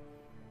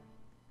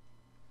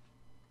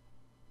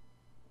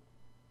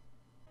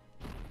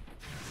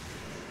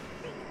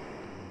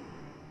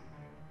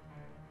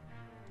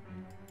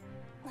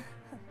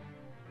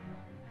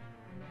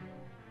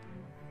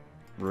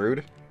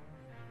 Rude.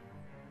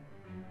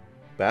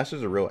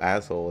 Bastard's a real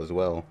asshole as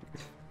well.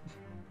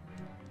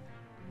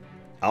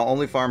 I'll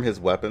only farm his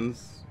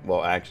weapons.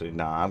 Well, actually,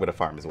 nah, I'm gonna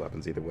farm his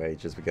weapons either way,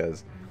 just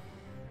because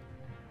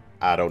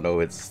I don't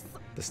know it's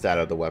the stat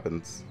of the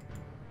weapons.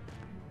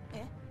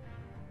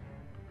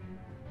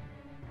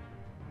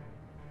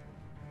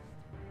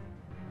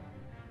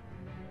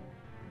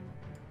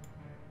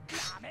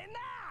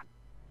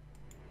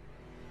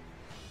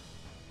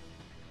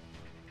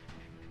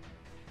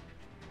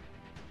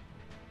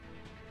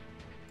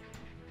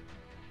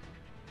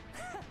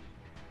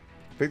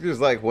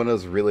 Victor's like one of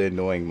those really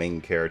annoying main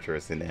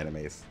characters in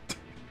animes.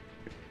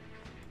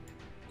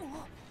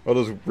 All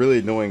those really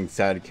annoying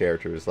side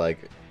characters, like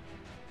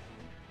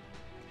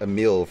a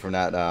meal from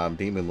that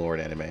Demon Lord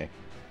anime,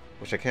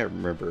 which I can't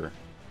remember.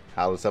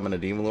 How to summon a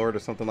Demon Lord or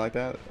something like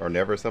that, or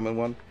never summon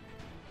one.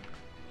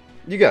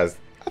 You guys,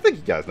 I think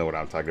you guys know what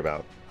I'm talking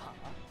about.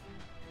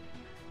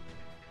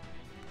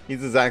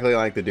 He's exactly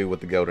like the dude with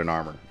the golden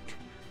armor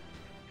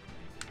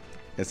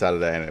inside of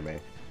the anime.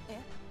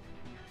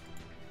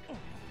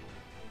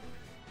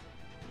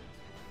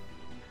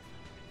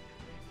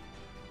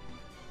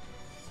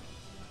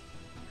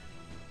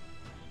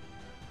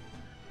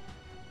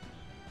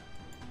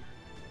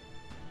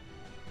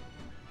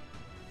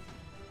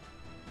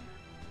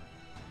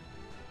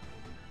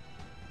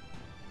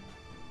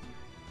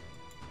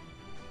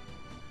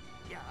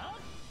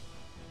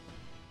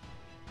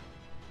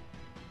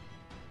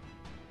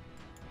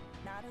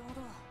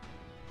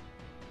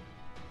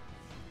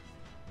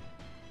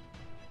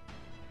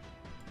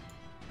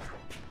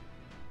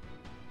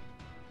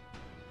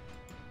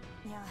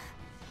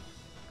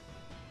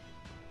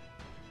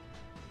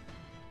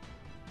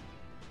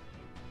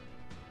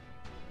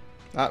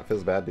 Ah, it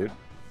feels bad, dude.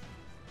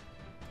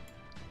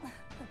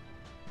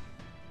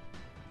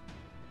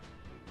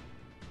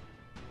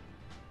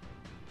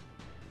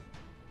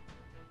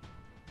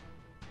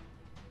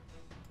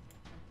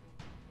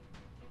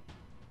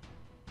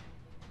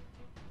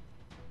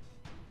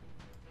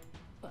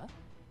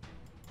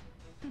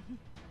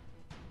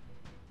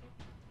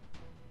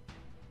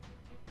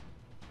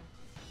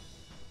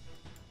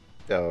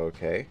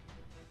 Okay.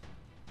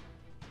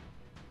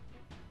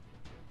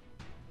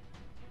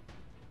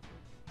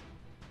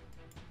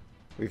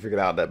 We figured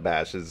out that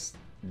Bash is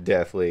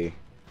definitely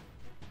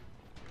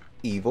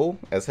evil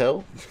as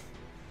hell.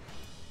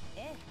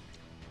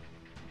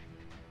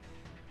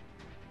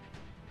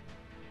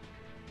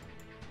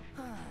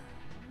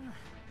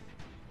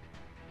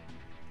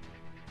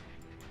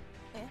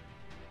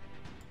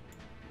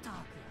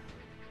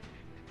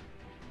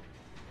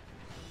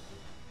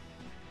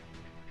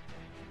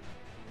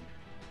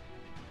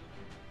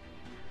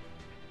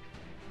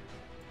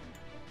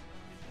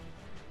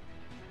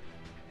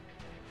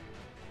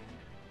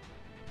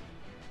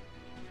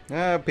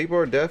 People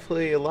are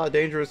definitely a lot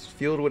dangerous,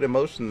 fueled with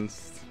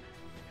emotions.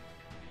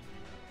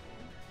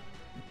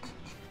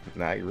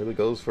 Nah, he really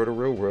goes for the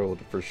real world,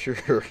 for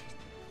sure.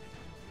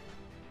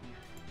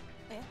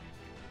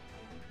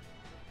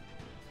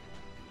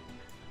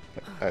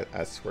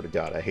 I swear to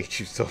God, I hate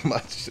you so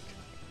much.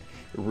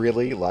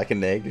 Really? Like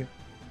an egg?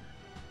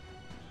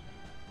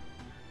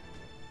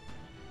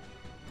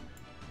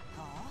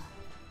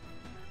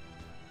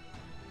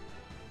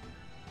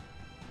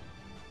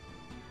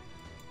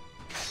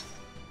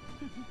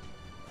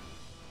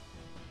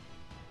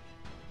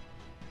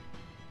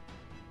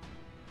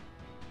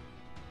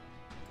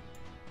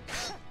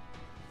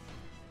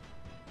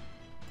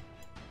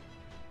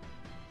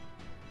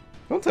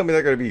 Don't tell me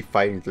they're going to be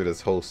fighting through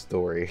this whole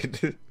story.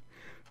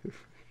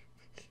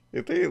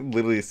 If they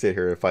literally sit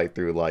here and fight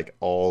through like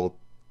all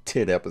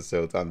 10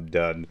 episodes, I'm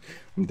done.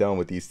 I'm done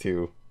with these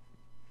two.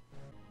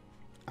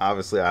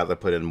 Obviously, I have to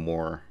put in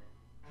more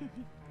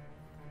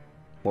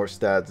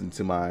stats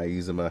into my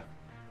Yuzuma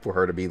for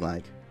her to be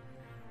like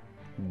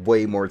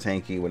way more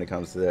tanky when it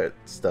comes to that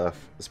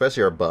stuff,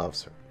 especially her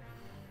buffs.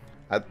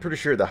 I'm pretty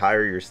sure the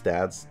higher your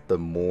stats, the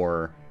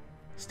more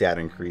stat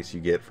increase you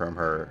get from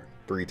her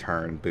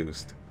 3-turn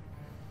boost.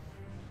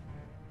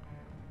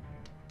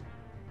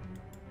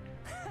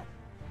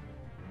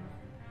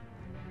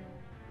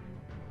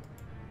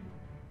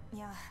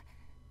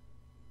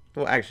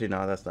 Well, actually,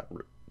 no, that's not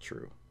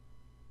true.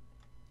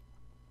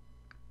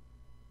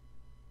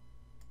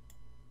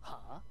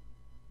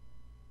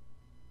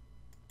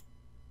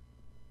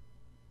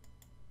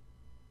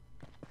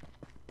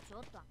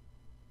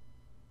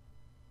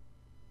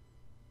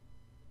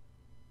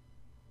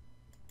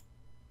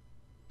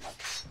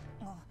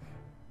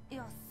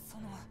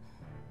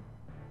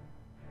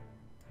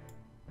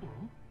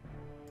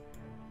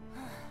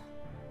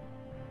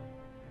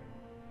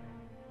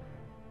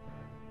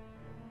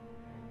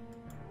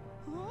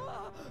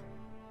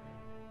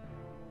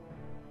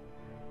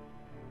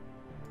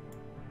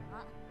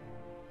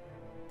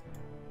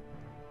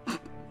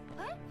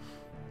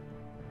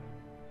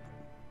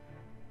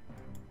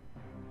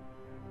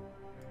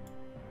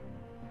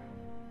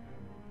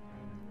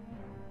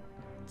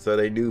 So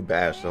they knew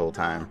Bash the whole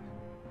time.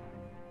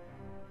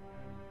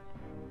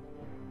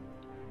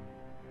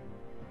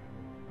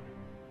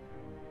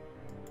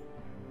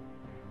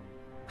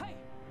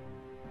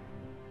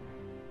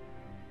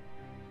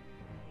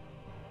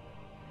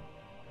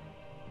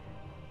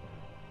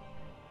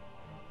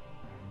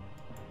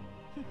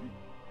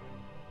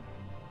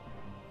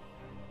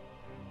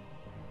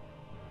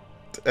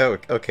 Oh,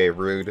 okay,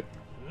 rude.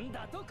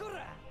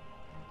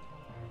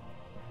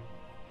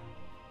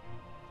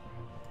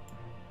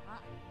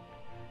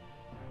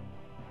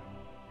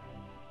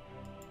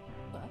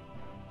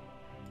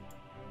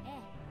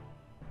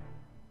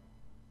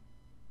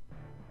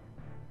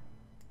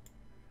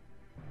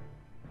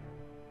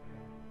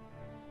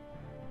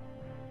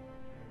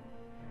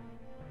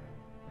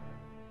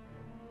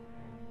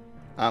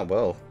 Ah,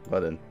 well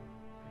then.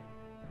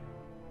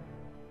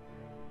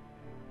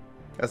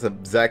 That's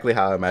exactly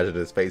how I imagine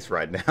his face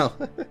right now.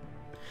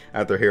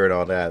 After hearing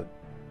all that.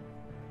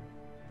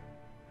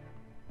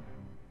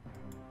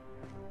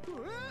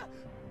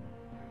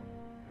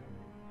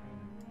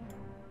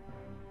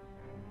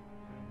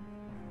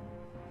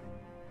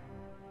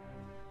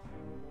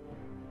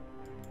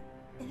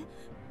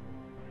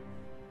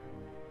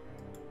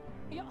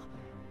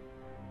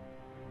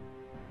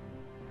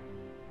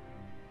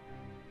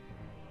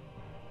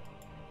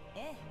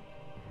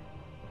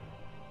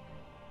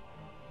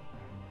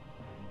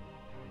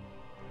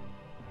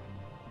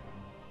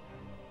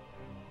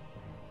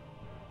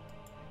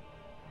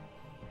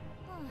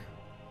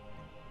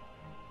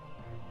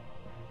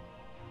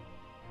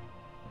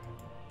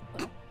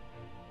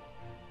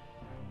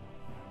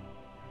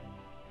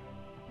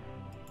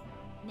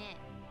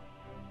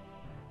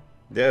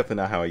 Definitely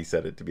not how he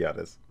said it, to be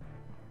honest.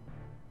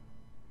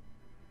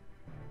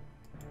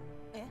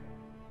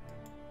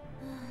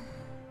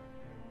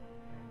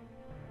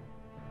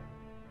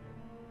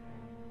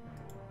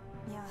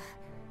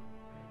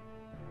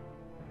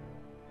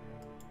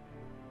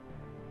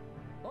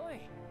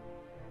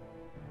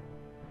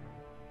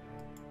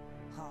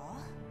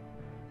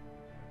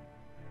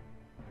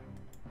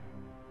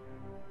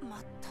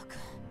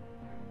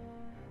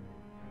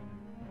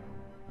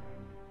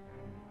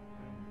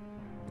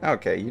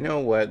 Okay, you know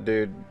what,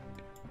 dude?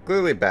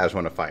 Clearly Bash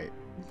wants to fight.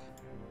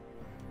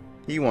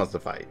 He wants to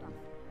fight.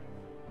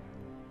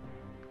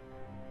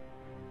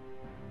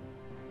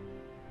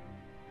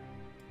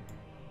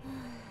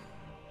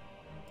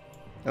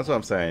 That's what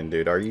I'm saying,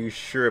 dude. Are you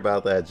sure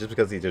about that? Just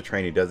because he's a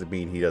trainee doesn't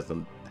mean he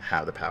doesn't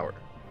have the power.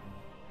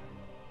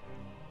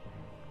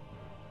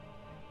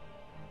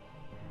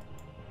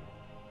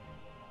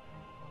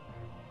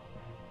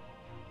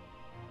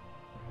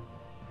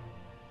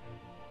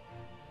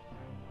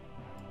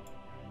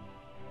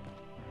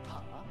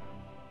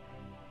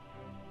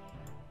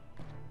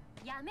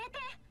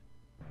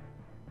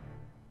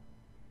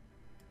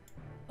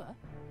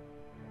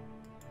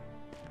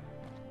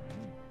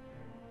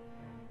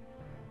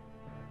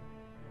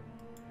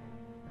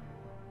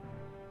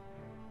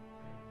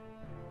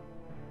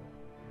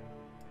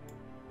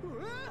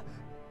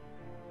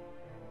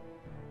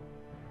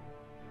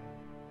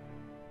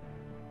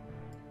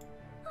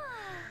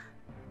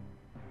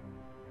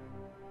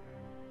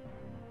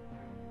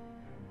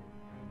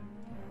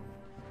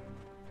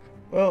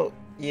 Well,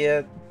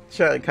 yeah,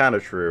 kind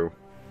of true.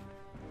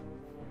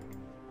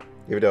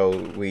 Even though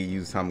we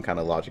use some kind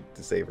of logic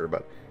to save her,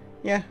 but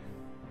yeah.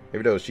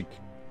 Even though she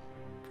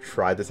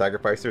tried to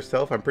sacrifice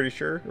herself, I'm pretty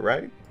sure,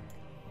 right?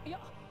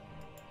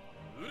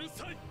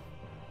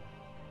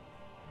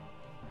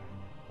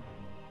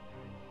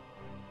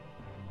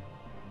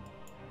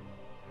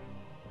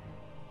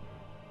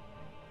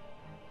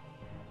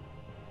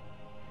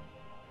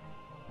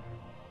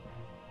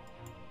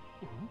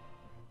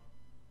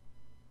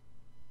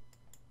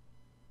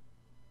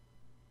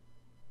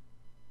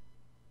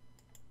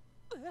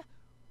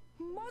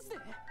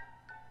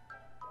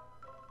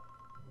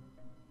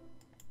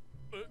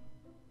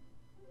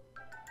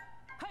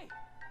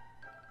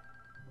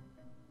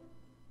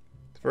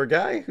 For a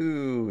guy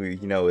who,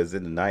 you know, is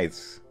in the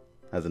Knights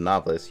as a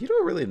novelist, you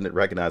don't really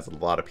recognize a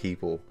lot of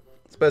people.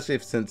 Especially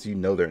since you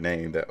know their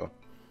name, though.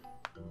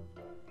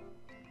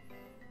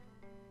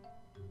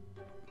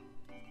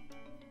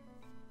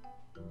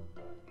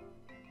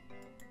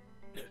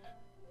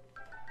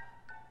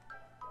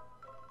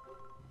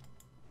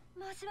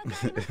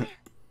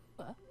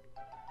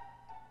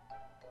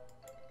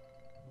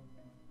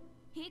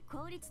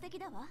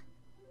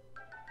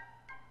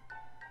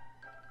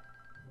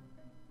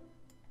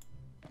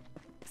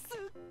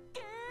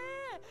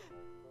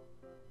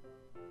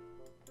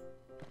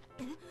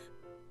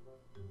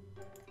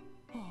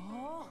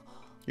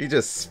 He's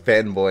just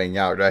fanboying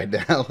out right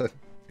now.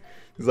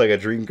 It's like a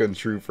dream come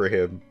true for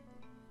him.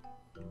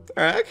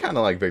 Alright, I kind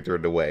of like Victor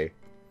in a way.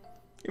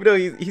 Even though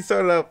he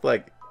started off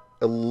like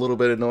a little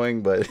bit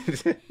annoying, but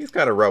he's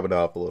kind of rubbing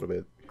off a little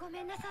bit.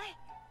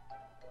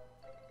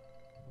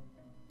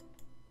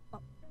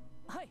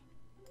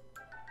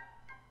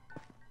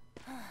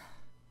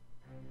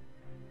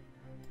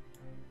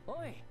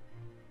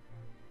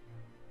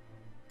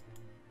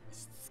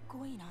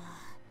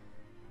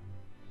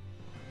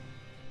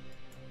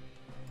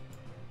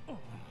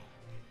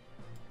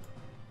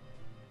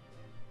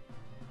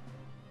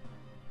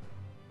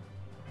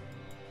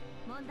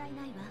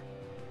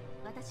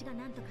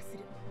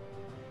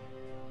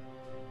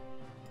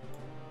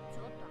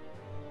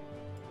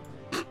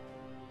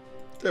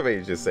 That's what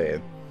he's just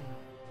saying.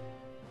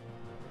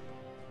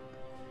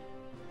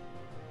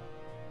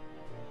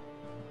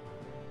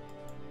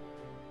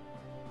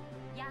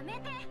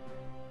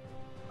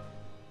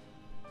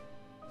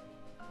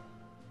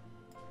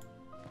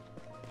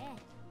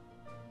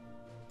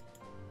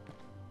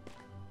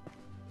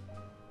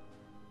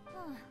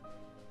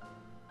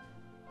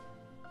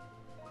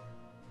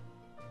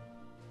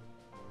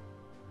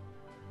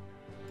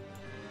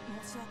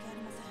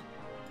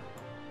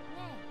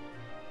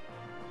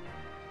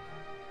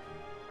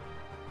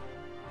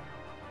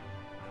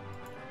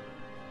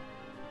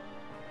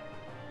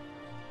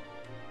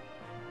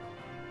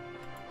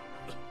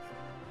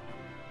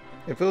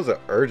 If it was an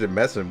urgent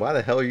message, why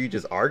the hell are you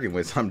just arguing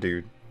with some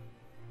dude?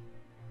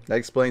 That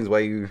explains why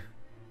you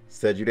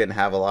said you didn't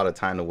have a lot of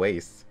time to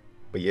waste.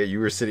 But yeah, you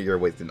were sitting here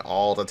wasting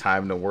all the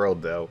time in the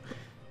world, though.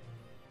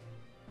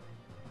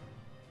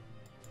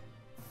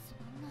 そ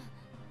んな。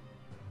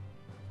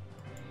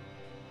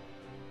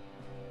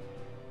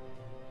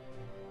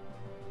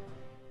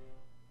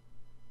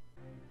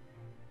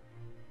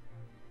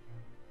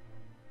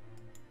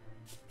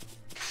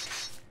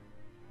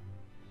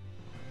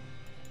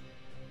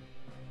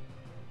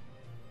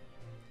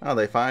Oh,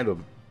 they find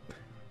him.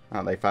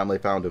 Oh, they finally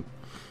found him.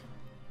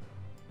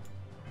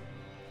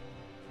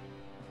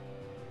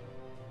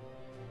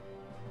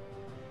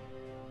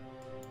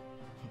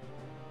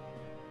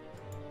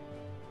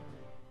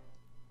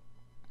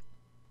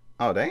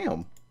 Oh,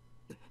 damn.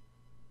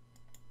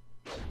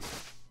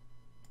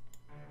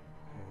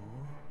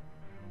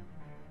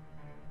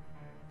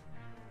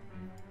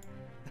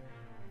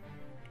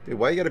 Dude,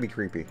 why you gotta be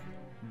creepy?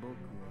 僕は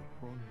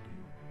本流。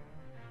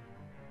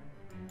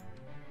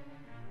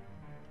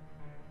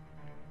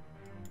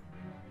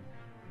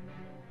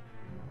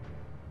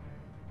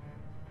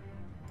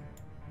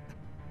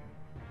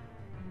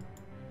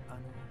あの。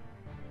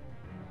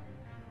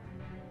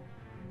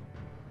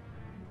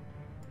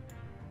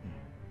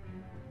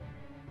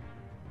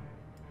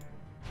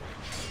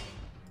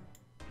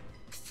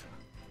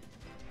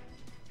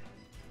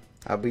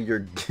I'll be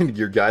your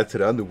your guide to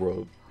the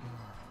underworld.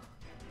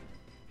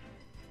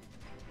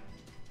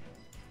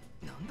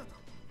 なんだと。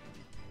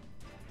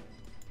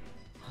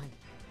はい。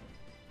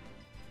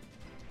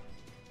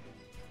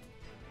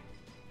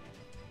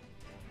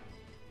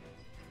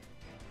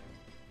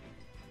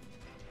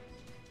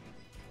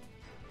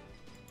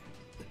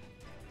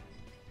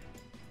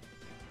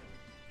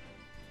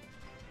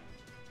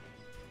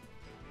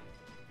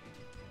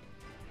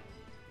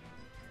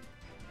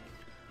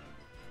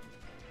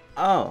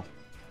Oh.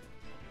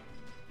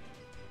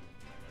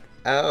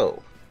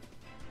 Oh.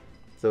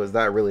 So is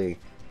that really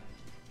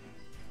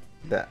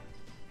that?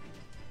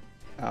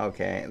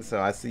 Okay,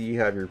 so I see you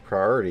have your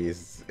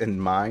priorities in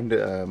mind.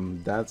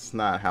 That's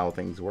not how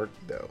things work,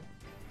 though.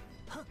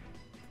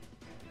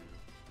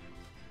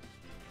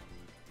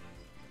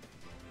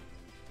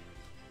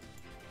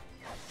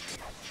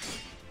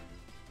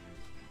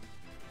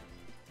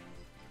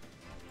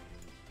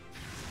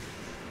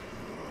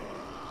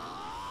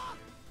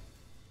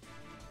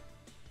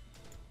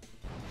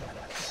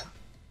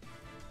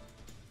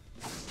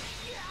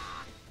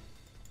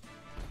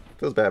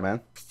 Feels bad, man.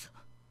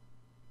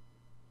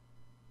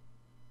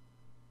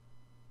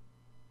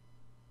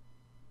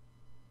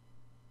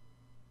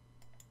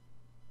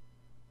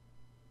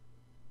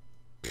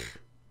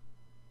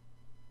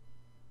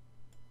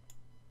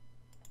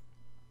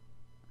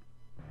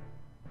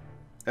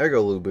 There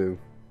go Lubu.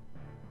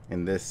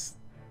 And this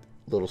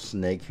little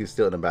snake who's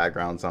still in the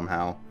background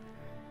somehow.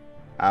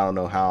 I don't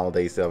know how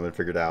they still haven't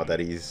figured out that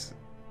he's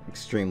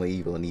extremely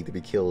evil and need to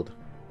be killed.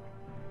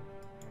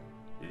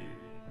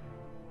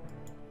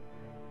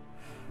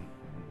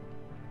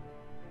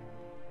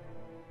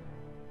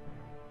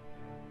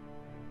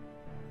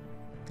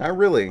 Not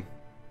really.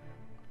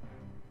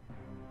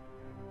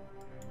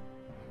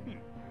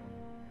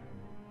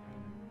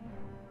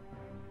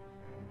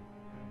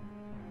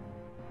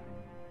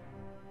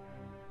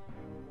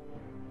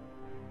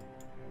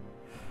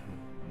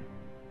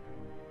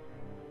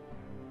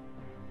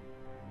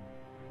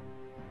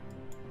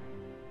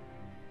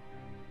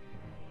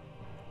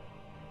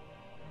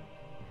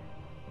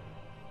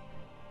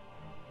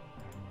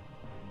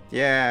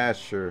 Yeah,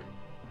 sure.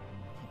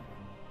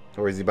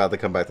 Or is he about to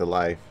come back to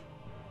life?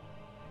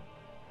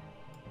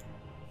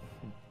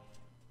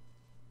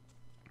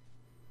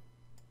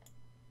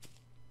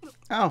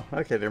 Oh,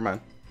 okay, never mind.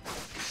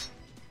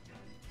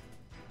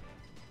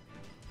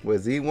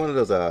 Was he one of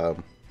those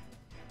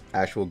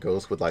actual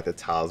ghosts with like the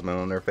talisman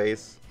on their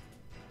face?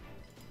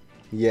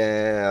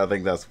 Yeah, I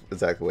think that's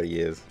exactly what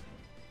he is.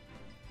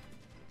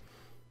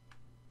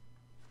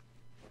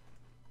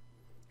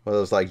 One of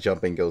those like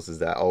jumping ghosts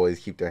that always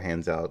keep their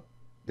hands out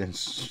and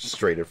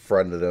straight in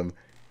front of them.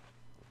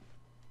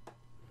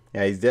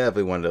 Yeah, he's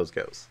definitely one of those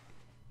ghosts.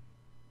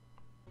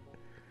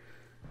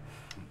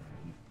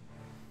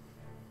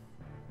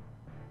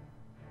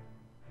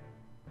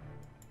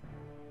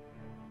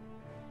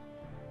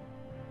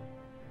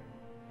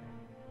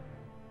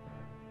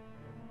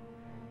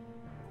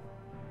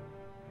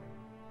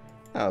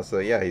 Oh, so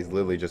yeah, he's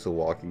literally just a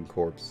walking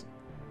corpse.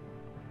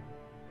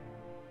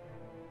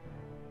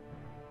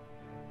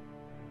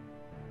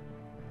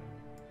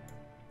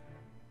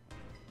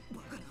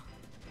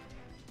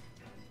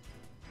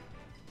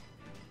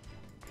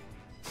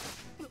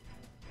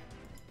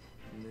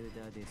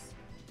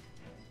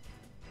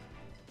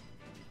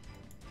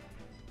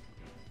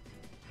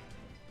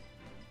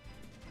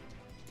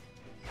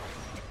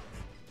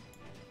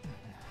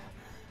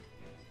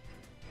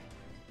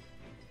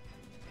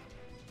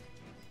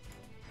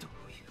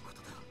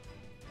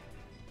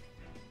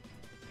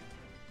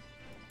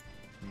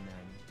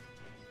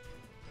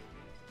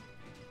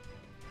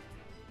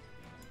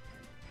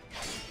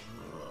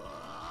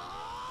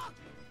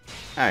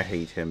 I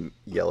hate him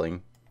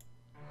yelling.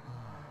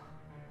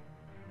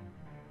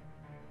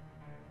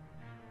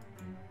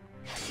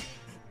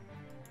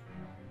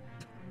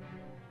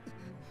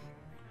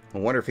 I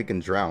wonder if he can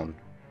drown.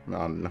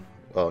 No.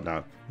 Oh,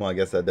 no. Well, I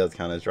guess that does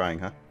count as drying,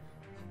 huh?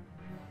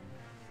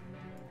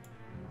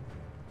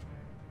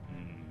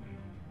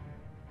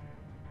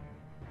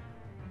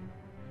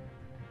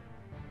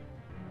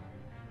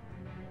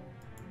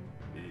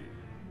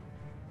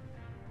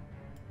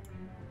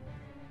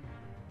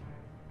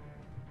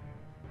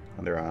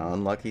 Under an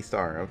unlucky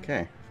star.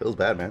 Okay. Feels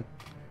bad, man.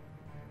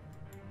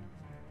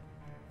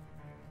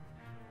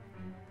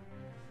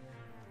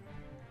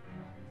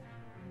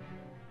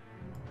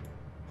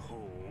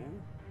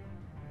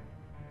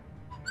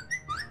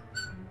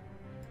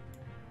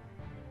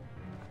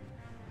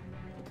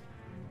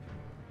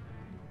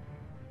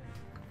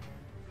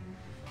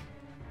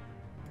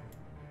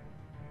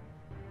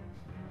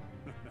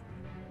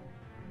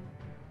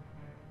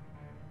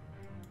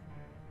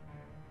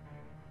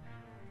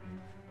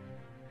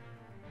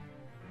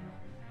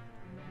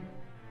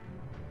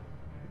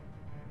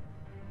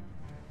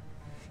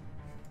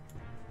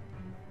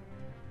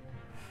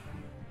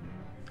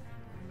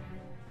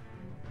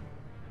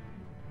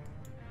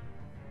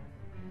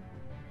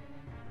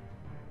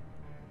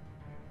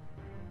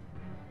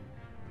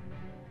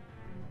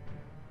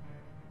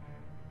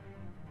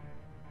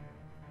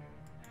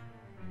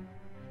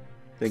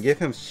 Then give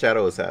him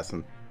Shadow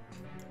Assassin.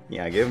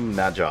 Yeah, give him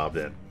that job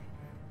then.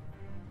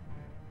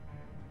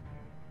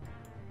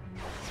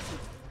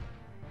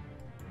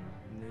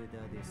 無駄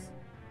です。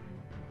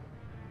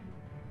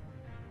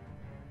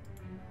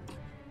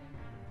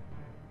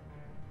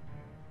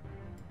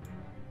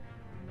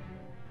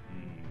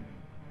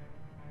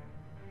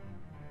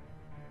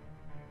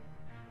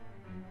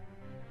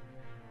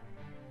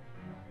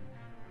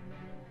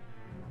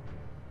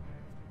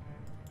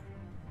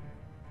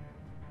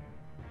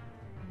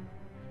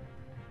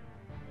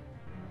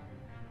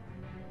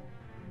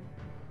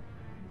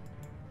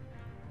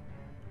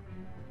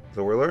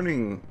So we're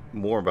learning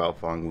more about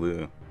Fong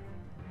Lu.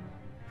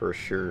 For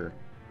sure.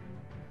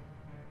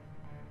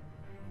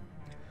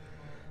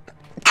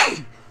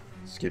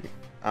 Excuse me.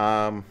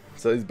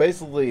 So he's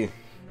basically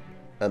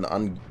an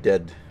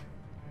undead.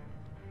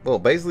 Well,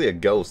 basically a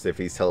ghost if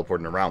he's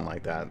teleporting around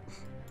like that.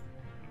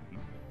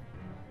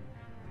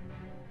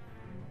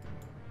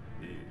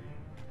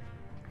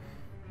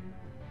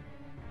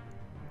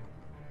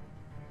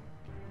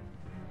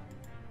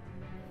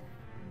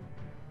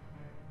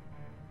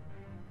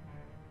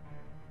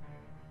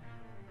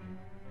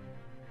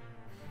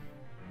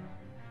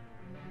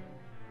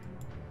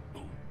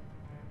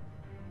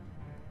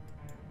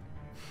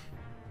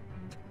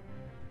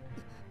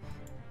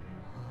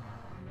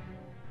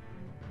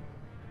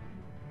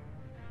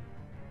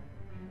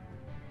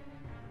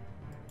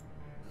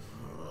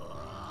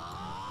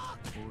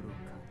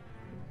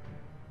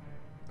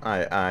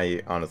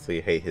 I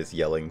honestly hate his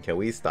yelling. Can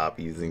we stop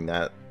using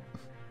that?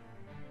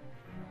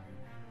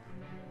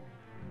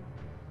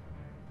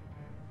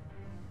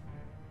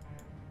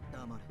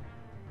 黙れ。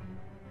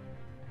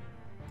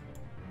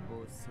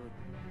遅い。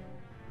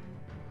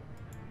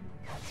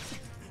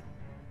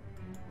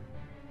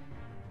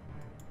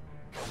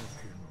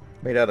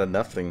 Made out of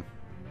nothing.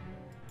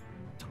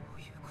 どう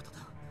いうことだ。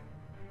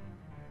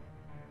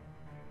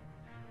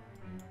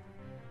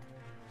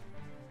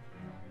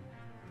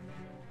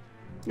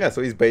 Yeah,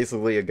 so he's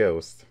basically a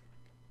ghost.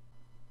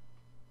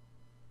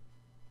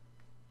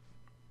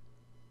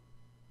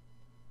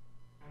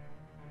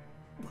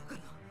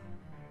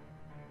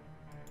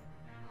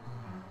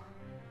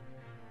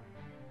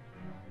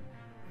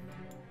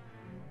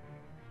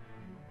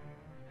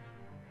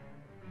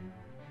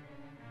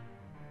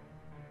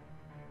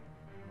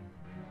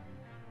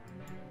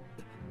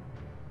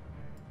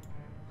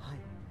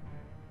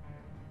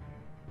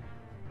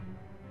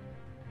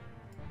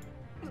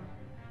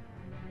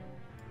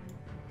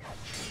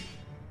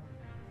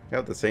 You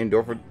have the same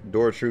door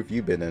of truth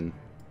you've been in.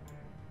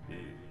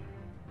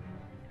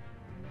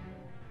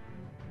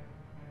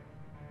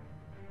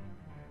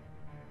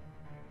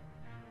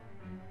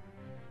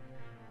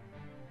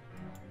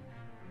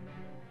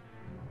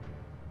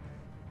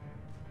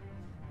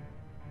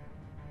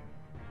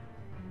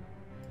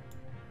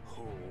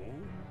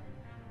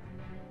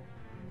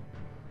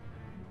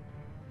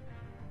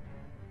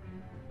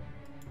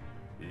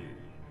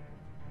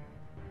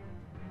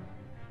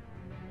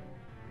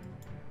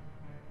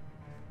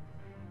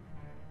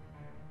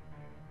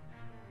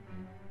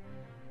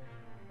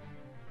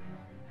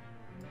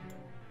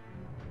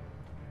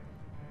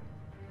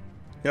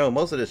 You know,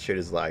 most of this shit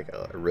is like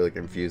really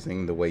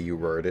confusing the way you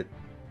word it.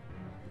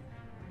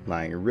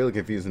 Like, really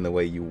confusing the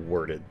way you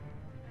word it.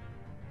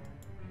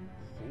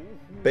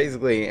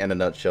 Basically, in a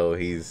nutshell,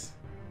 he's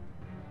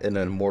an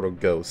immortal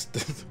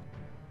ghost.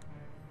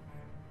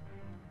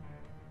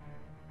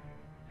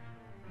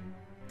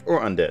 Or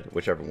undead,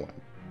 whichever one.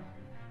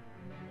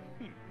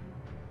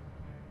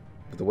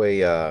 But the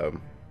way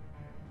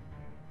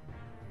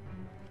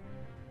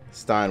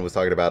Stein was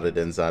talking about it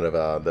inside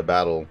of the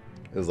battle,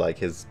 it was like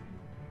his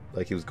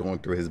like he was going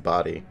through his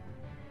body.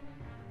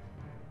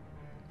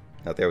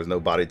 That there was no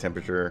body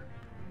temperature.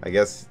 I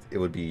guess it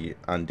would be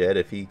undead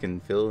if he can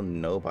feel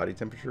no body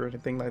temperature or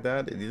anything like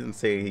that. It didn't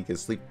say he could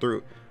sleep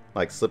through,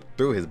 like slip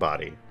through his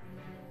body.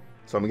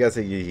 So I'm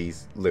guessing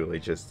he's literally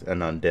just an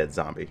undead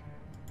zombie,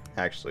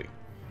 actually.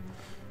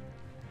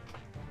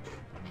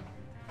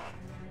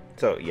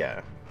 So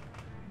yeah.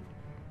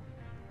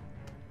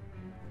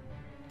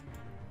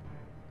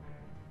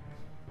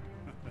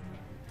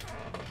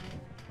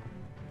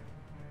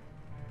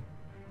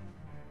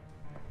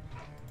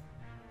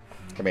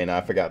 I mean,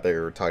 I forgot they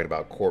were talking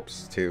about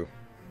corpse too.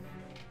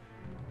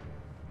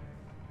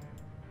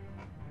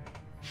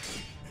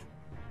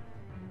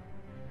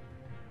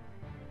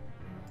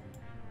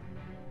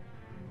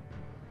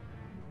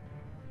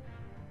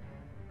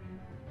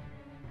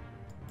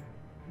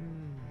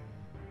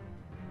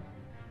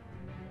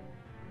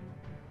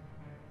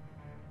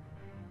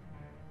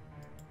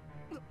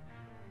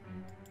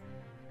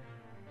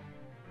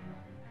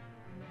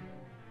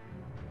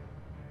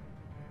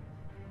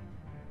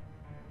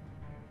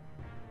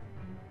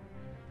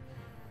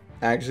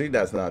 Actually,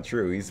 that's not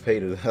true. He's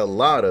paid a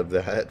lot of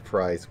that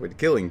price with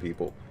killing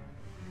people.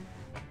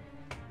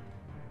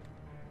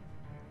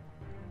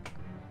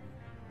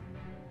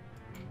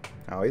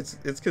 Oh,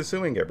 it's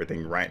consuming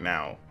everything right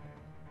now.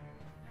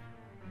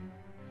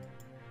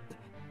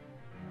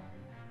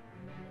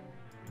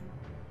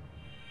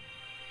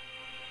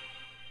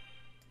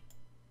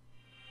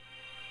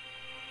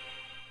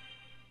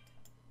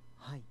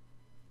 Hi.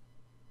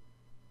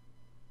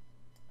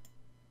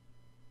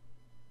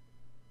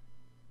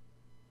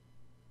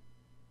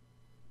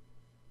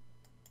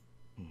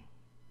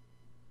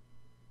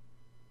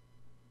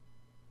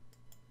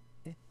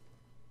 Eh?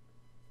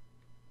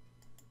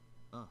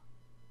 Ah.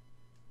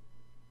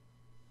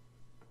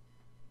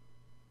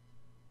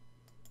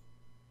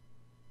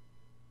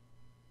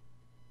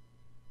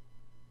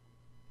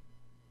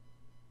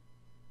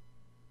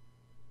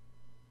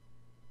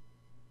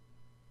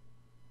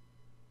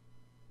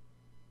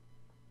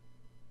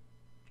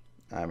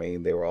 I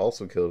mean, they were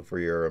also killed for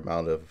your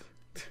amount of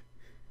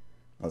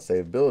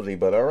unsavability,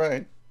 but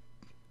alright.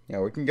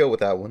 Yeah, we can go with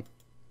that one.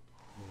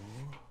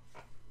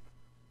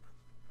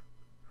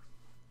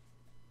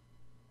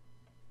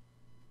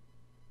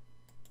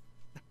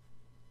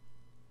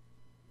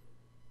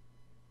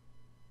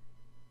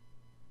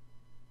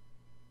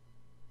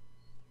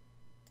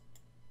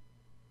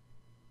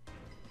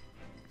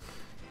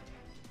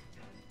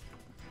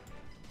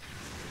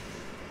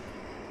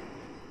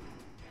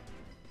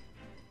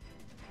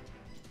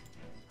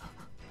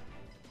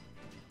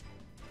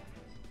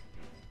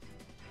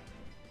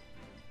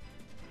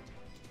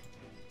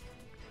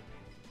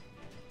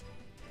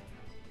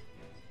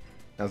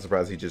 I'm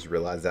surprised he just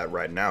realized that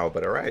right now,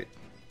 but alright.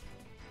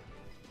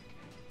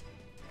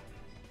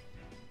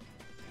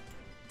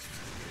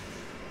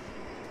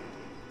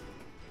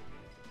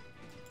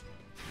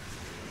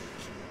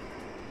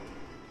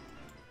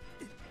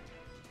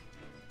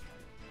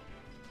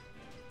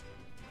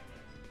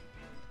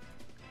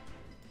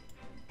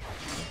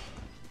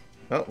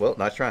 Oh, well,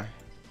 nice try.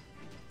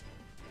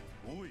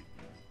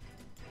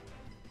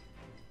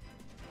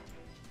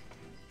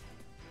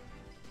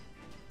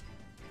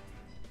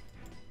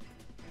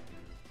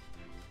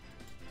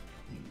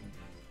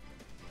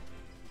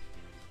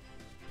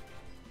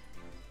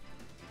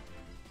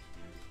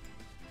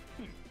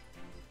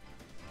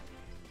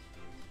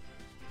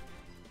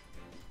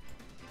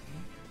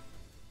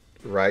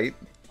 Right?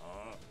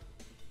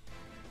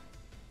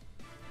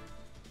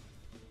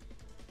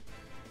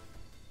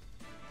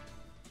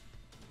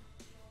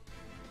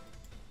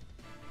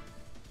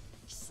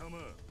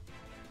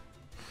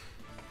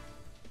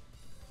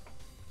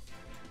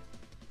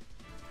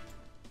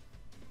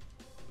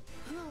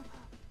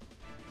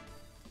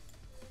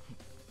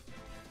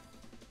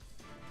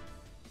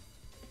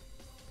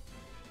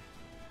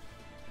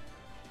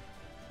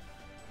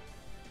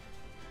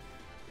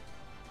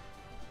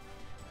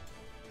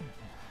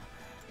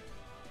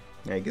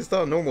 Yeah, you can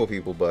stop normal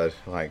people, but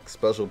like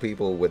special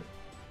people with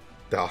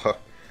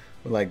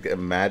like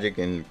magic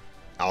and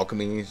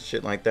alchemy and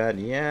shit like that,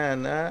 yeah,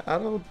 nah, I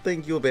don't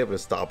think you'll be able to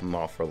stop them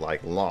off for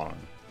like long.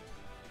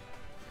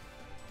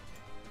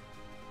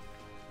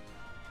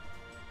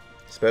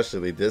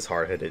 Especially this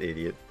hard-headed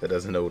idiot that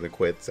doesn't know when to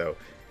quit, so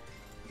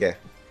yeah.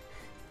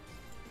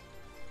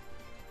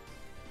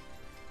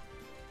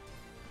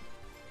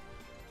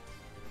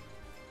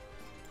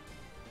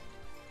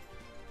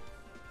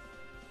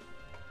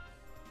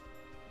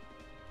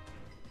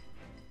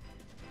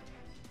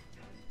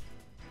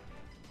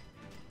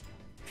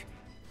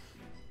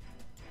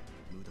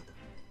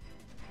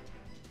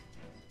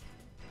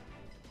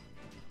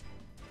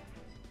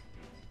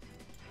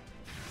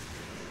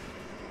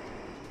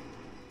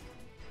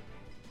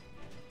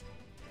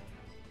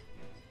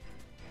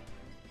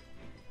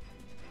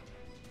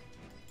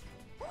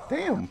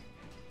 Damn.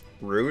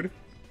 Rude.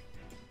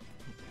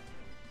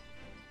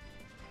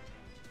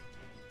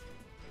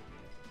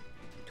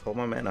 Call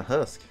my man a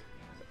husk.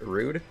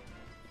 Rude.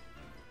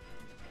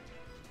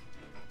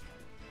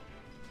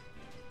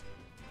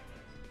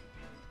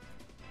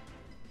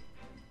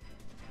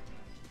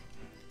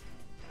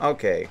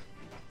 Okay.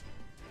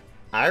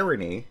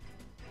 Irony.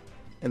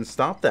 And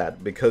stop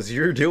that, because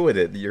you're doing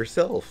it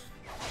yourself.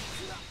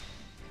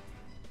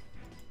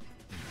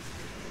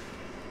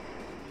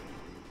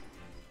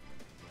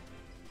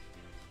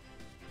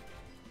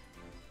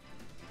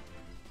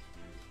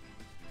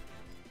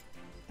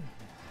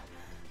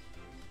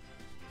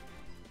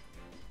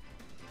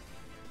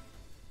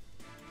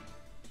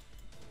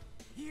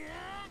 Yep.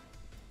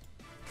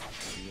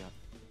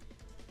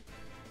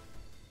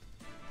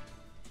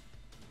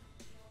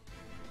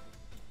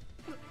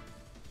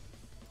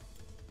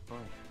 Oi.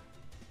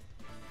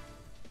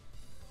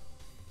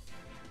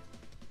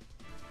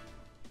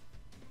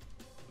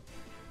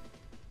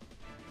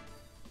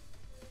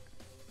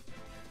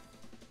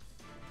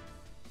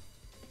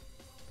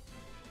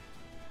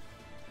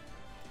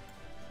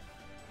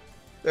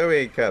 That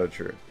ain't kind of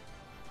true.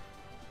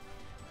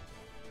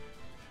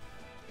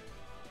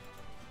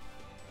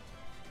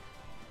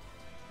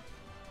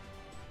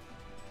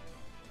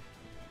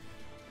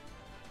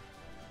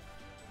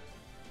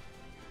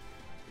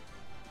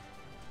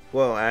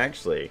 Well,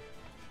 actually,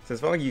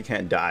 since long you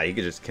can't die, you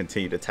can just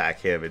continue to attack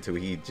him until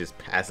he just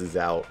passes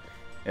out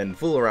and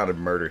fool around and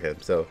murder him.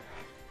 So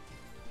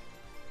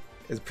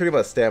it's pretty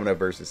much stamina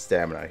versus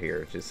stamina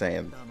here. Just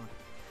saying.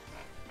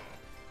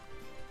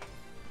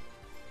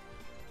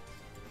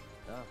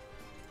 あ、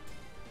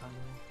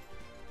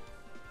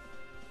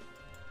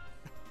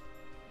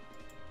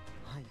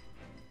はい。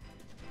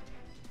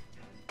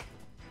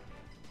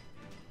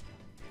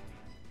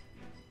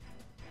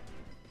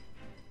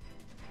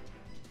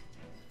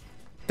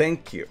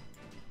Thank you.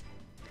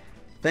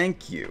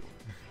 Thank you.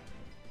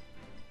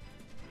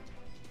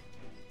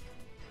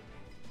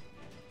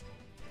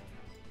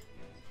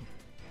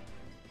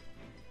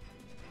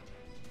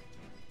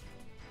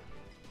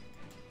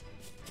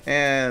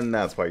 And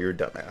that's why you're a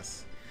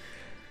dumbass.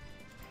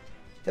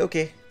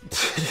 Okay.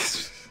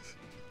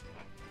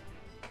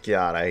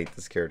 God, I hate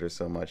this character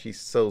so much. He's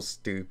so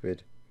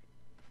stupid.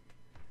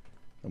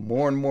 The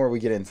more and more we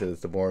get into this,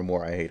 the more and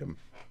more I hate him.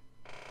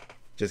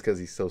 Just because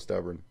he's so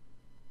stubborn.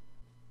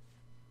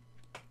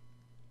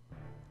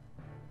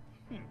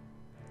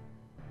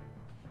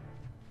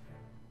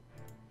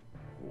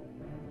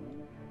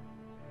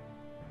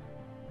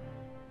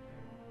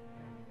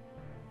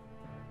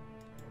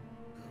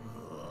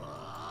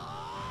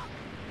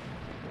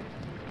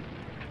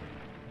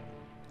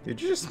 Did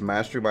you just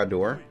smash through my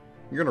door?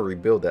 You're gonna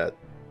rebuild that.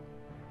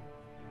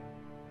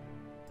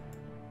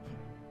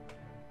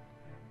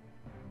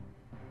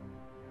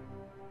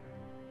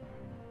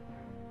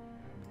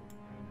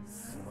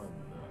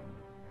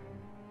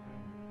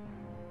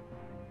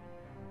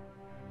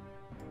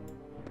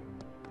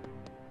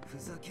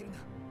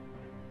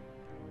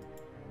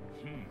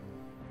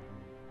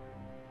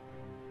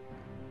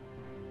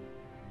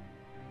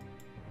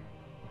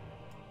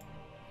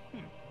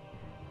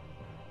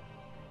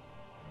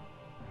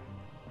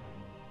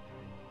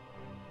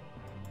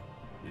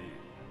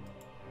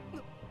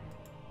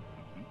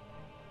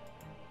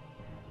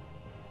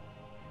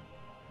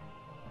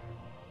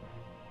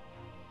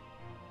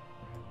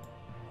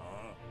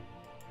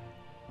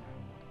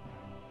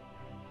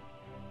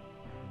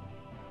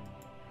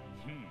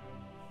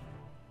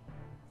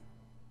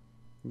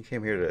 You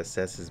came here to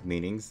assess his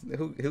meanings.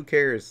 Who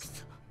cares?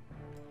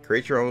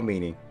 Create your own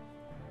meaning.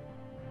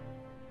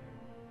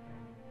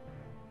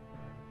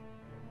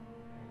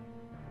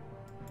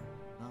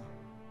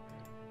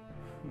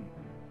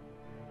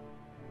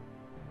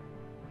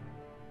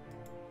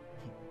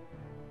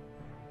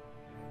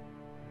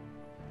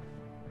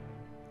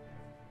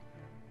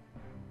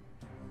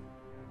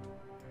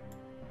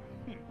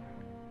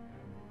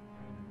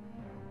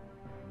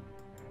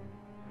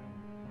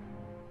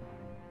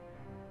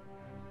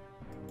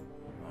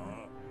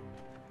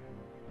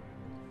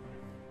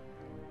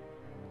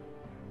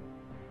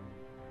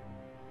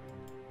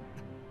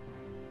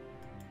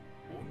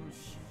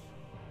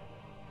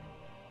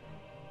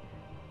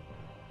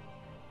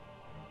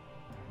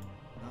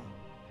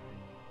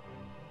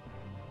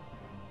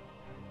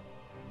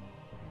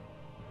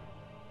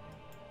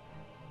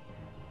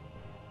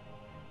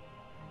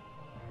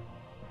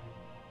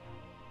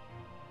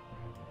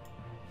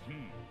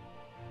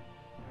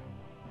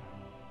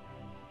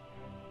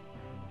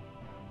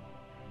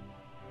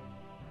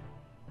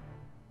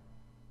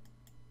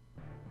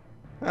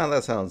 Well,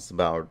 that sounds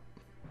about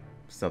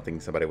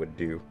something somebody would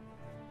do.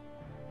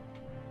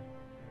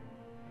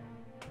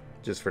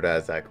 Just for that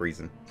exact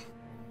reason.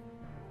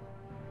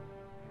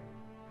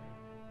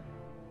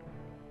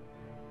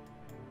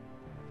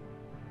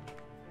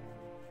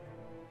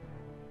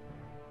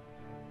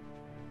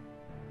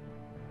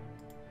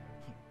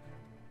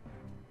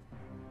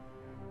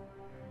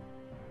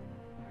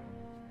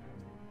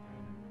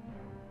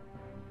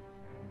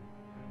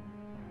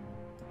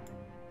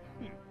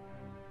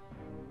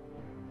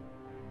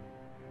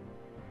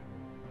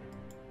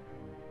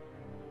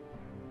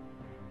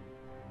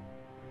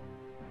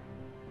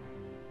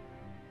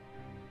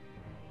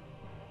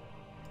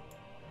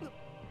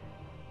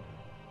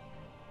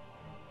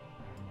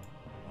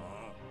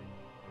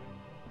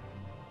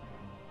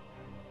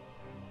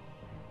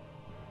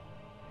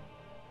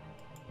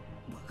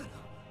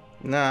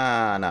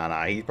 Nah, nah,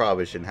 nah. He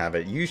probably shouldn't have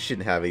it. You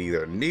shouldn't have it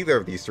either. Neither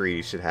of these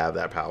three should have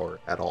that power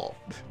at all.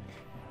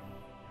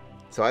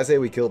 So I say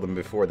we kill them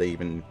before they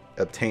even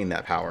obtain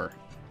that power.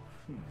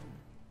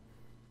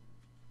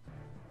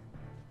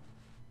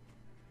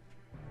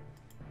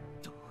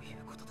 どういう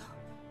ことだ。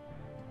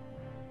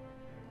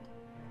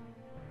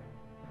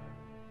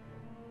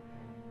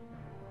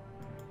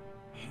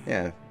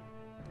Yeah.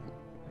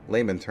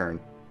 Layman turn.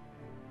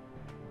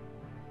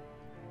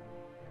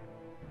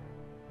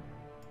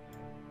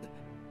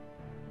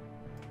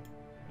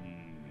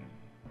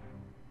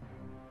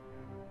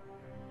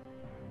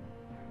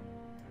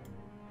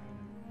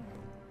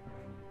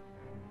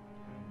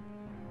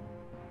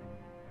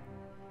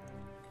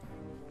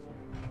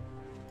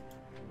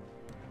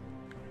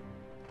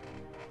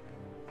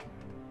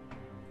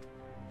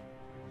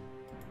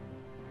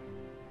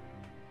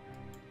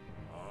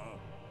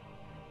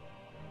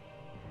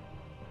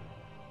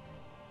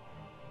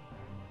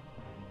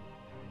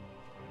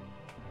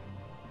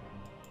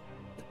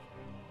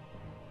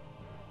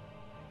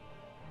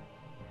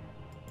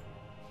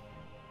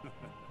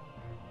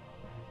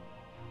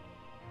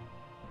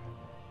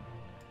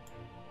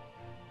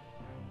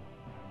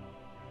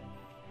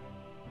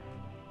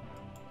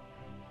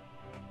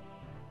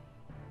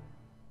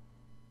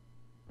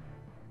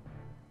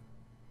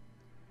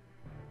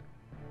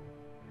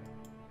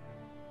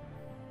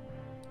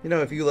 You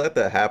know, if you let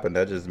that happen,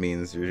 that just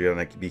means you're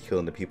gonna be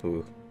killing the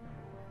people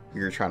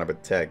you're trying to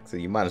protect. So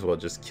you might as well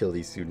just kill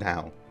these two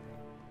now.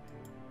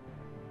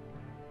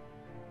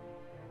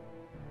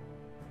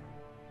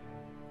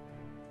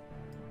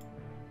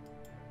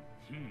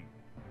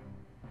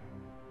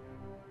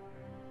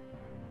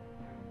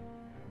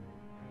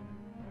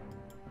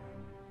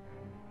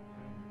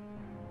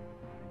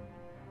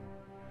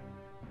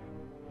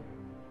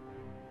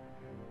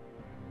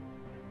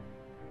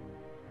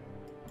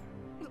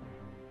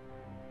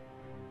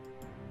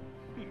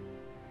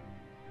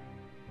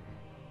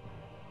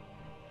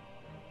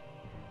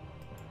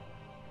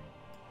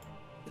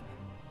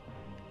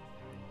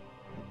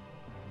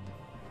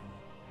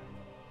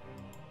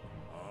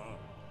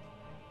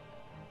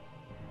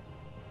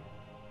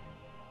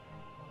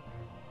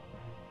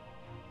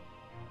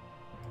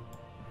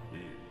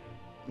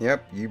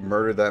 Yep, you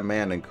murdered that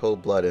man in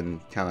cold blood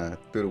and kind of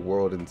threw the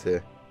world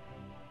into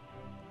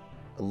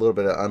a little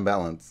bit of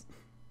unbalance.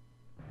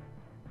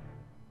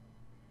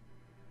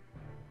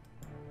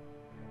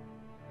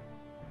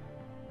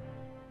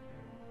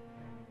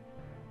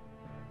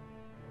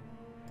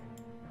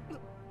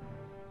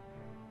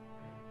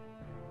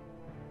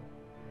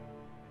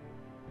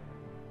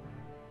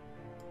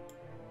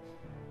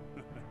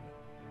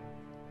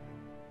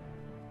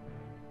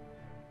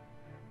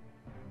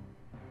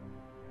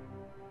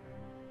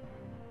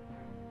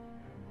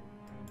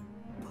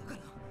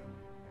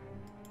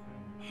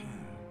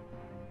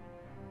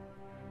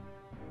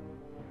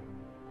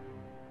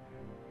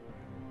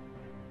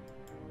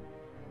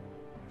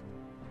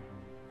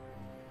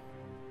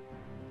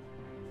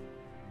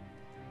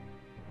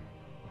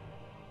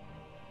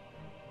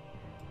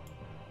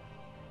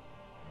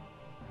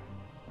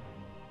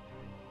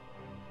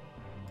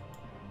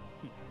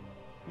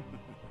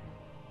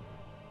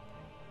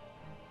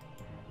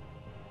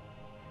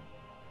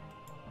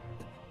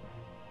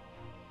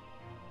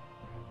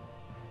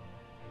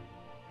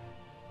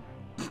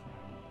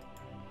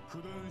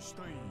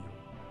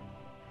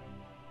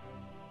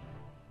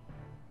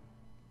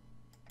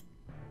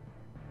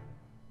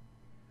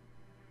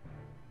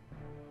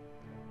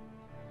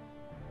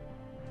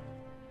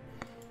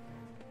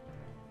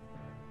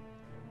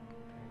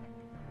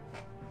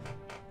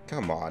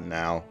 Come on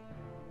now.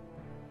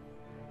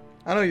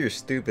 I know you're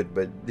stupid,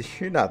 but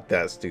you're not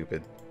that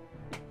stupid.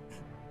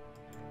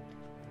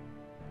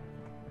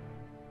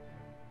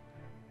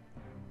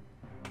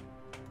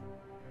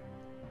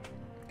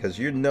 Because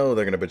you know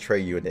they're going to betray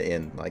you in the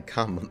end. Like,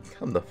 come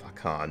the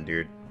fuck on,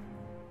 dude.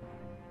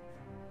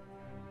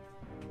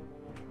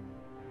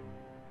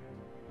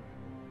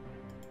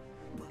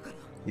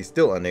 He's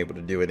still unable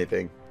to do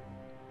anything.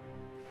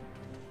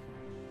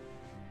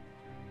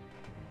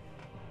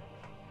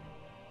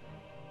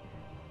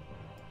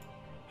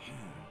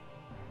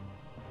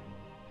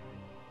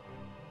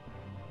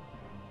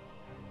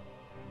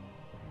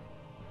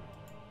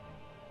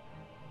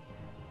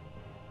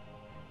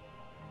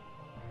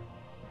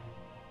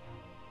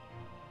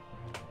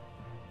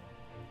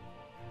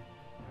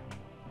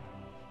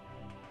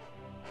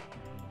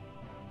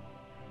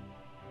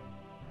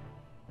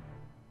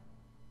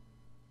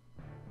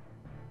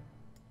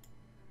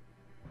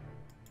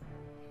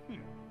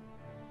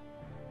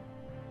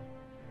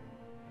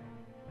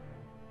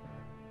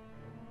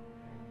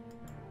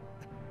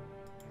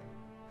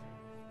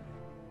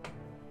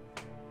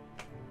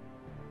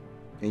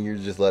 And you're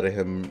just letting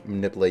him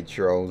manipulate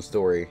your own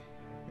story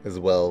as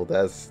well.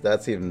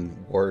 That's even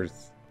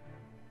worse.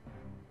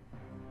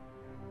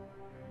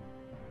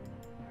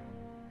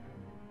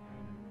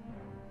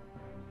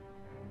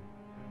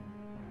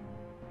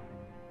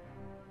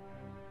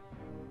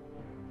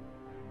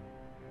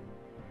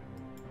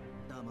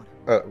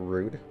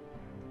 Rude.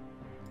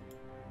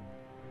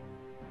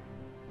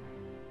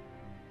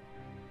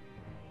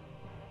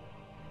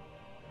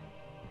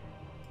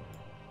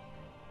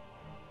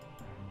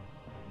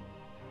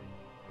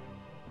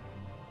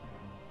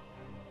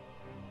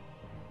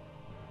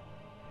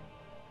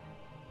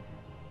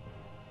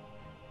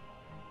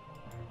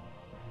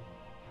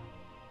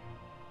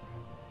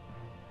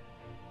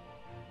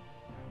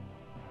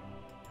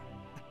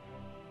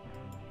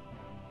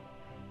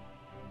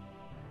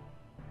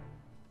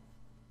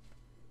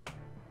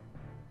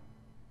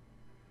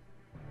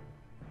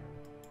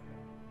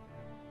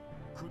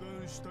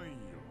 談したいんよ。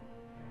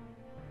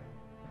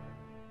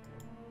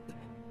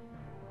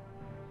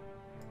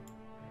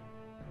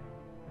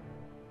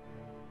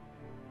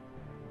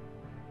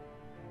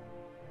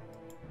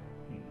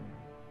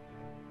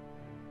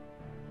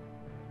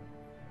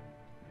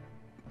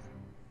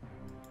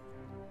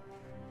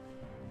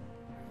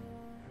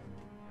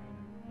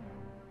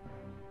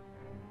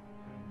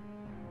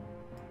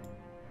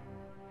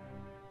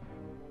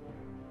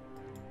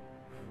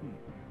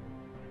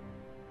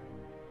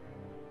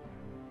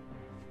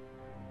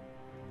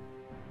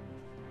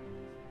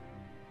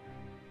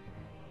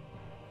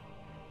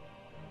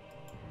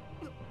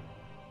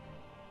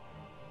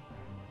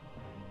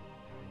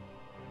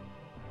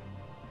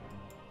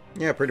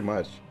Yeah, pretty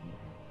much.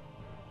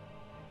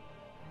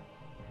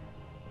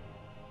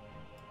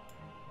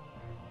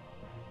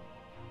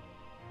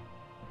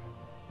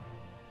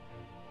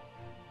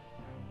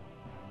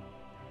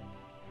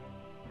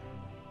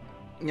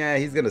 Yeah,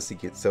 he's gonna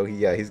seek it. So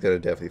he's gonna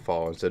definitely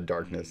fall into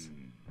darkness.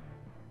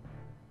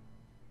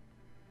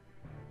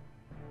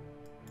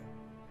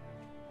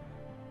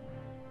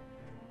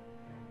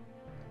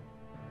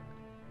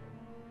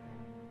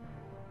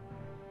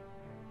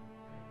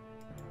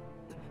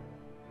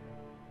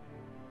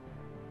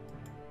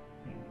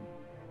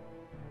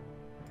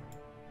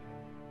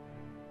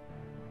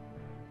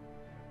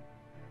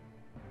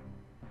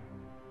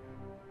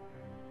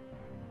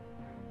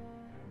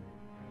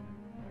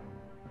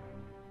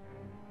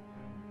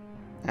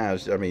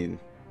 I mean,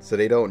 so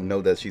they don't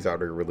know that she's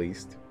already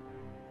released.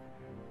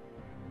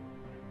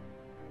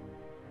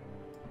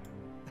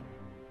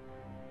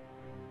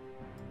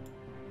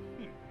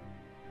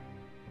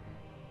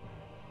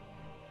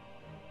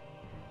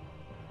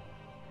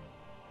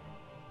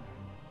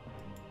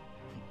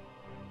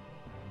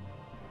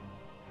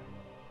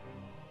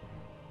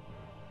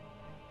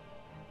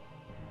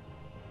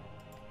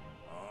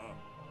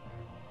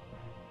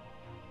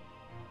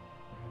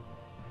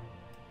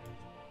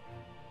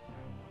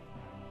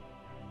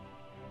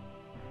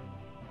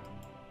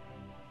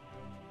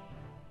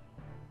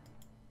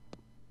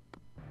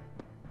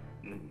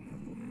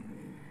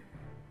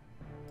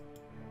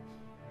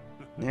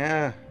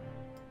 Yeah.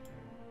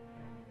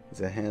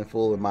 It's a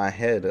handful in my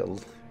head. I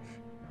was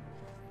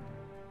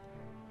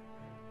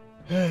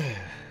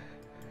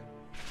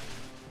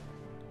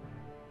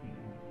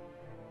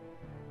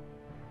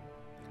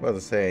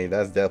to say,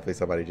 that's definitely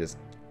somebody just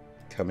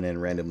coming in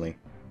randomly.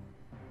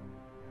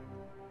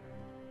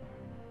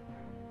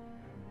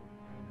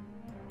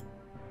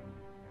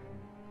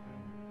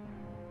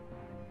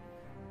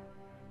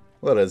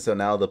 Well, so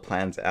now the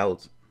plan's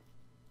out.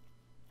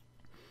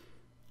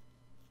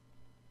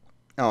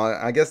 Oh,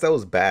 I guess that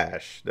was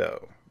Bash,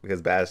 though.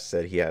 Because Bash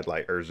said he had,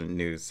 like, urgent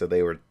news, so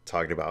they were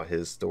talking about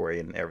his story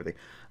and everything.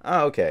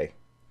 Oh, okay.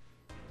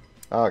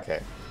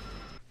 Okay.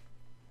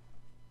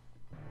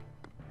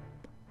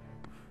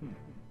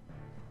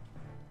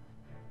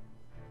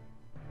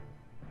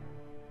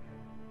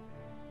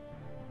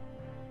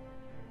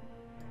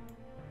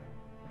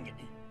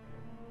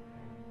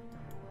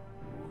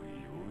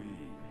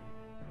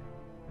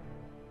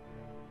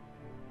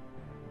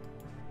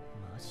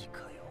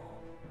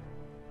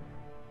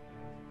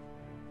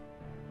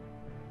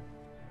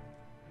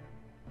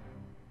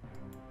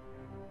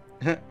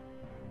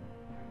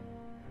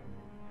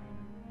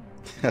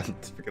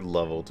 Freaking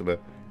love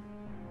Ultimate.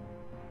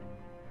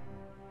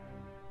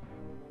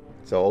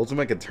 So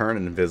Ultimate can turn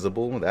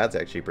invisible. That's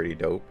actually pretty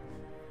dope.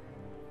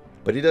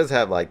 But he does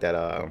have like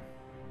that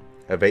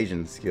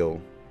evasion skill.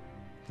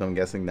 So I'm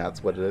guessing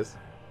that's what it is.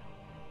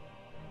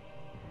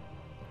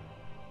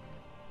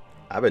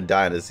 I've been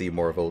dying to see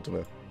more of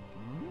Ultimate.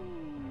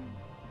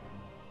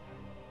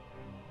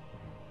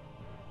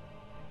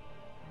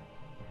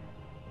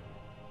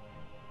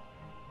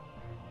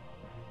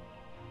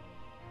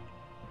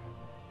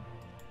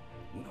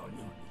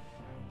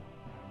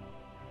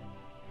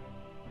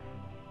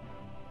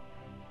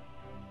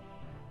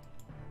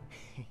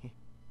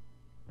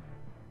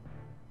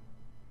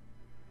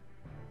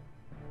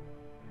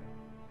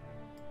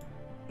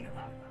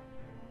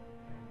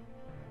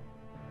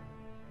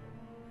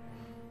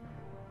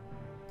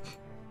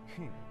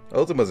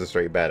 Ultima's a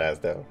straight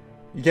badass though.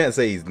 You can't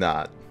say he's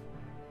not.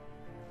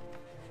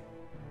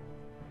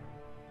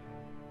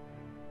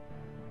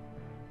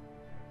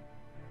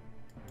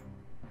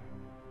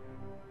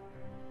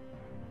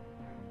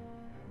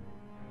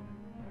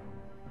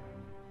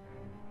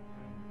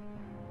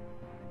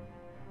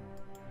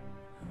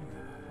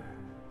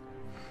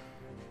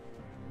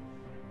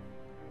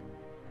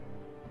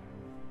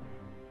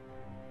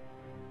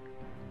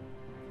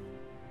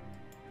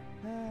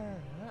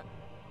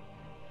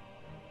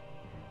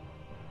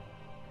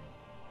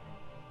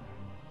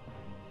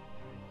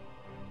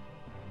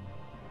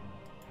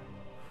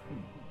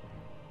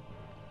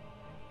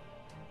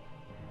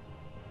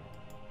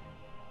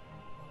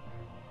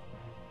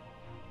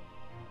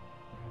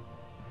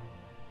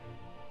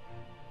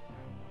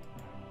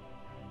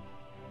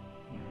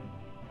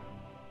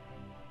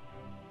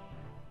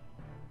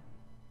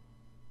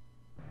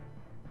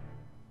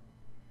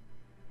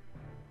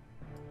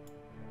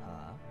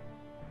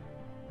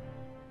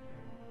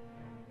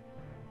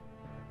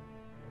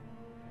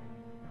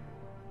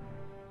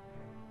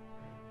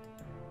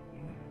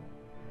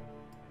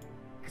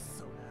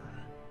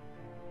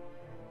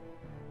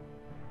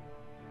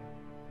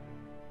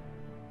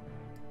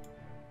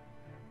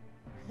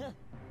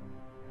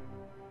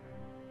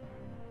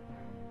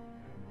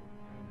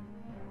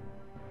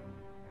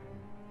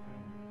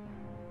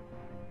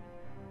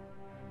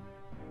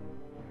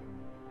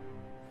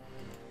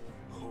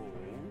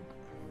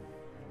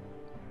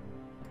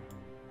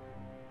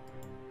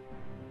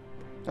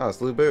 Oh, it's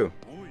Lu Bu.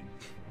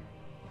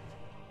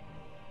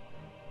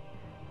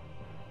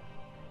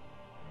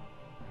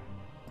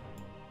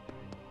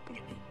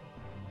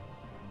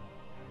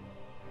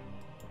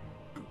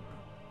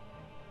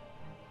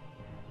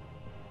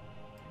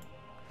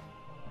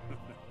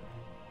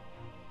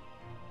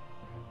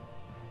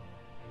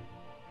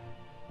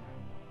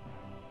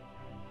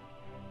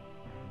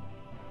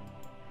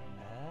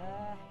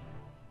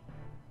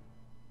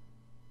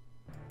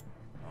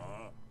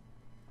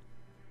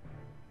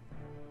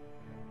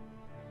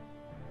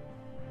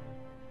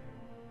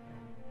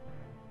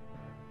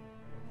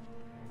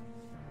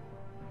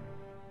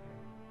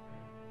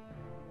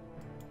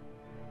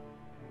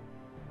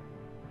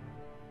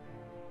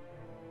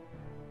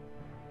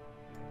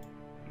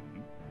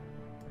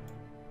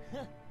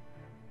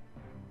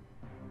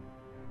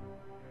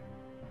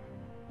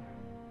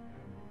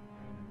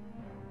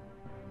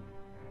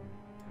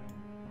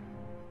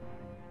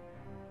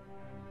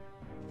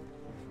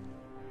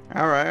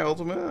 Alright,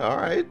 Ultimate.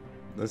 Alright.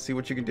 Let's see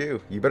what you can do.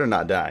 You better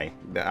not die.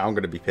 I'm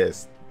gonna be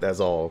pissed.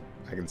 That's all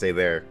I can say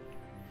there.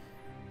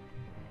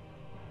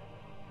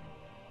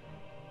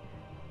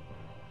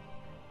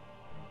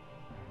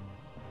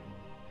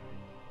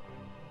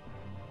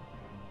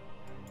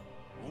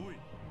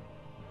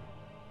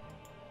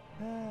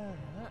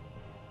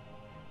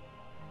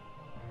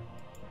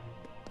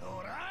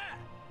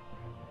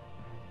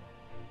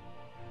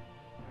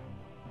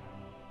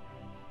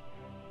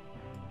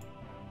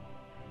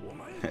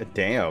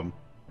 Damn.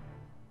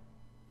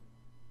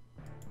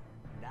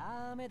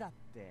 ダメだっ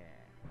て。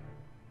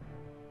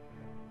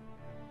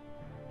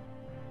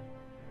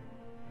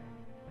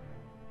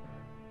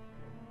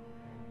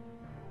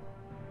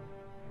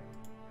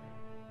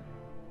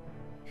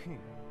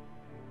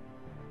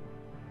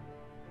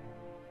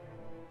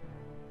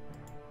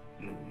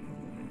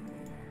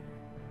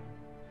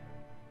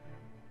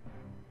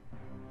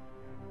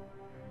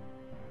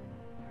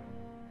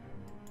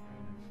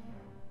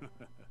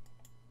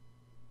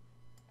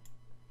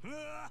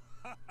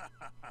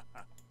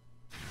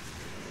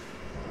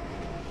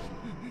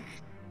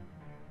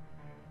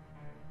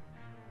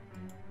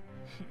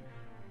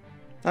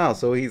Oh,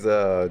 so he's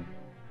a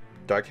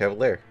Dark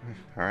Cavalier.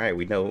 Alright,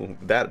 we know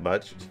that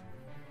much.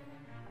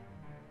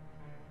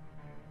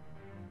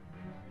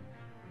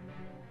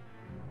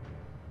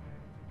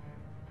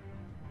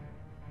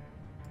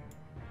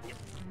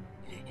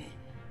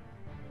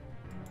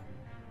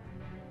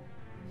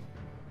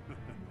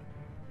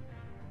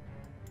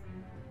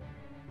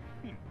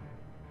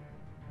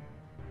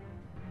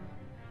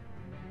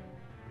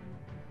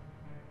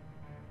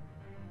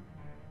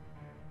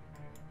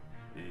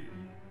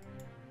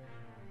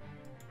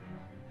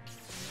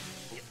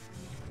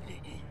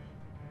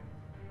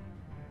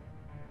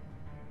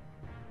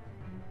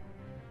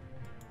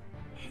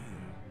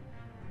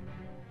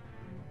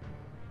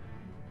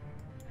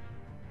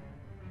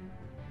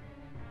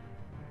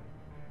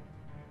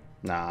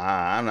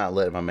 Nah, I'm not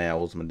letting my man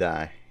Ultimate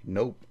die.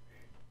 Nope.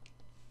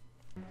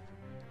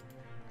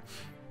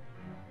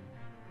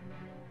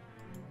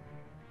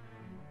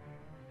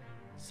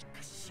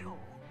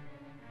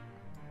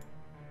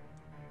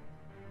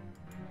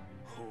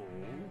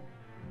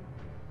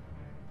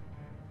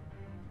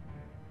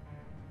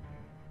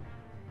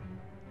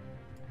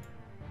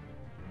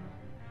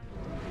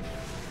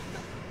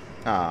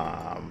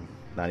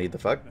 I need the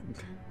fuck.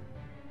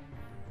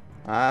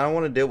 I don't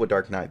want to deal with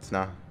Dark Knights.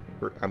 Nah,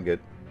 I'm good.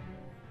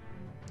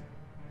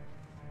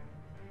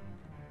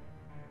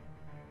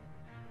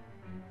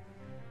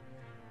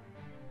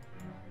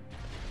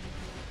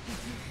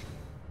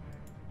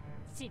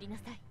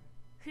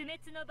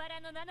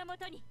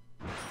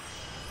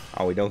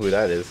 Oh, we know who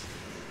that is.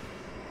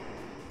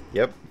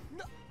 Yep.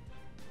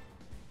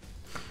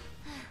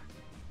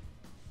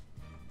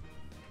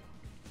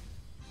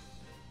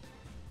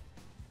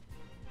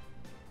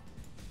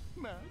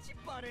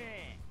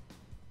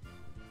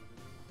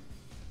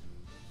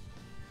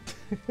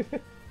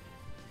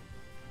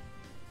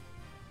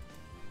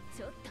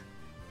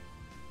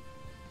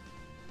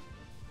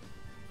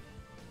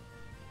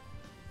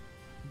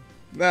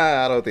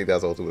 Nah, I don't think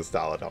that's Ultimate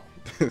style at all.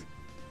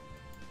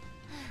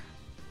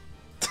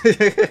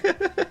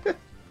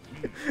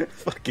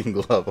 Fucking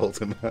love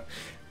Ultima.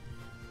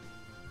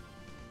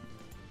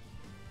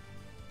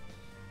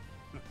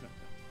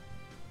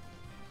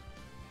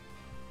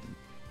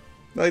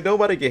 Like,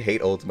 nobody can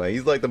hate Ultima.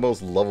 He's like the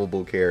most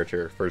lovable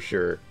character, for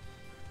sure.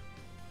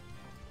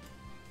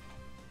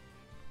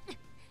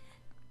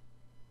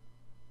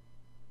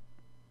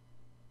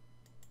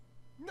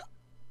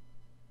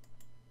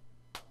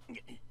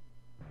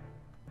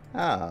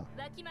 Ah,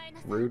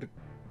 rude.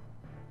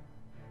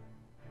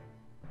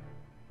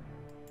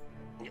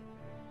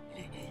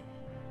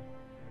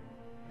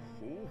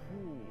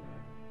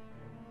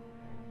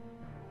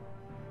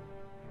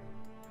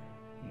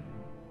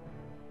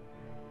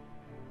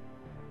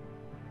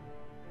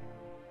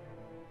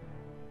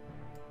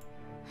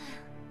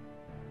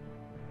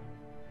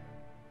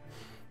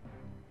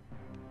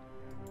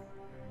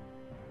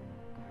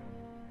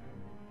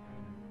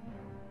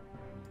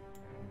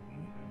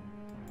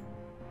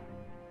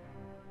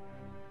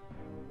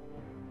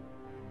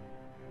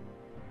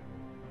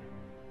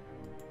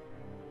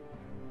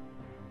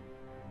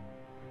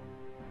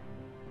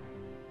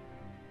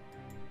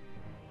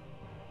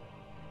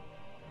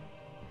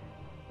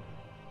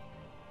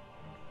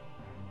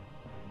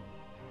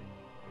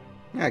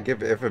 Yeah,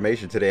 give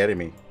information to the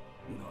enemy.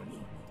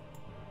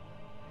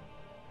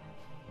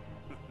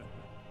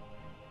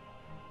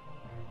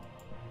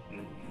 何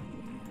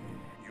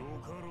よ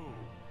かろう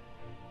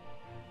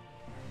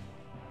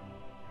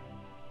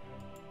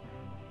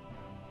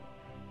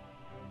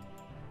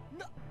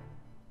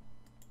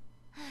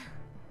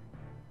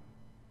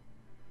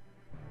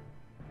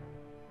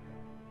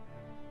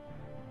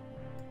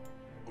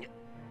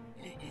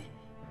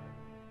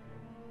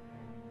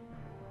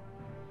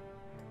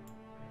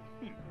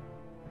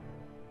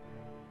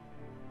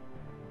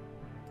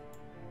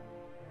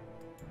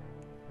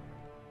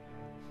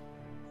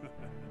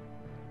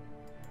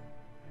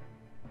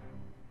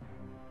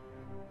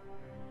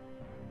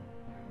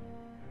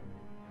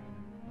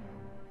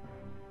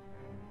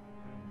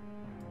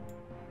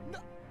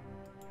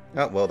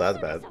Oh, well, that's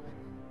bad.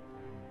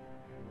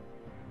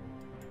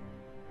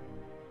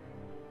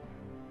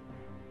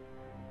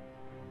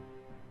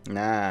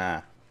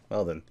 Nah.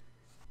 Well then.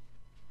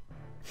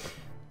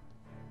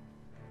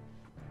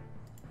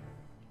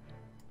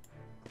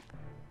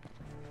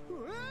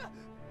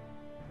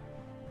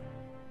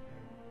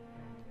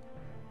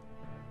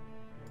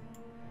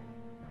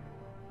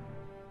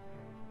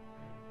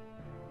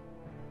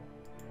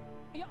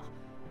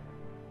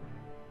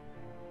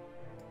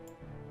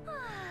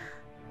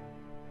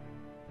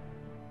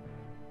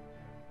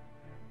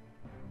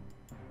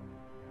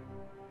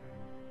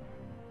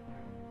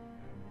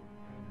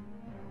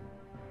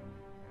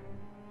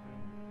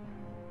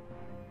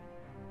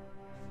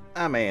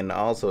 I mean,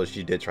 also,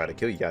 she did try to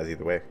kill you guys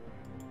either way.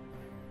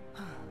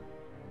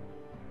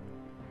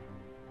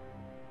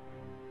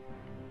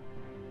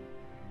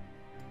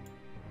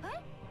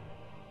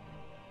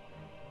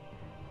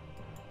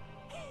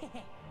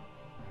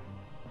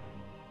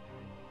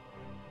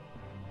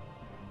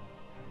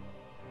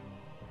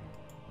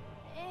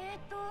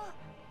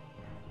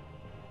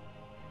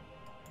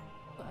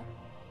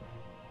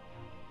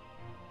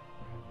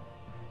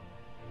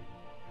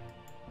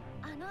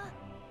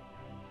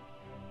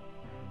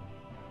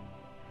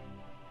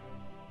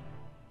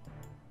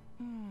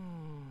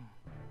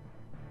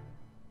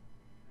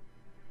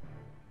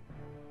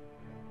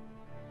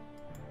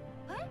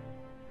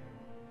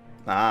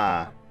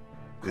 Ah,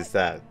 it's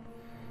that.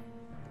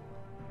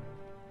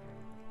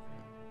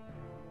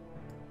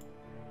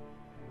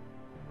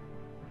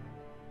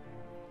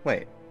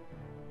 Wait,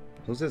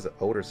 who's his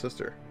older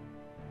sister?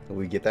 Did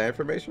we get that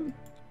information?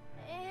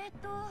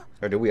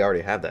 Or do we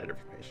already have that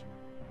information?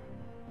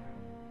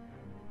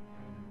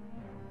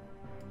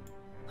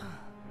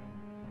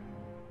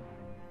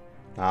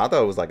 I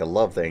thought it was like a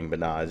love thing, but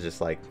nah, it's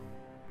just like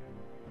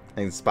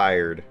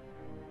inspired.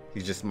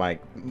 He's just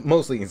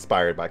mostly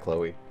inspired by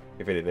Chloe,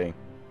 if anything.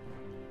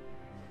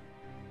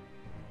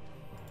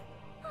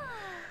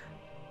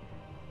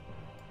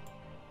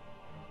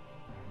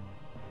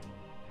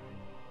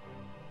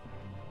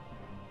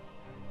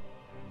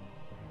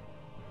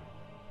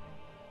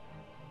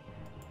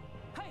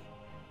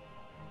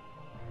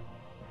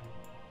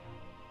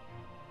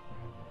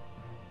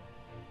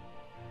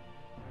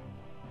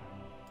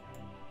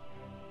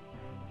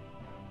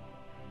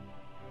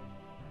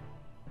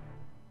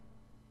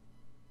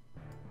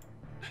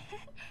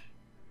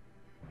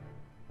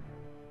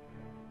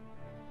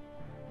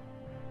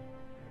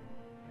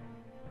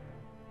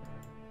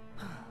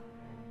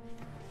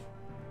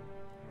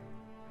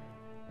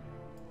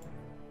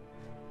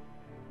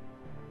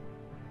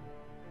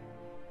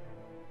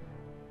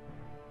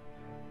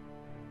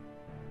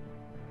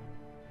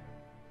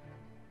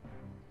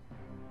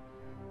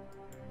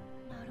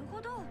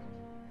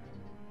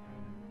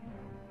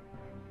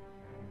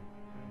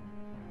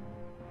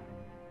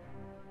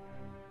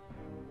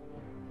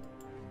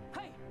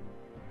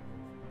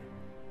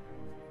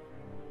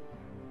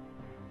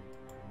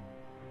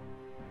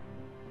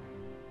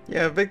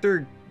 Yeah,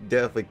 Victor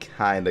definitely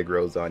kinda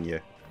grows on you.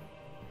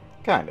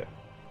 Kinda.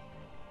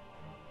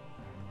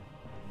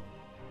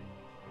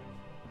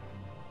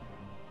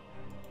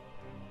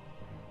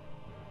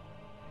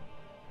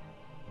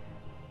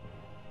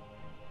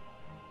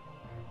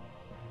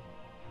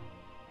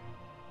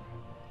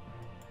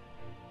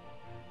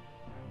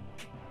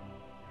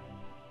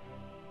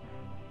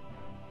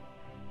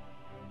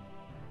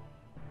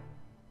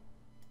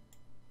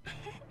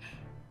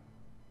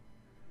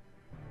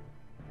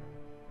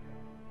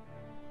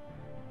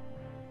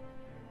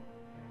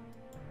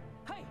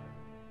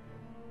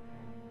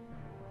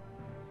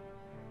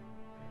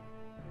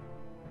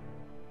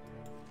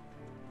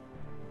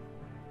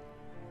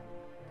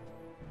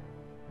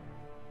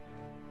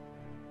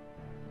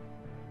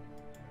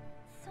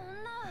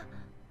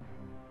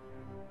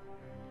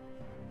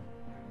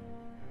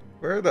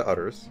 Where are the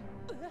others?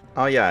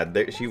 Oh yeah,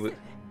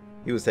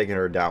 he was taking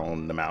her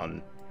down the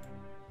mountain.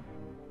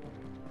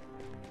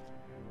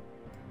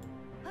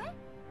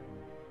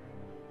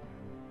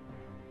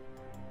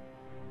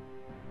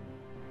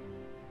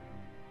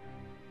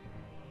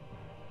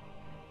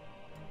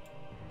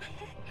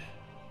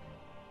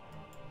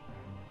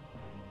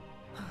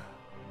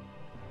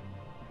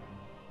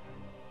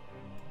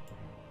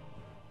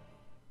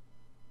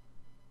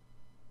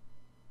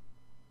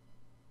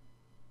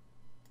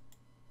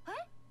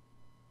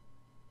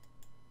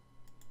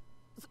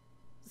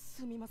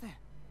 みません。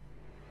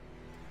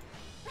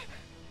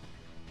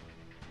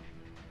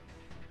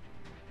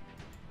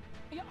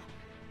いや。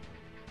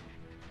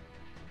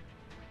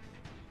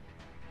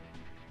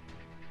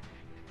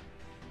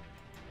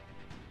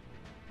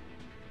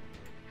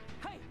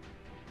はい。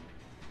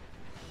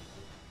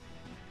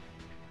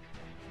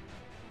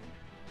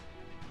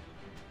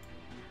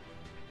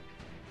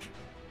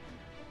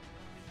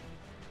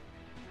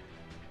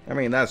I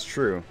mean, that's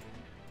true.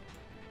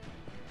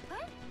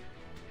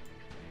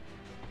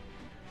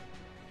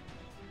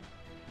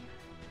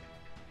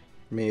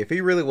 I mean, if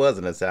he really was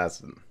an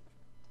assassin,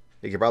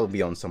 he could probably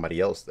be on somebody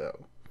else, though.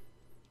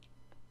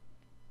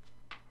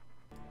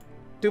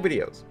 2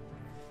 videos.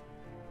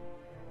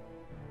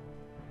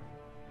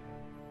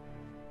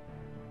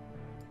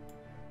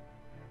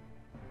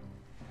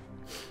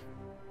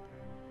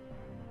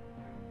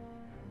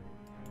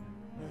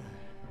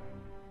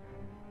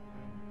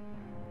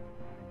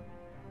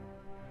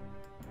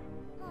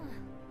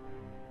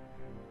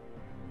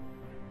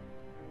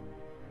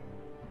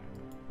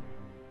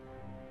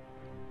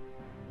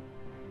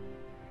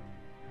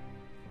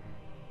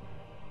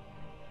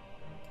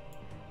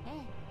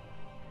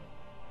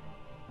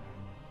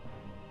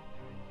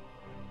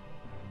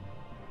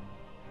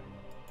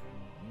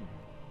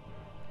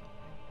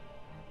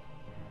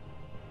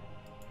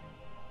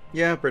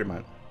 Yeah, pretty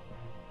much.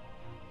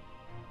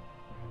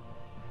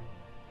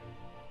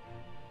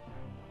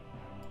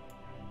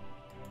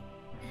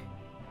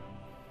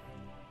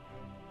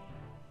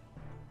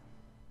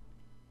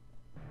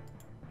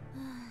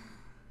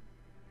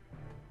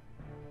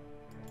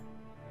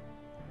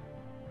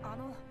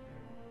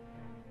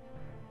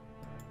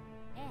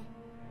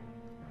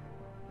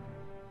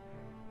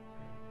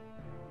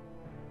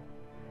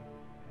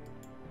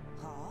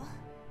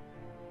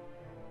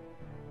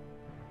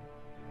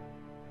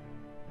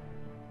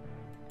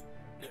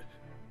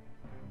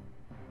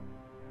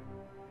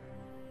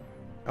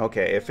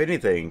 Okay, if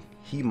anything,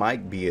 he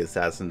might be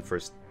assassin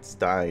for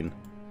Stein.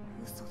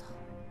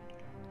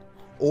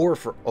 Or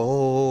for...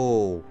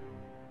 Oh!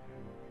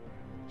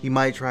 He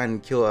might try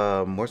and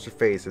kill what's her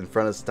face in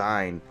front of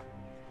Stein.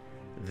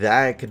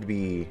 That could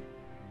be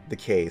the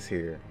case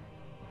here.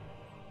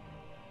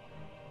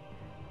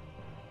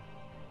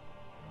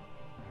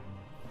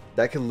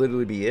 That could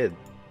literally be it.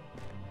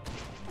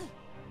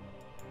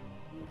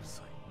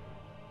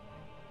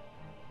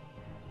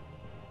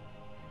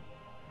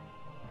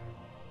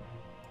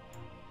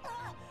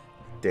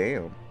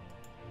 Damn.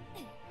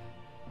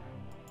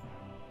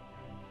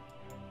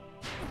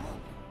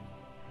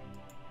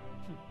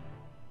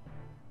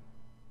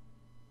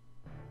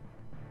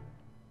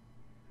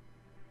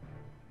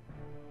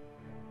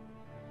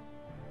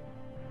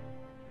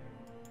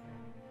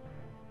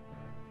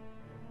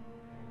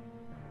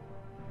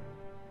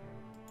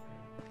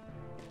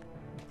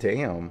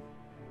 Damn.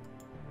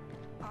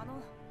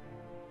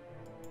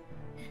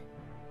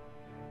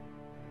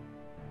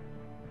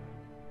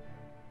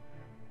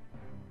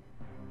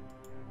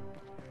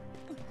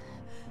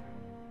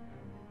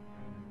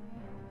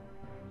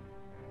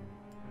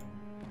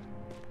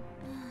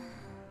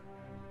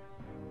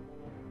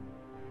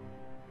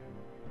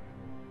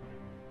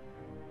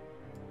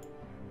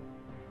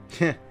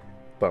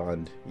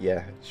 Bond.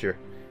 Yeah, sure.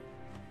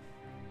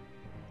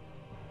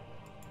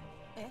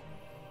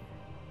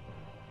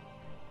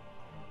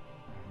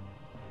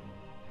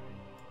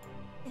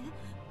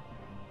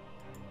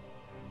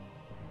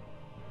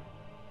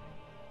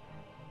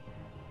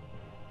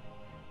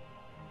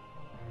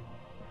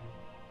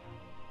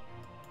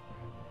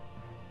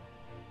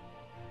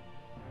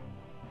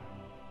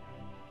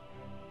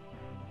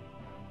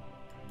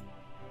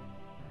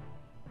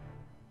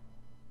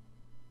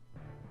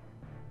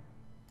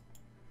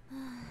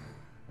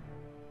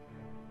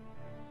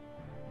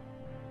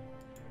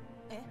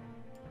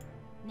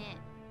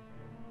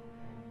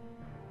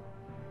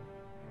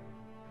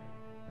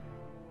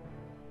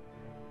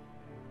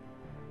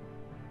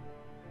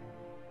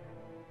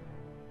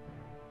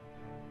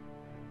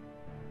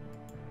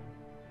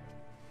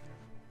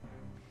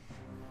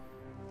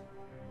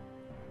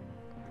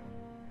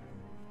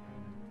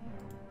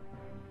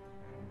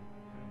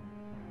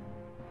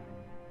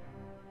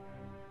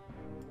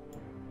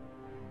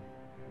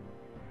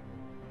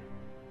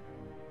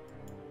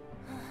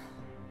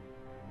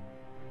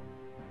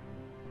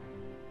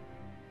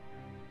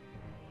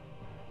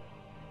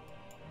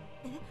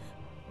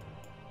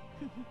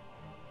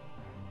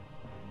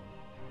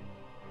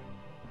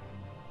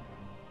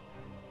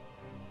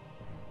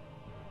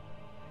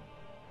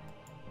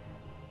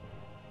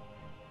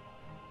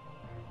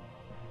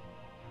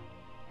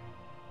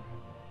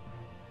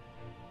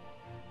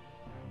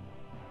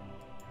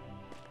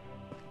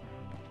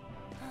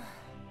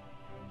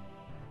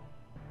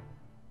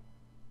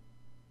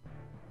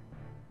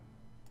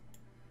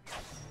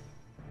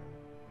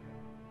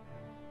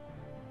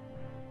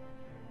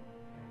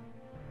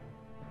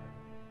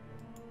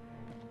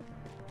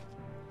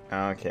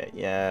 Okay,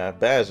 yeah,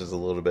 Bash is a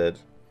little bit...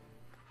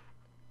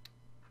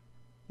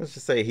 Let's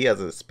just say he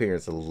has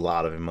experienced a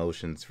lot of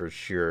emotions for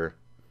sure.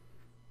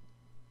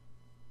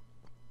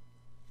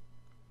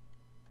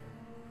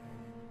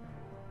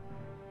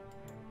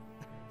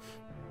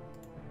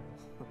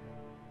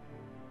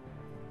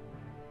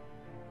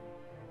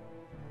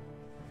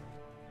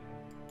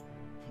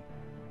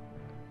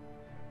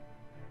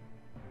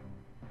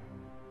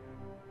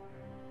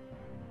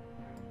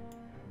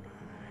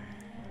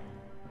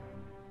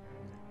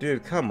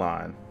 Dude, come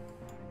on.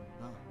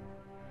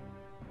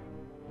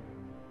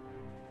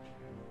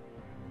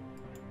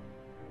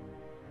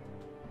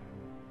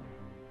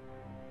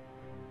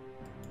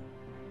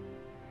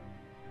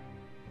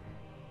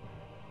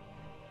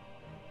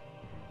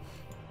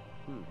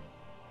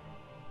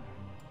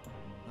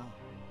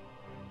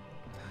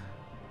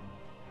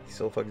 He's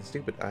so fucking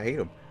stupid. I hate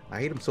him. I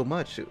hate him so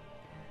much. You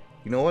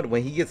know what?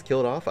 When he gets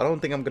killed off, I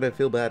don't think I'm gonna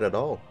feel bad at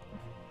all.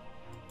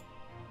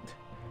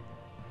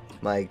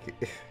 Like,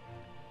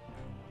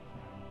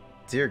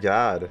 dear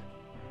God.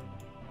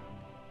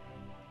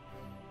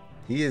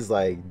 He is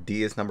like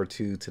DS number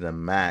 2 to the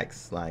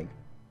max. Like,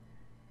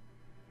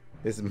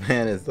 this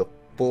man is the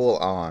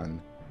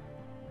full-on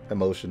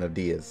emotion of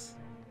DS.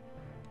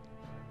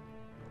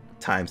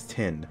 Times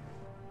 10.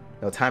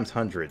 No, times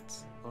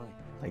hundreds.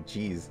 Like,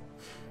 jeez.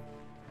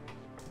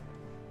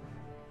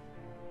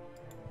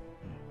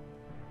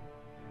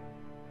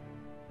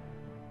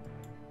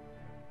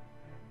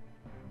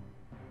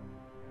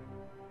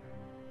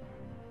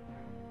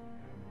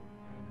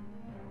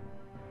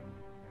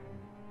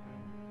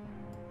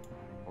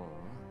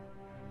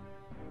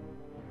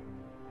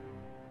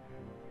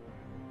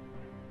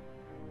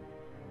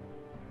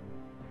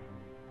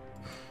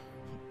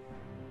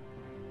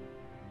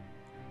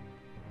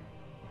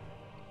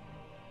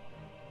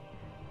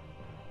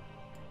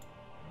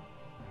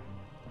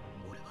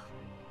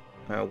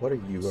 What are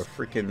you, a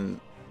freaking...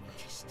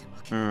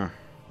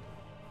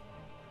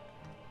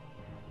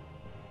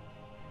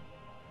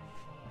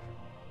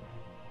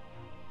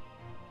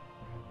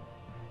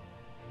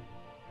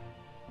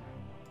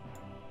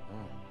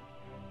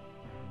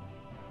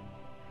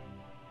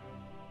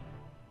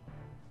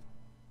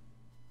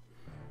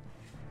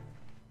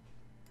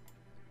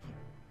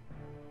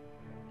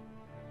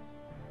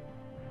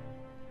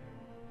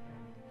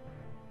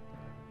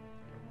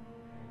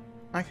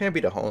 I can't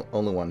be the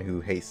only one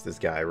who hates this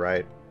guy,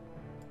 right?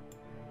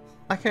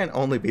 I can't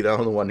only be the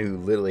only one who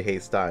literally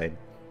hates Stein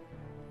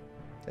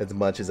as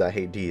much as I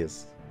hate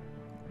Diaz.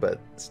 But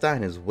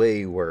Stein is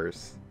way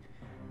worse.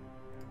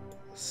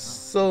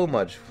 So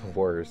much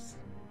worse.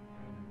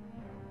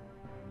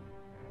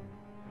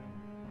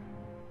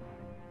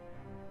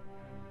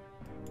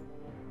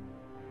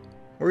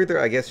 Or either,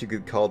 I guess you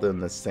could call them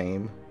the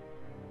same.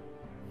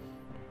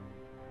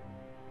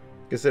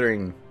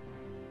 Considering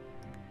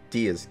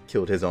Diaz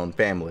killed his own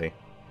family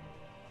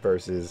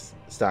versus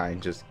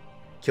Stein just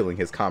killing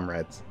his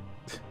comrades.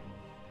 I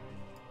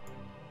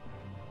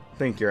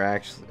think your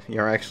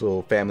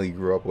actual family you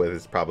grew up with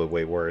is probably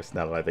way worse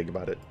now that I think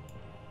about it.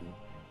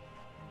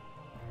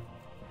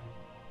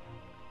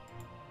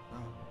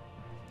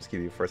 Just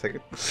give you for a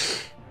second.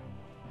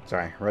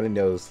 Sorry, runny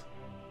nose.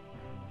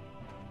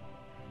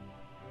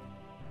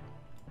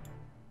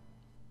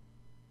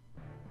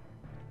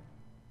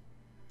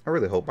 I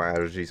really hope my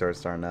allergies aren't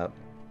starting up.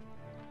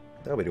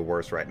 That'll be the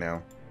worst right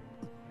now.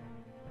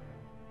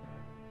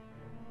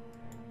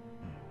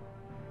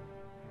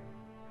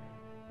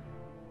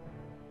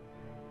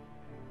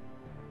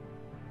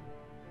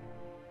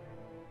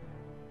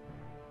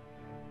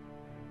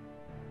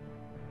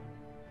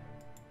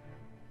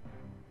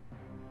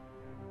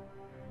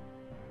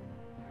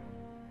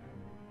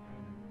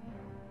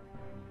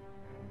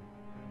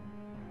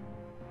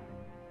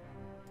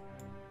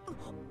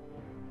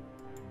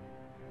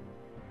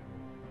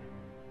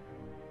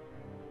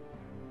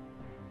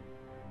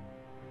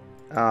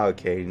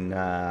 Okay,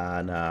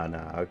 nah.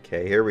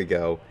 Okay, here we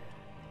go.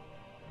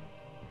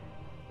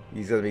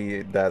 He's gonna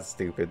be that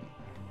stupid.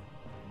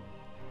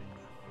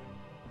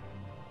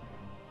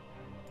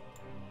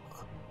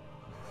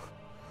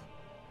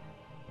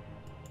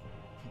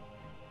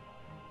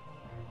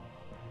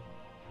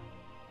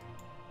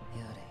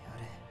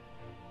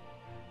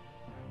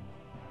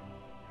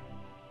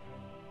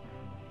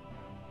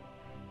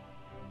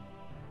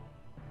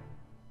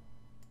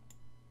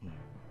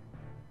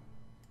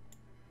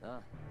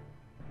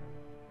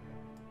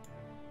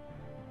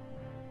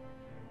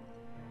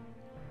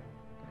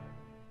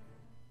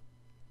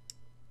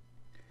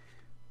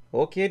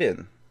 Okay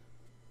then.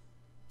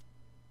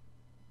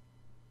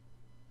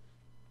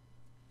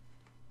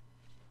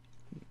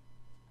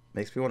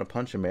 Makes me want to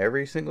punch him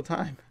every single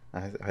time.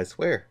 I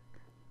swear.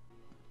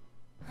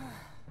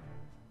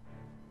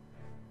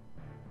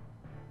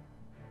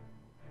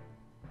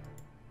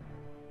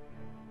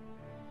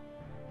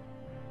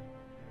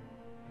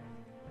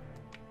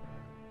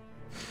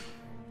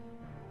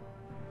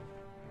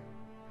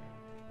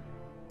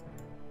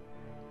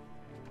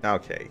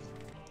 Okay.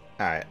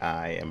 Alright,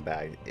 I am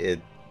back.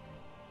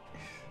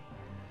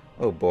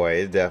 Oh boy,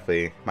 it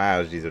definitely... My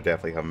allergies are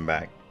definitely coming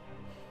back.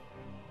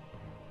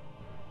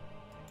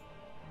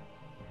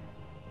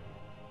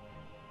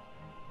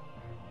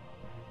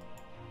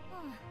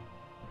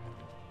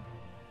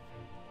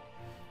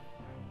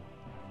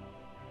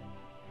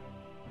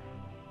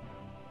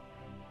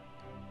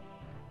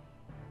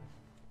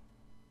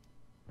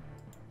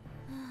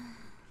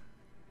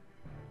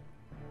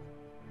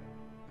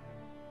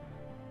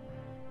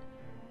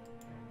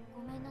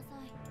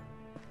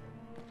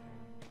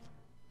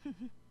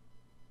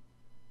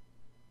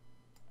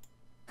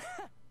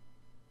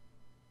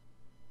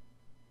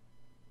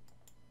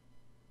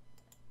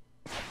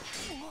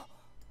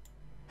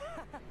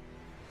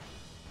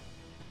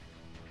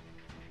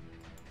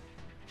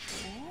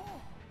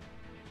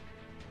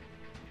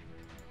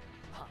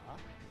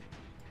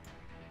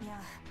 や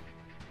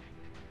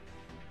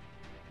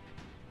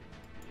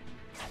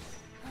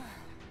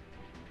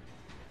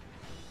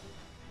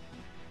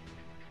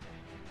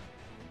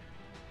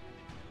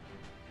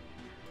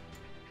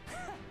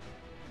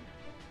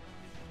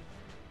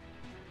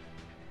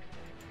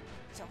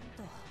ちょっ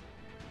と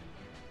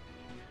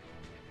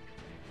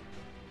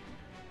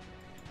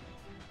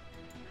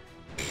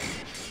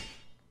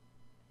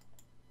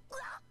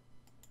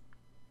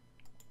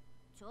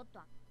ちょっと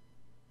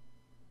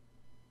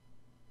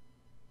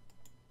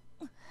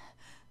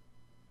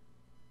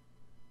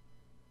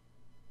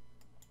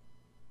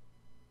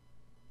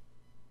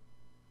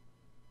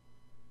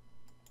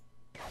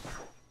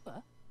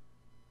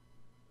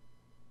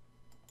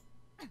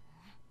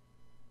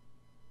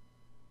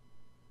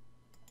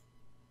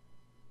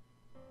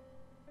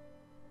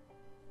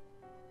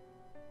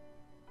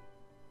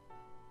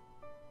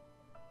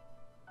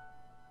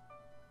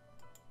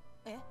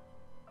え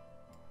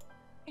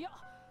いや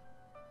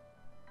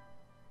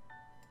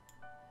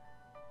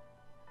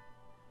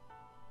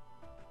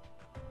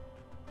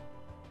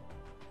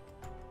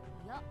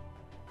いや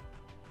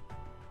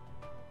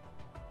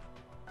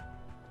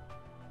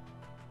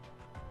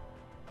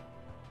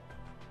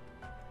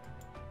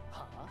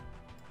は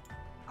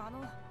あう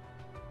ん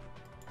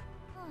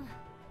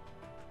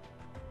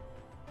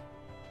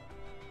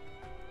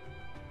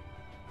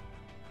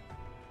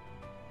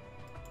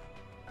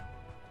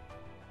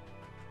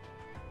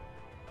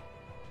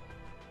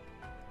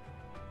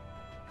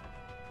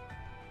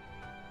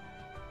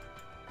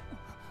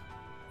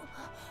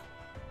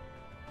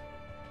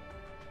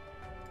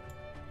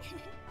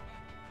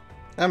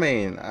I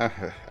mean, I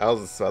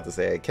was just about to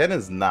say, Ken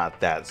is not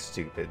that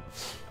stupid.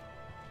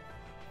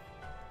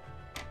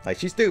 Like,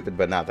 she's stupid,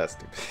 but not that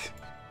stupid.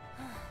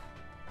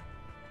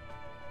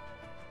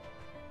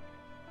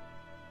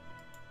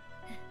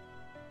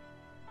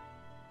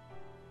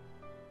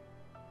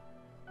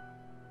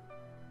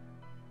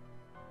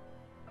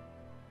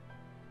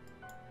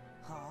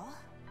 はあ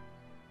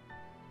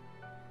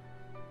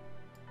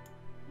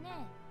ね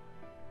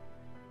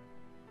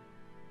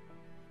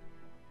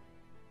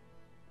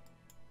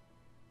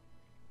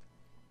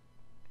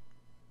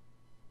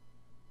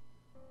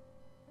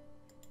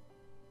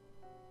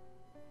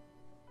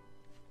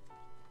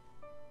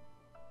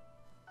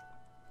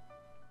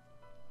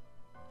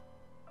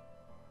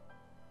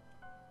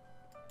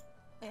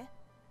ええ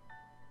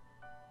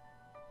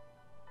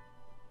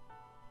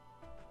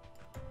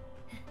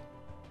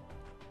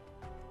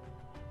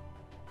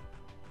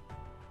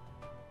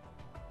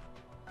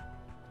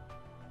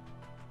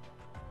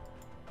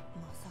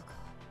まさか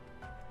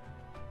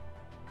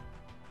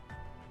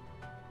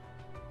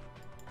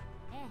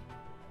ええ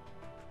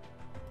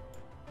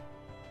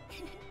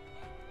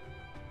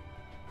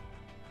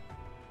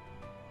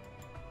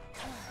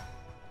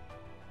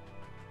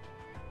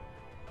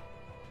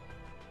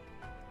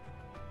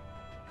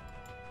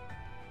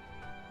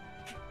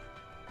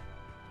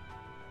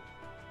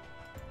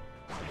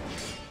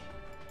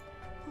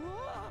う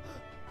わ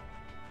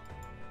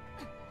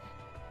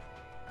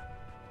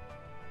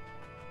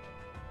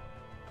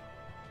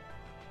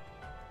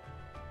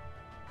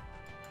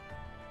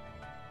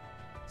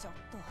ちょっ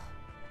と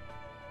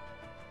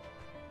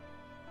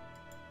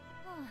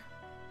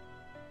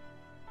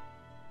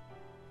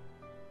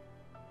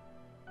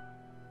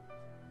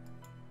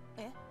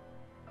え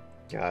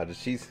God,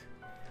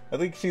 I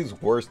think she's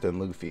worse than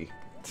Luffy.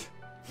 I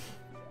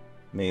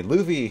mean,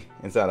 Luffy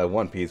inside of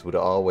One Piece would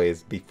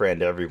always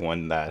befriend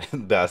everyone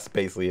that's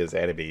basically his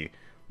enemy.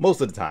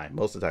 Most of the time.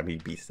 Most of the time he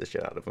beats the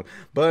shit out of them.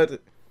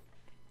 But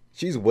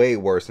she's way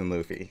worse than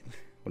Luffy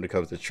when it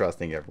comes to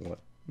trusting everyone.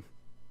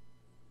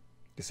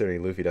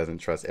 Considering Luffy doesn't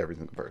trust every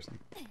single person.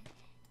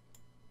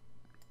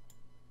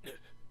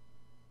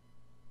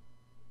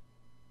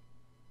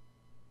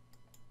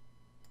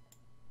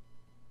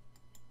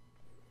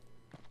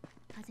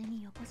 風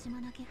に横島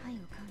な気配を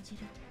感じる。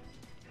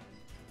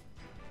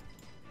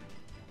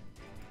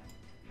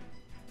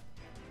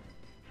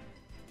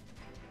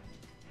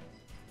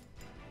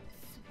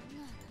そん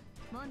な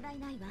問題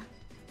ないわ。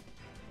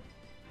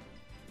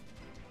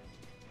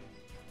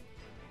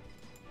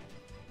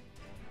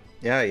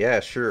Yeah,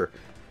 sure.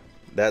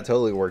 That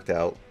totally worked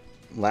out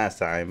last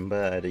time,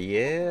 but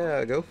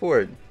yeah, go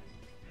for it.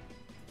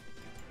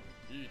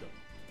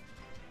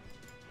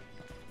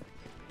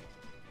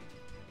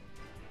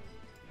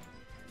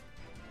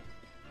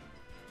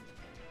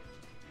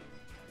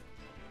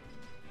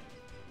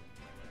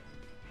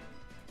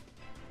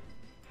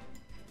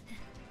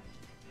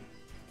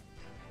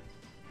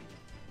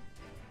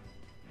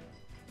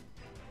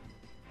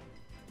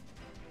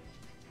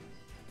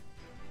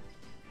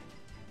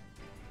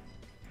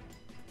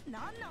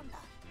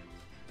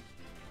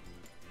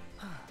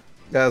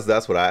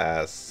 That's what I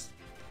ask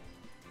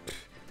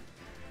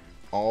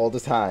all the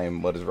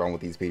time. What is wrong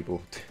with these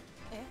people?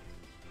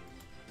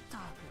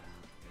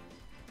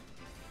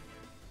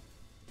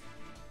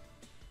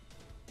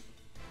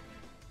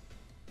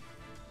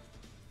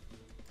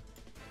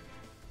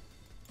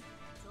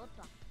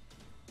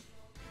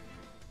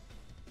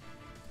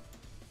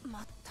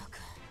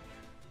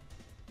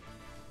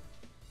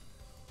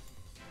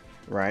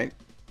 Right?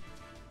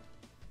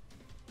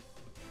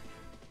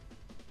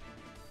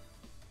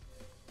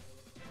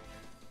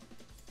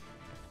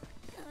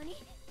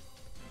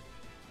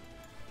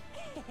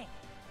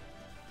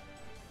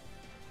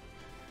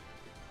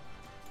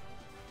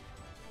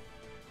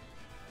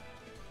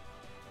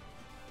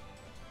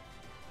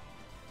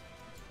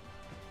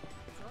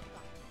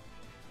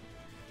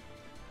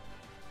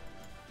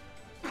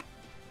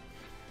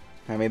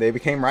 I mean, they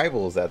became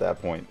rivals at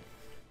that point.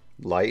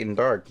 Light and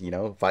dark, you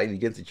know, fighting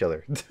against each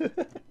other.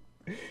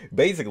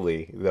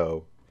 Basically,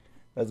 though.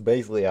 That's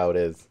basically how it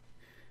is.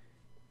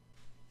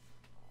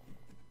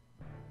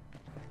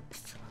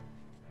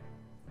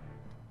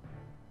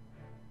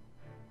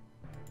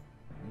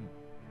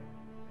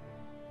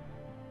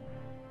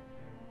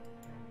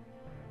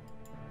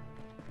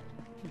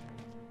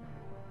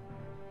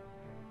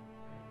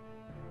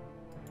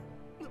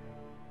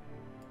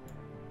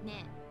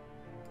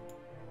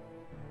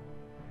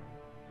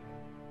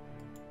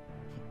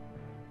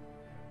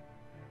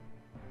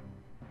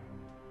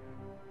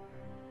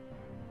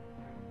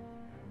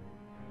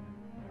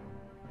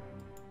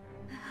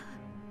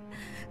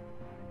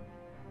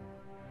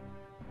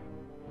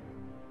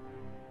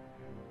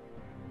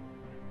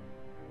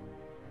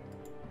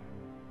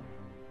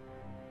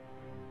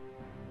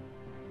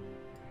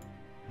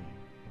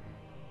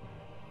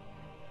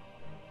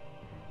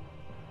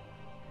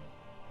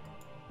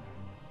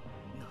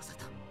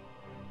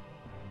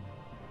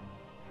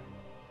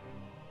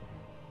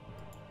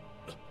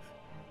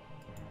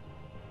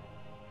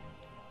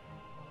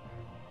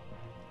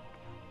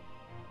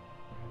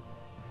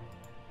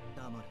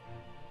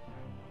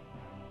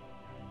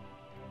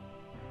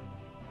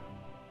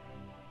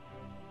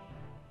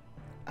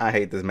 I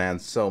hate this man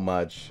so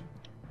much.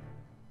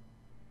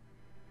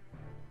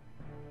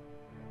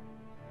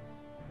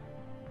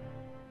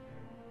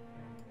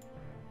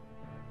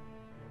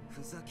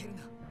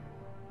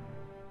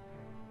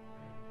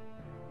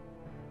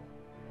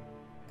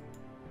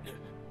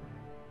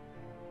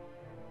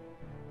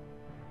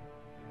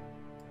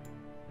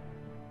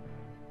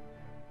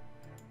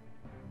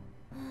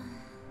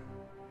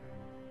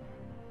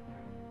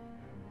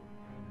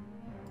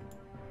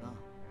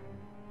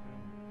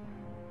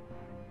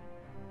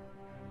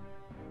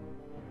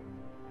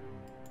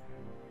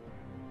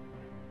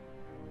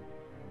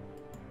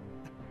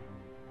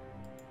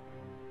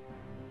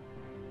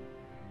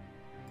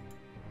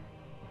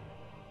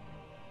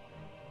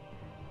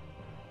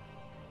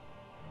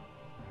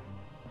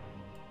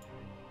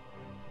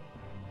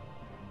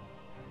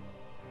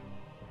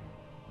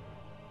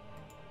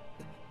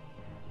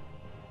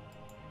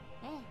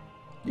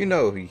 You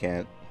know he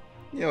can't.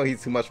 You know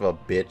he's too much of a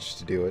bitch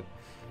to do it.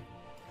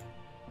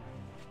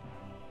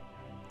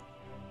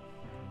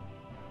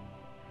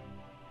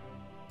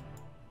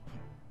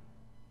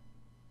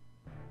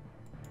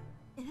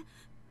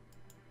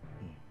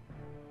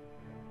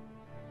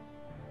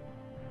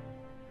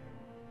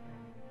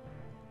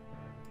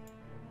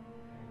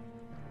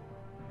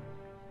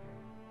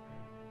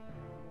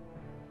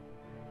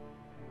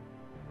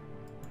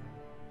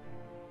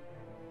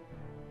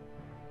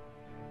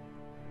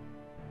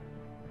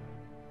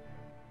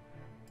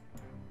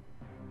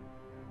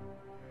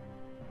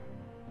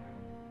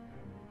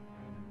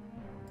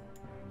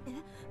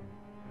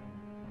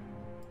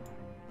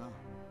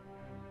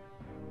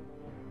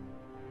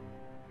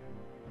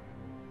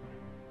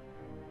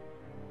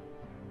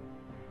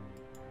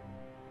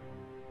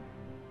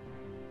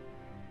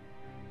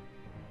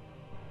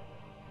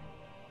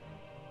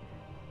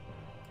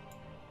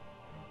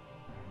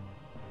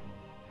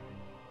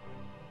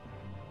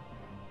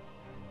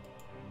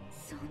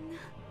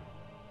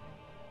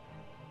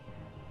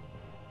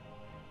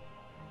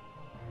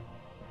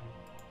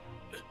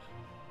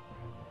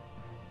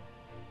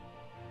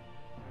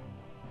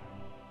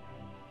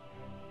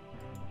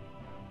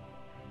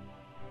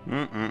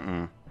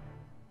 Mm-mm-mm.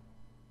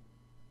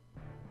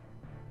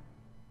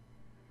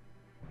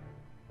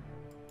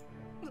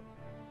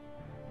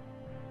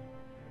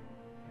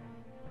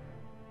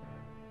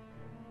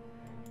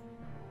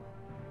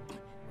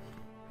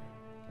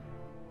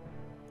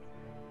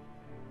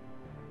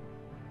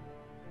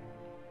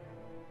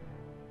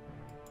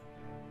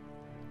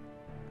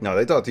 No,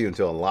 they talk to you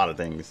into a lot of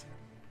things.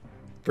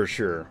 For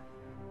sure.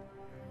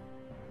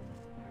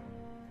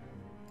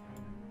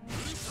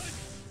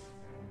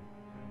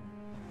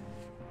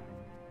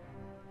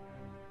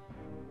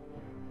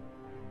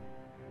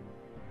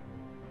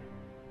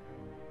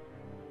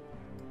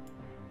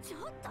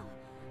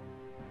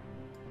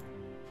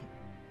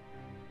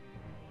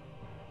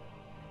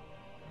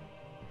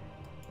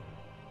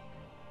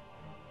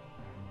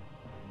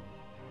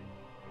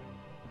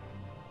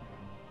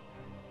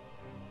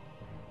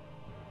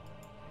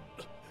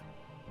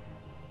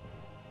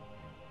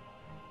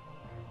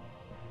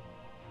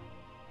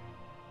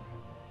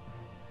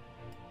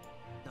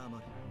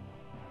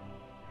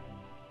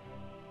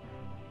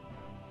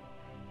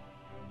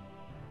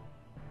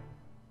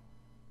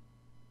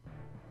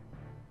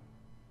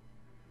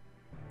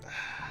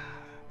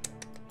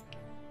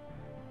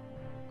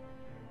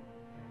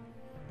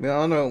 I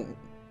don't know.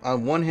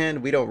 On one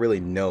hand, we don't really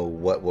know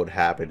what would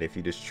happen if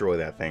you destroy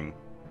that thing.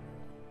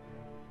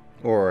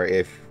 Or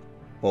if,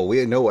 well,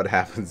 we know what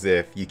happens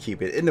if you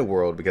keep it in the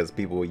world because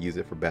people will use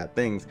it for bad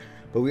things.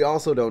 But we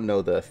also don't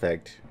know the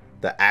effect,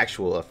 the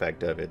actual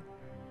effect of it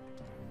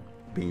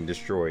being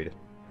destroyed.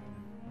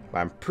 But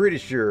I'm pretty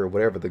sure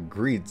whatever the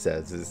greed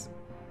says is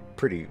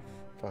pretty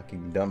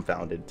fucking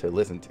dumbfounded to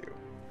listen to.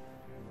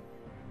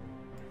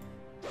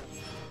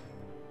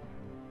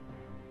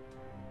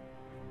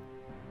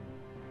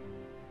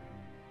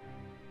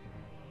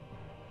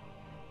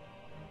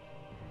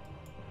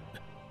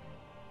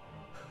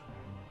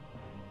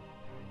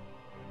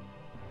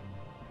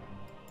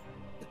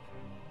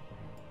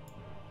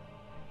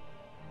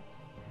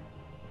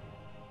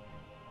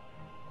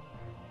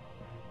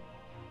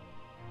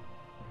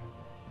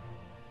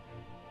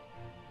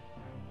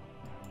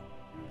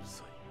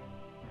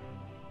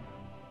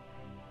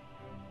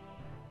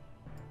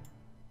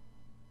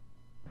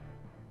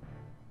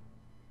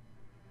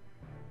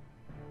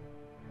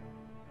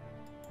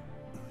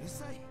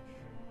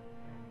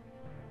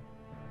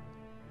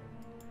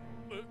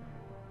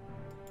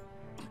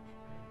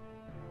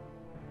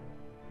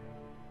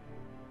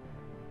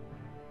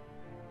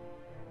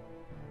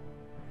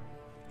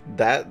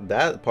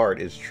 That part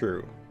is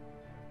true.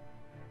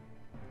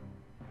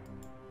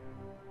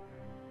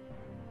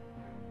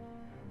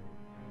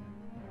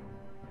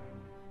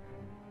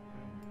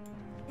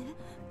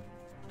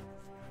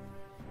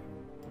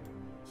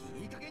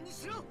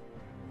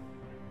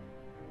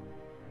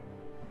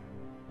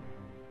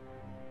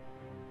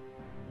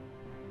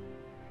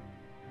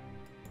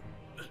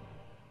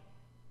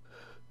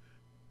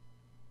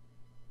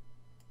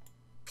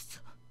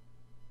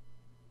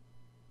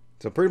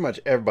 So pretty much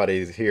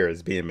everybody here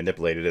is being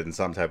manipulated in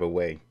some type of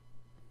way.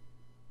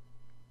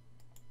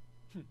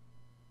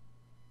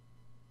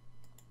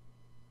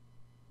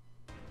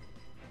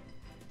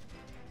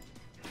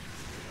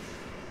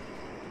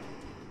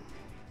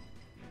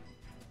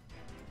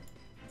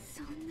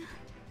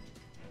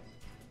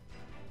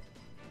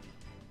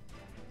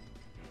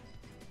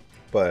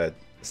 But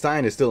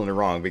Stein is still in the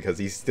wrong because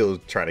he's still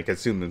trying to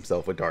consume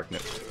himself with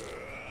darkness.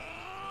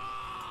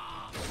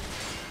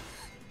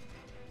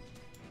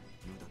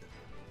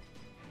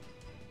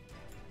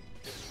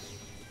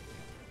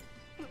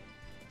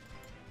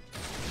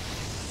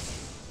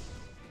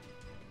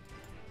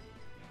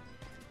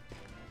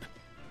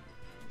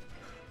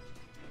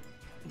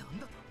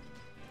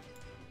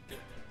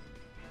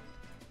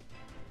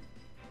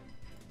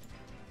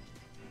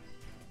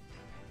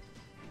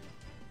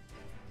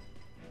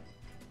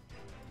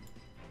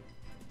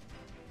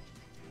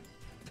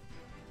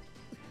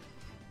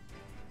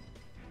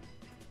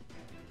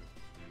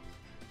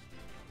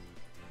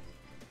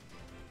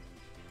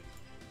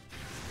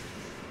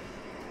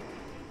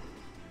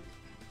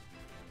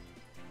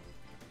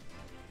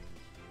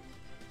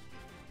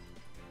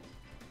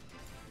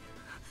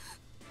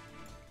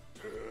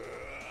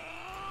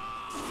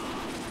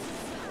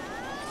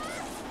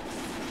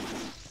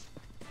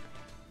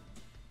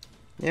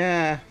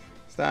 Yeah,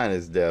 Stein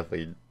is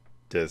definitely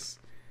just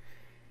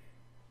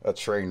a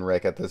train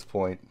wreck at this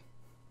point.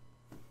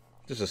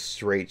 Just a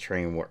straight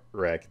train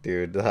wreck,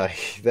 dude.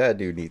 Like, that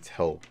dude needs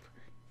help.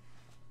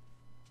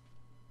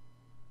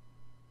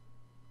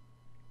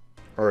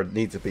 Or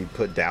needs to be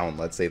put down,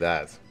 let's say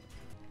that.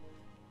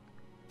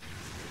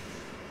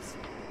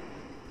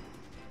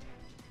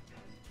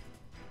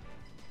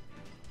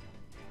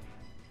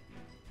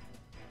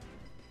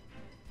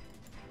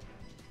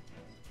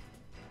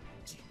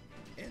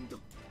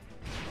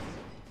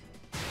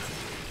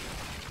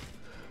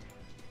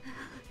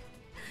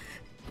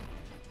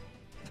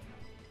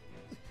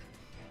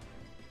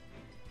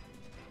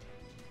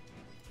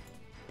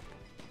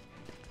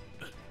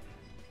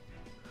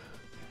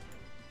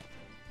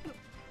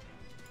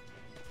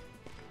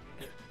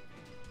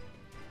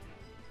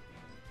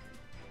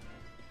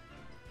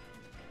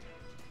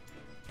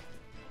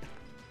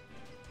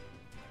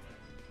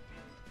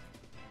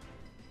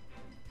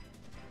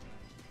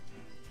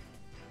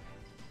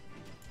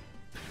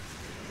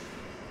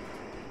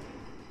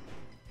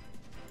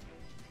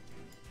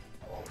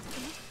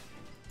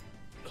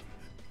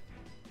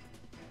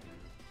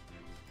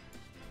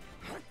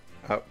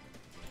 Oh,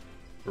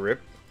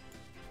 rip.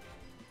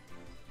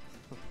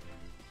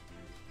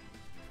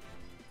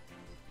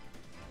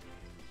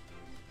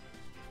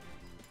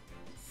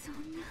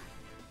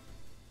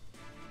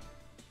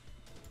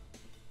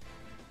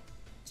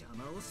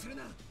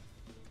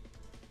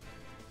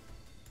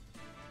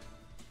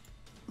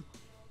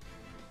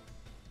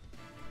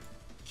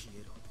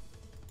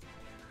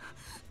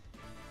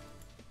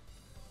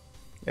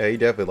 Yeah, he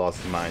definitely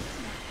lost his mind.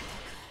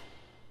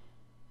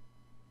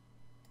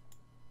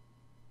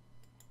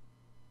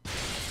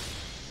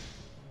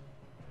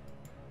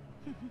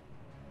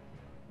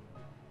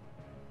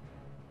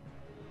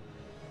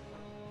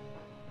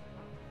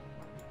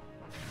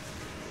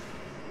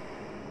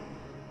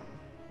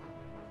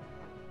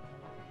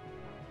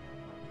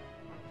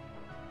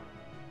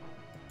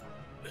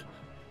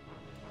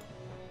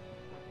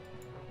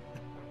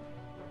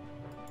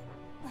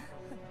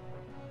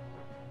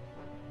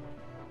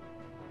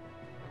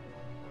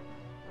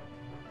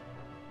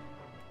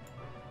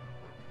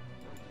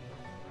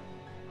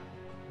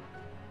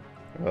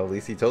 Well, at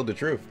least he told the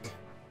truth.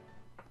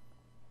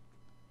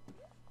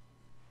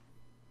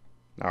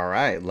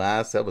 Alright,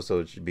 last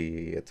episode should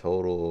be a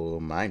total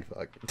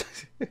mindfuck.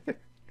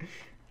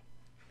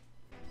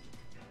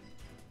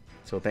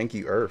 So thank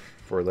you, Earth,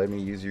 for letting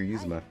me use your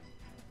Yuzuma.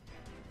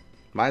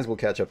 Might as well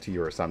catch up to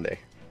yours someday.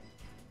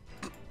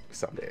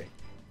 Someday.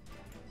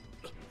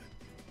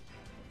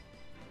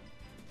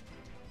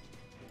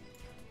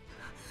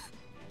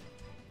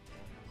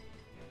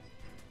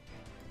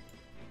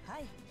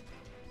 Hi.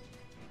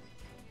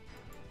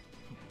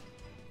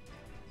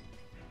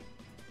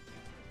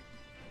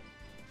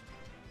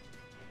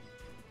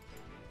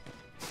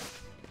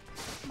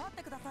 待っ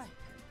てください。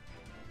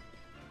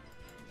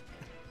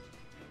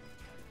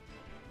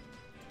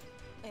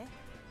え？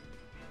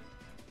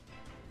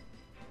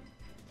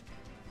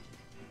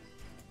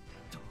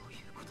どういう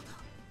ことだ？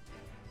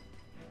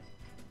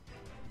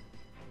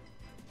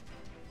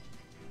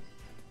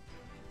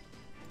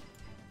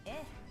え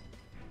え。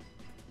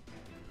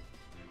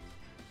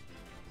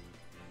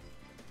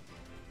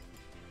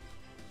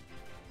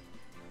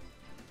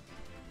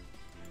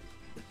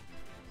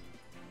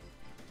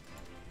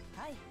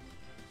はい。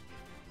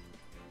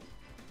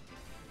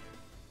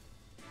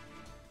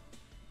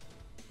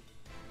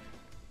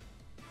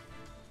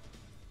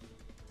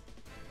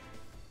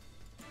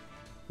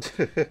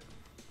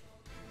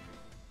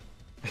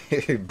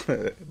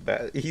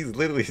 He's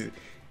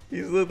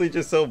literally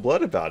just so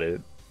blunt about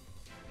it.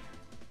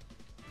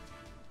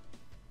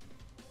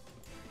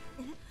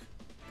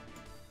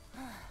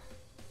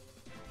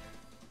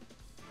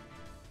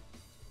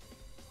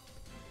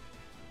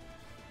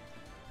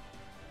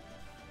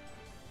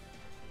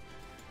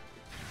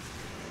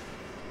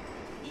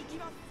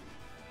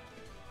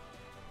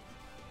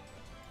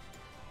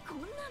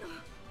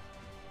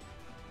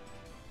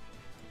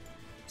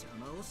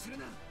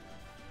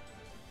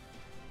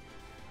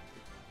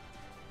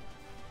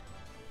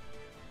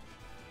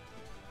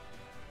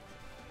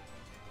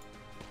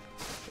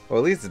 Well,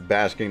 at least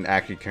Bash can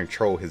actually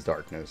control his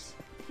darkness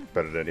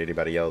better than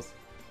anybody else.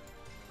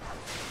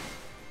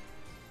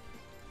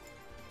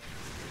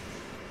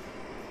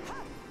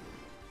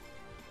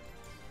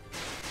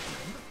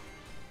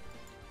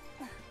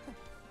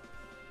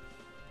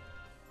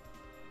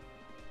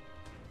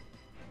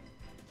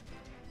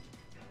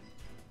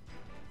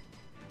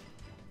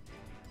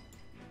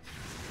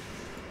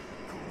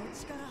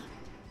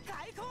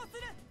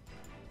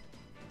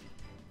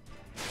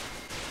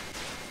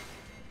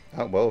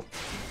 Oh, well.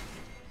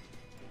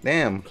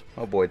 Damn.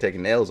 Oh boy,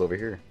 taking L's over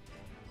here.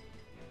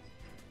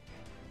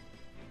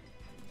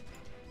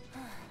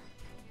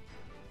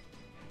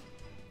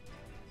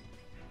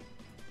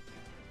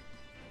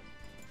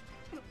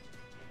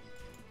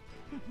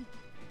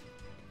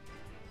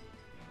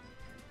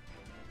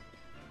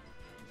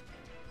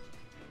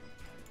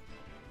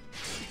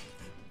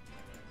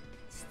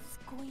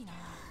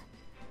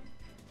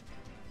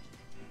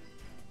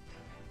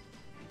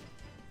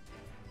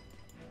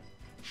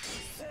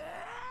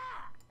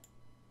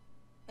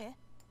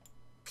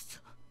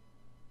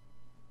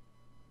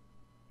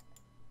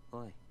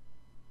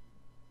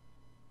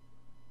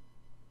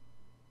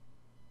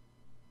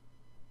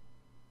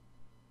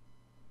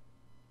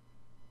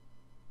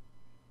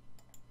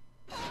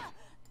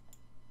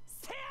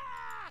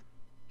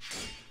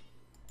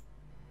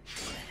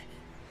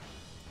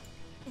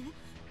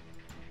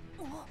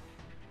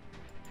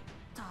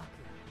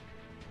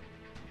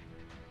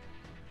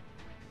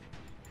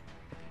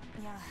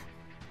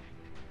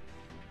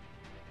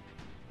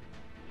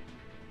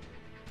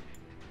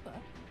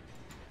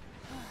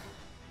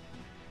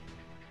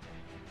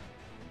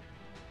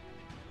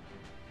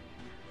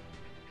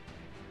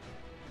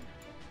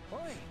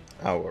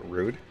 Oh, what,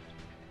 rude.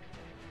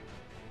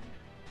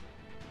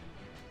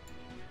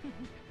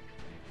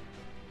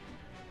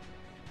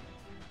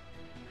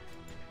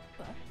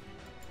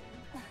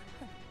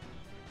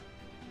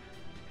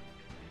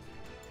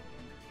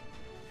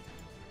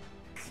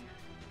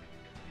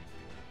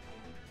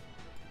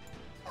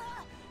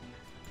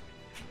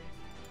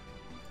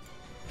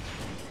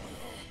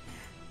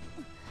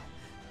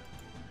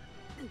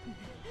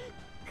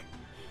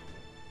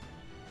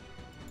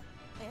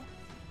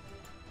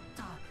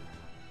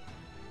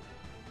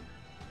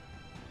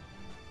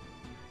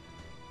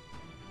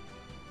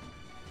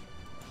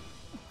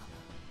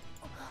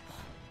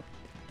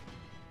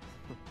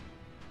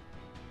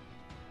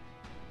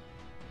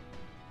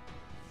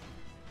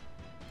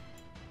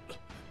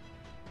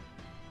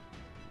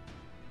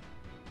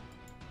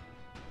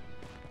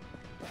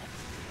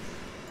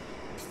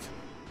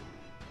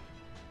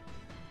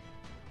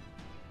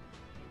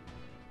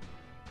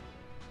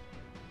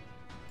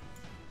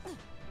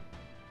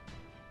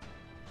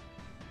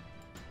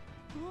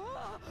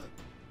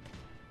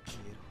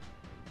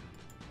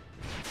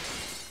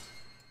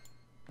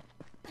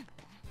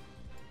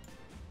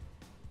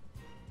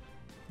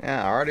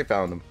 Yeah, I already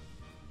found them.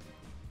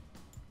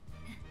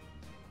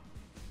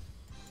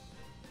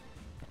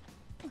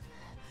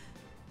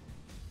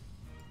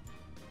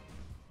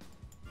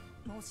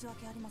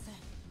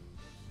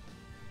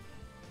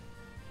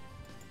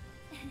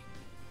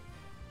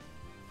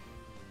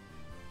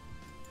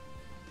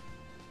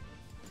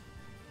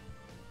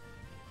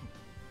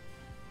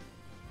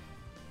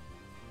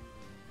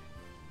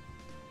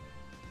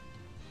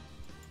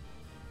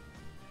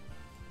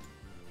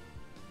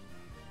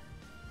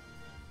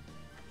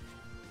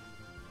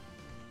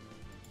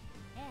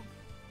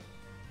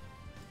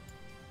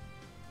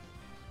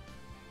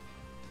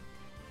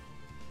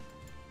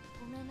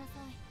 なさ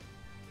い。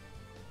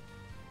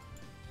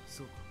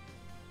そうか。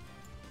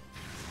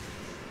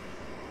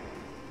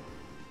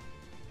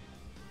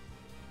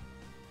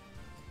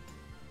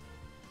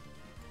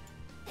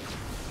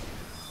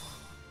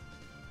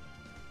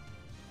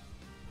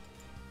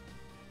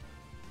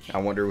 I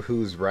wonder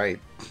who's right.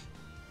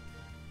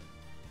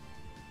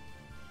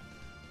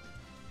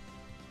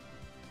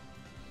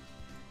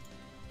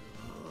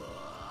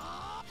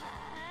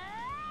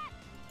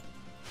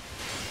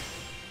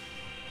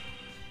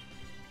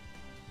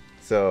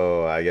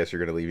 So, I guess you're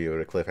gonna leave me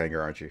with a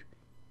cliffhanger, aren't you?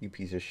 You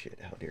piece of shit,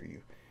 how dare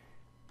you.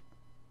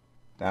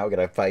 Now I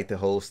gotta fight the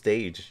whole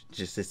stage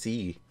just to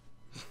see.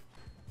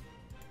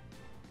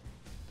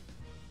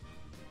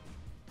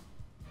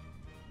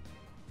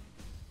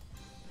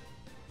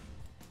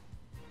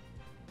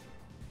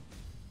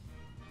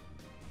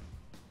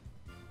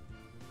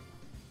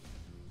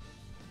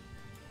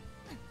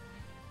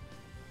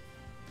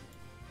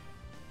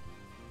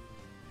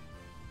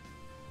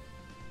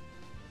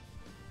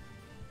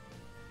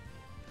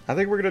 I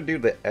think we're gonna do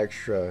the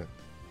extra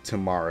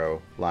tomorrow.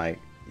 Like,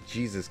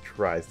 Jesus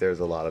Christ, there's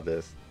a lot of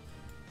this.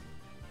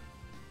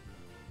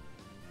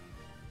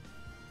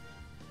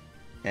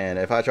 And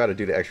if I try to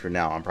do the extra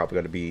now, I'm probably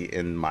gonna be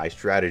in my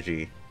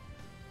strategy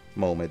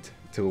moment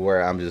to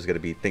where I'm just gonna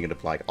be thinking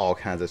of like all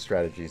kinds of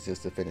strategies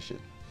just to finish it.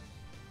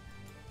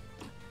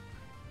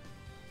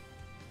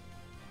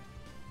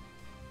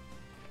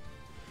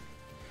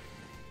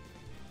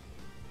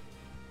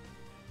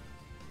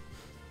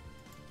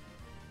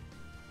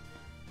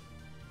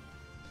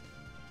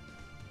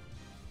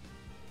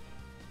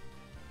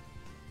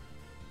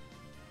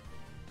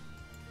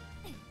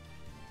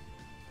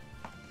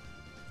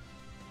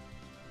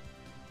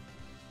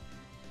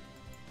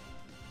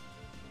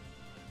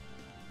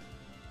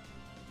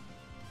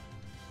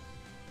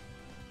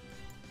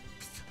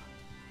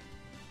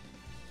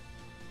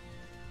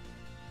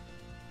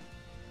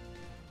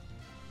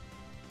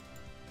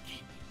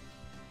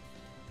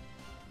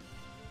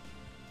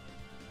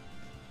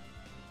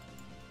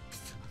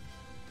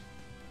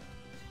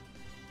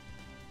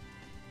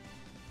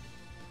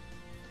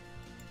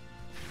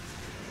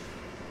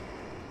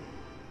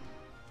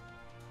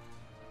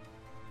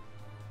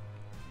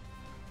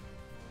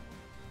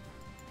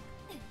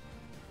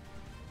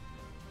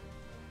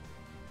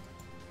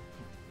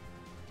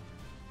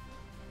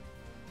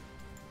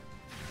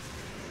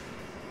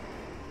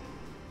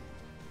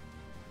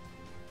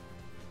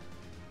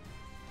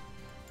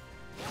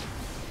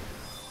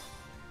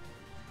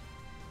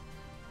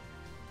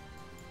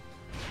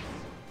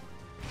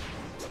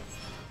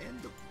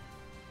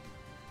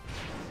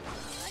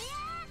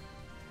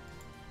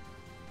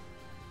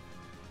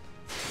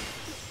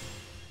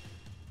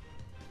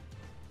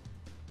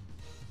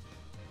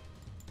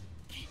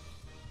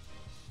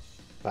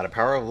 By the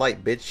power of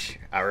light, bitch,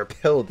 I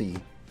repel thee.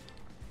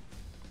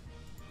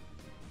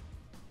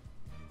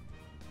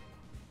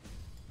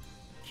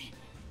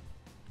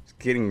 It's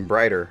getting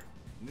brighter.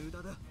 無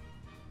駄だ。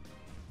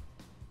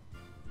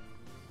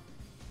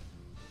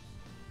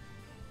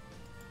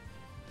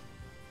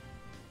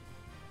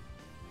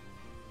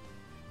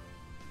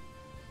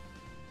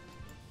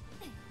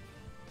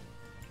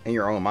 In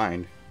your own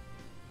mind.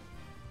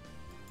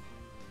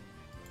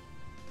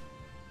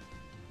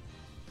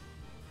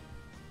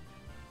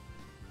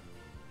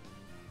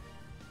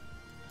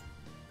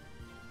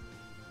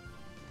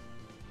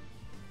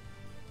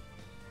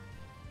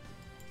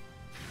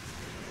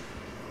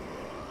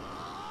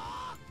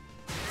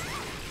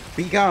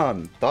 Be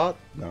gone, thought?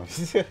 No.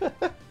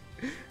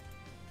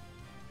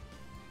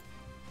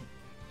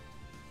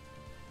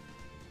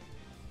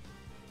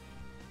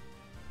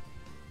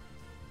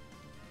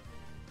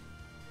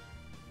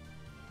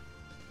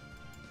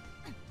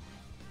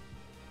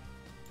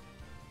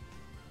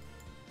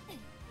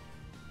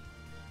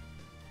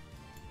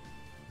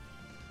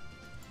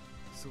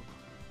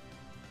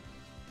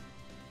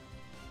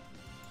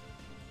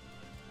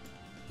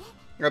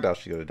 I doubt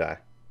she's gonna die.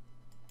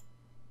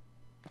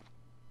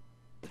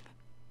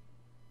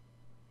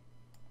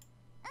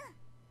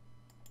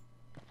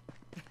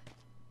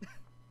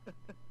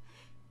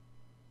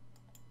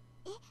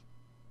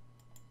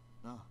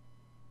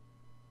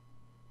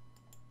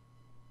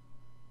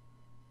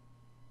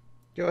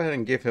 Go ahead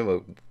and give him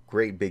a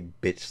great big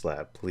bitch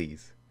slap,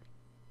 please.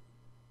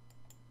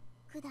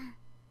 普段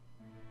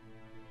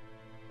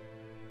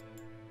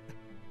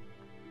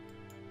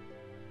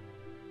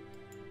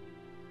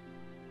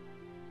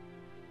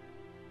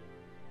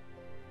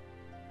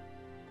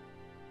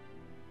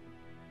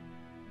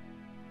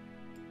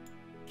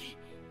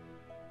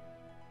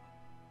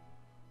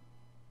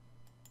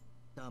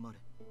黙れ。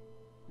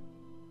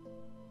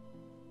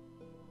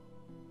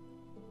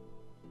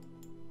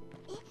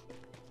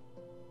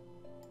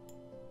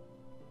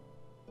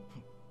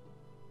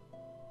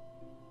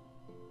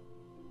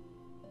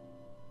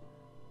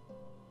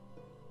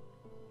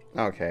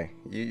 Okay,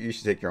 you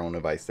should take your own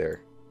advice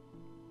there.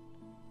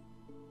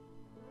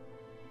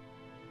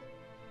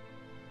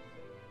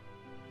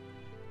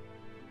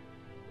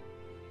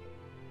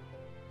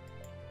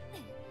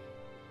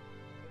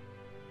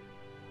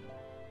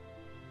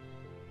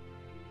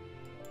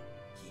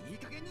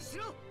 し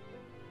ろ。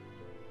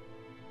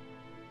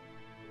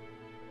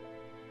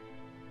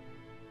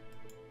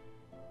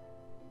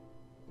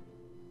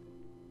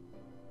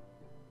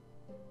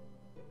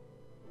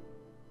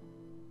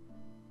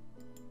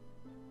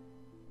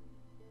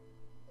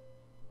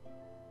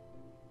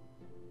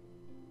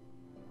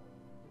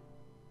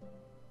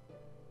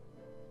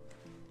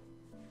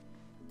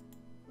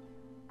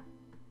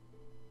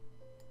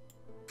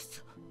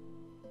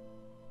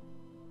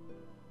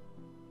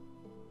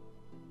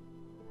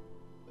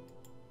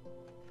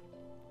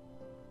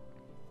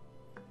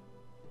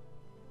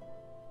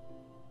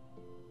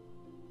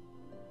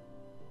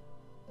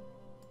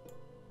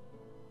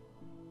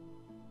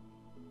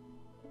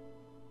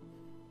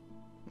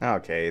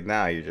 Okay,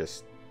 now you're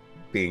just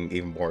being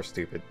even more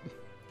stupid.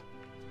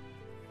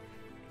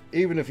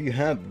 Even if you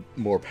had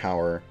more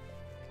power,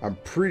 I'm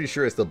pretty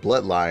sure it's the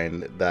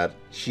bloodline that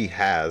she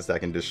has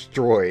that can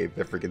destroy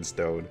the freaking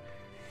stone.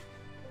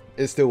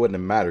 It still wouldn't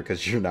have mattered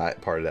because you're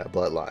not part of that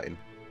bloodline.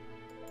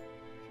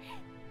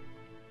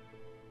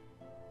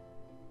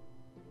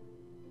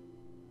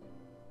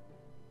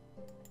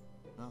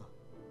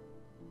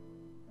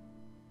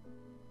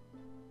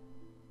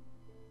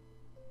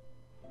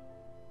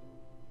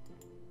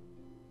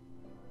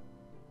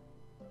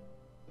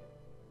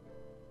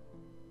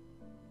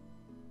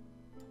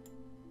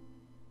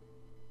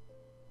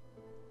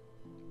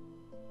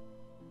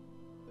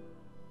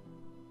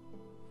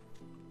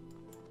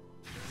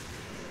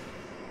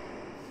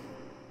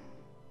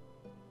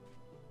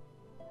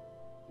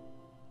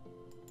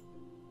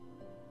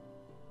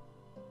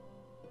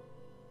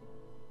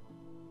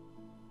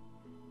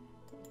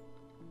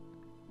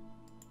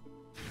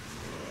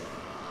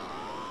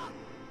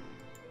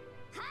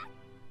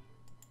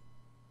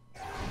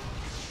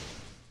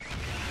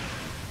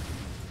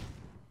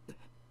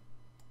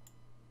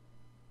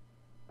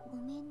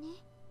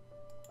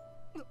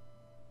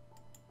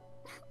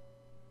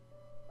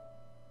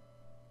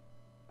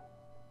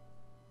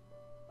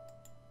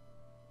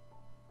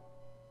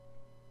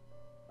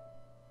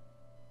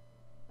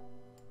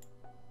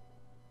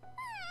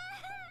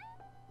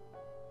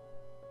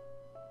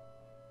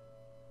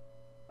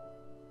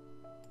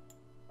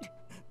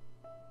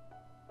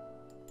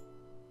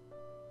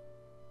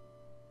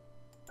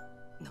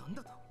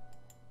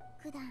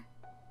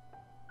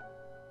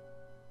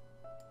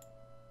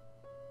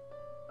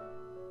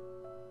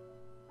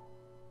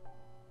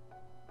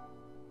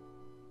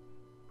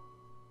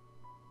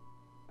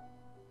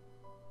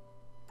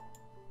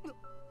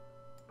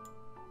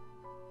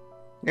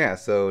 Yeah,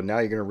 so now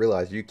you're gonna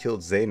realize you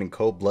killed Zane in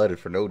cold-blooded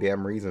for no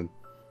damn reason.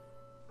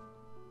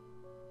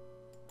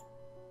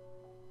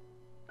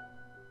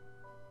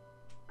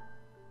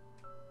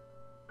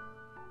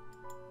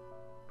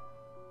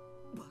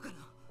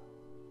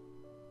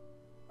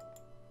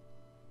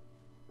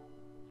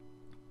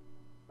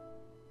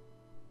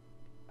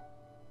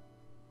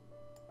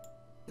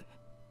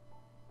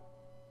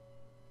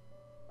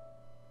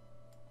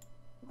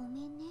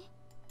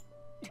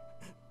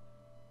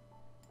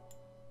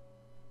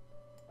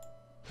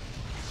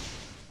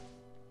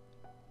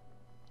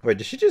 Wait,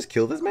 did she just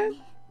kill this man?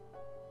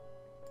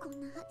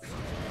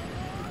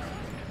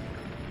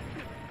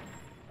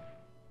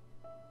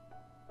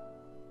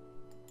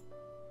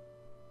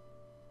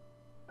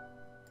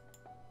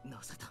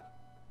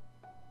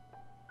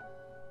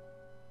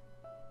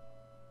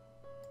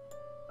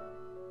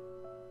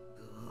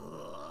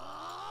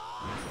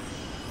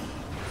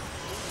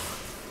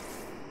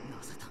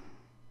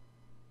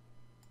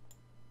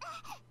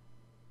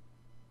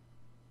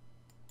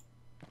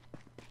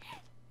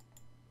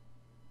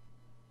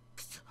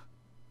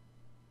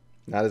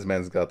 Now this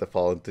man's got to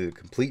fall into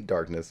complete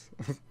darkness.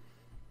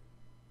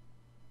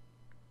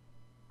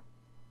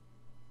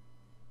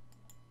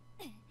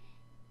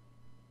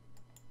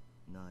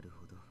 なる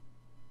ほど。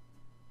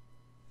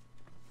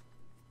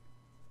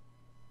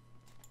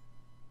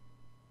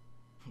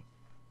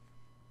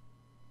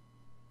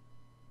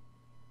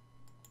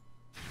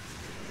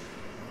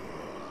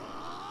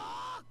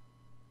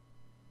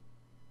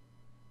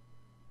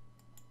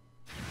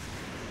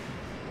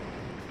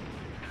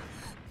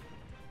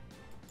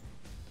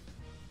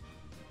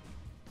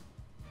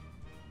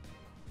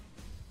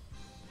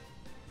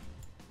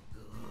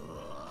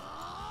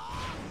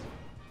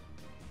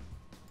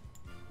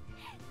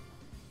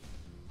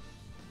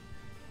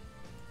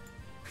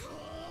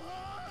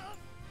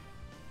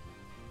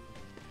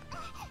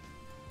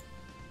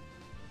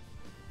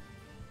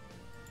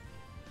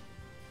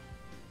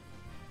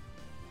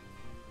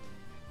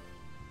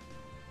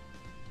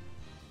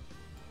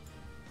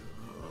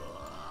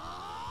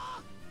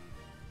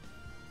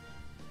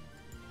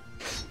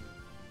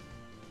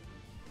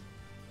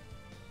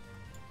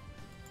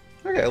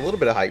 Okay, a little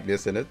bit of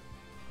hypeness in it.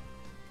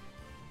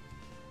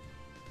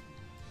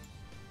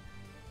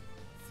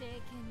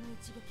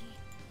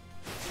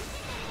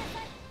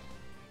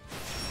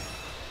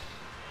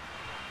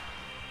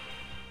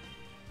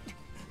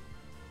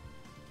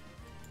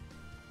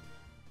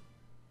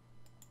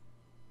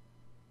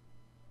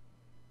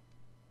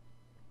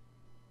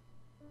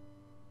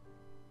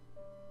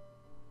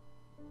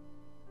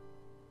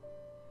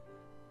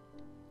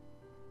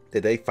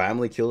 Did they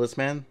finally kill this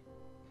man?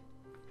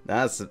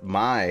 That's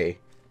my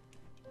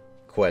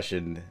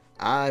question.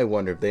 I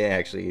wonder if they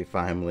actually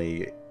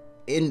finally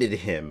ended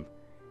him.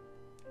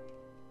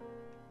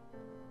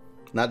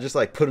 Not just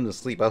like put him to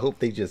sleep. I hope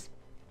they just...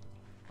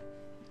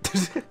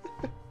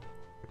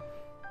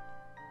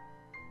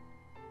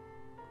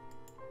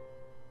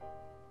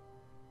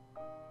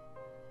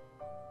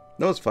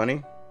 No, it's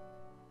funny.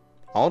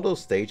 All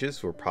those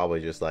stages were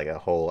probably just like a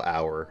whole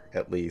hour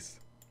at least.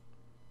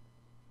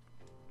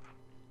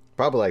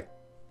 Probably like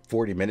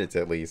 40 minutes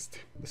at least.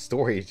 The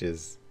story is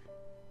just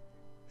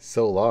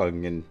so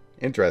long and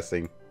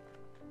interesting.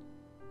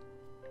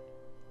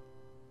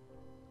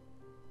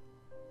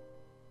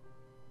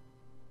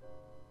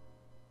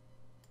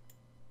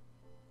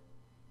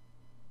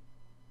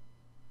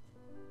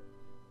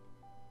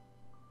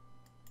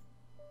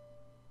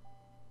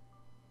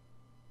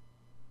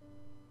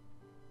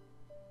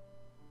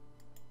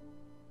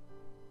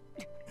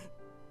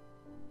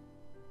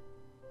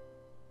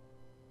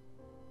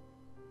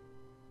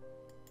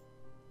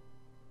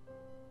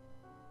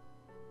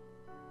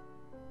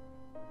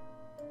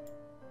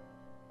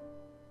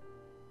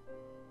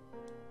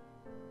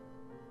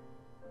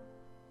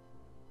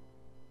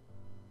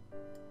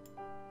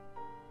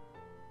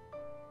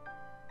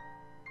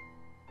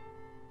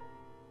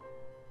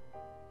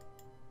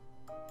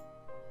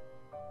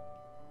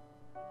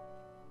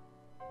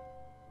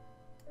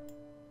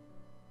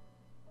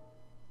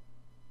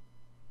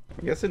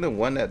 I'm guessing the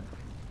one that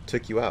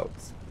took you out.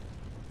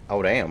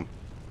 Oh, damn.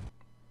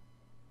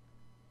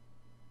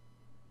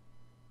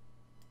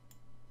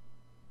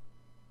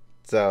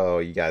 So,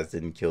 you guys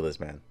didn't kill this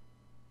man.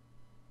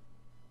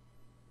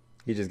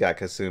 He just got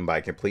consumed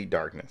by complete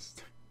darkness.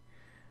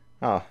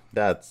 Oh,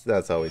 that's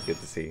always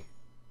good to see.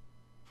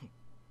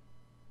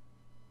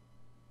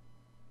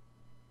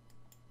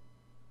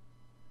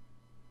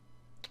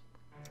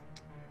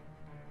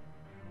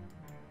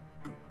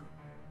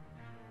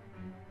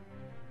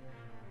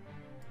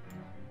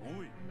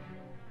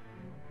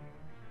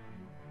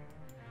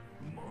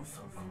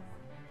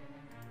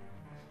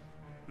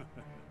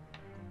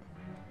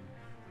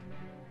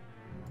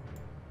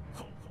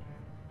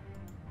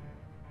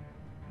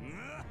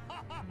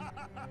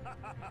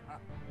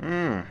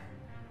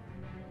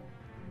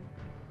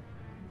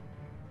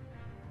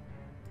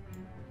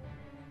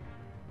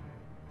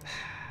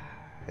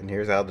 And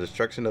here's how the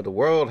destruction of the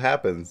world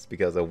happens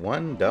because of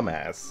one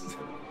dumbass.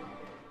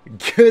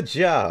 Good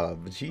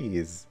job.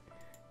 Jeez.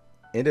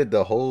 Ended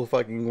the whole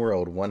fucking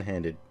world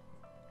one-handed.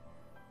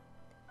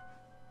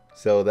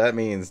 So that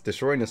means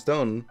destroying the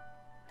stone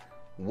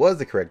was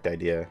the correct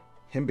idea.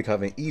 Him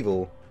becoming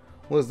evil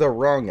was the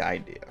wrong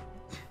idea.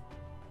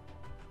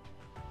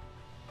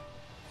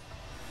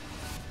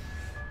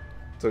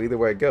 So either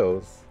way it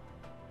goes,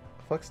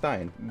 fuck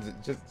Stein.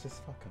 Just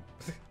fuck him.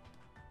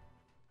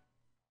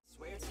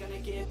 Swear it's gonna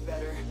get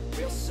better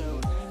real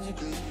soon.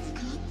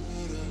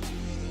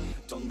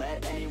 Don't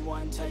let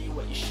anyone tell you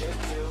what you should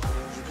do.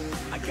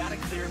 I got a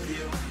clear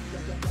view.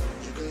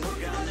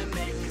 We're gonna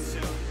make it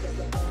soon.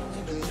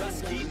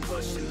 Just keep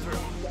pushing through.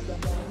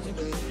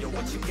 You're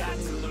what you got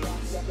to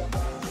lose.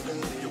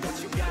 You're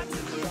what you got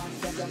to lose.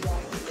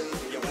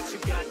 You're what you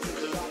got to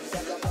lose.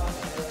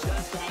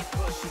 Just keep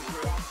pushing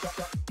through.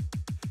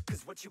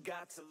 'Cause what you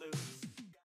got to lose.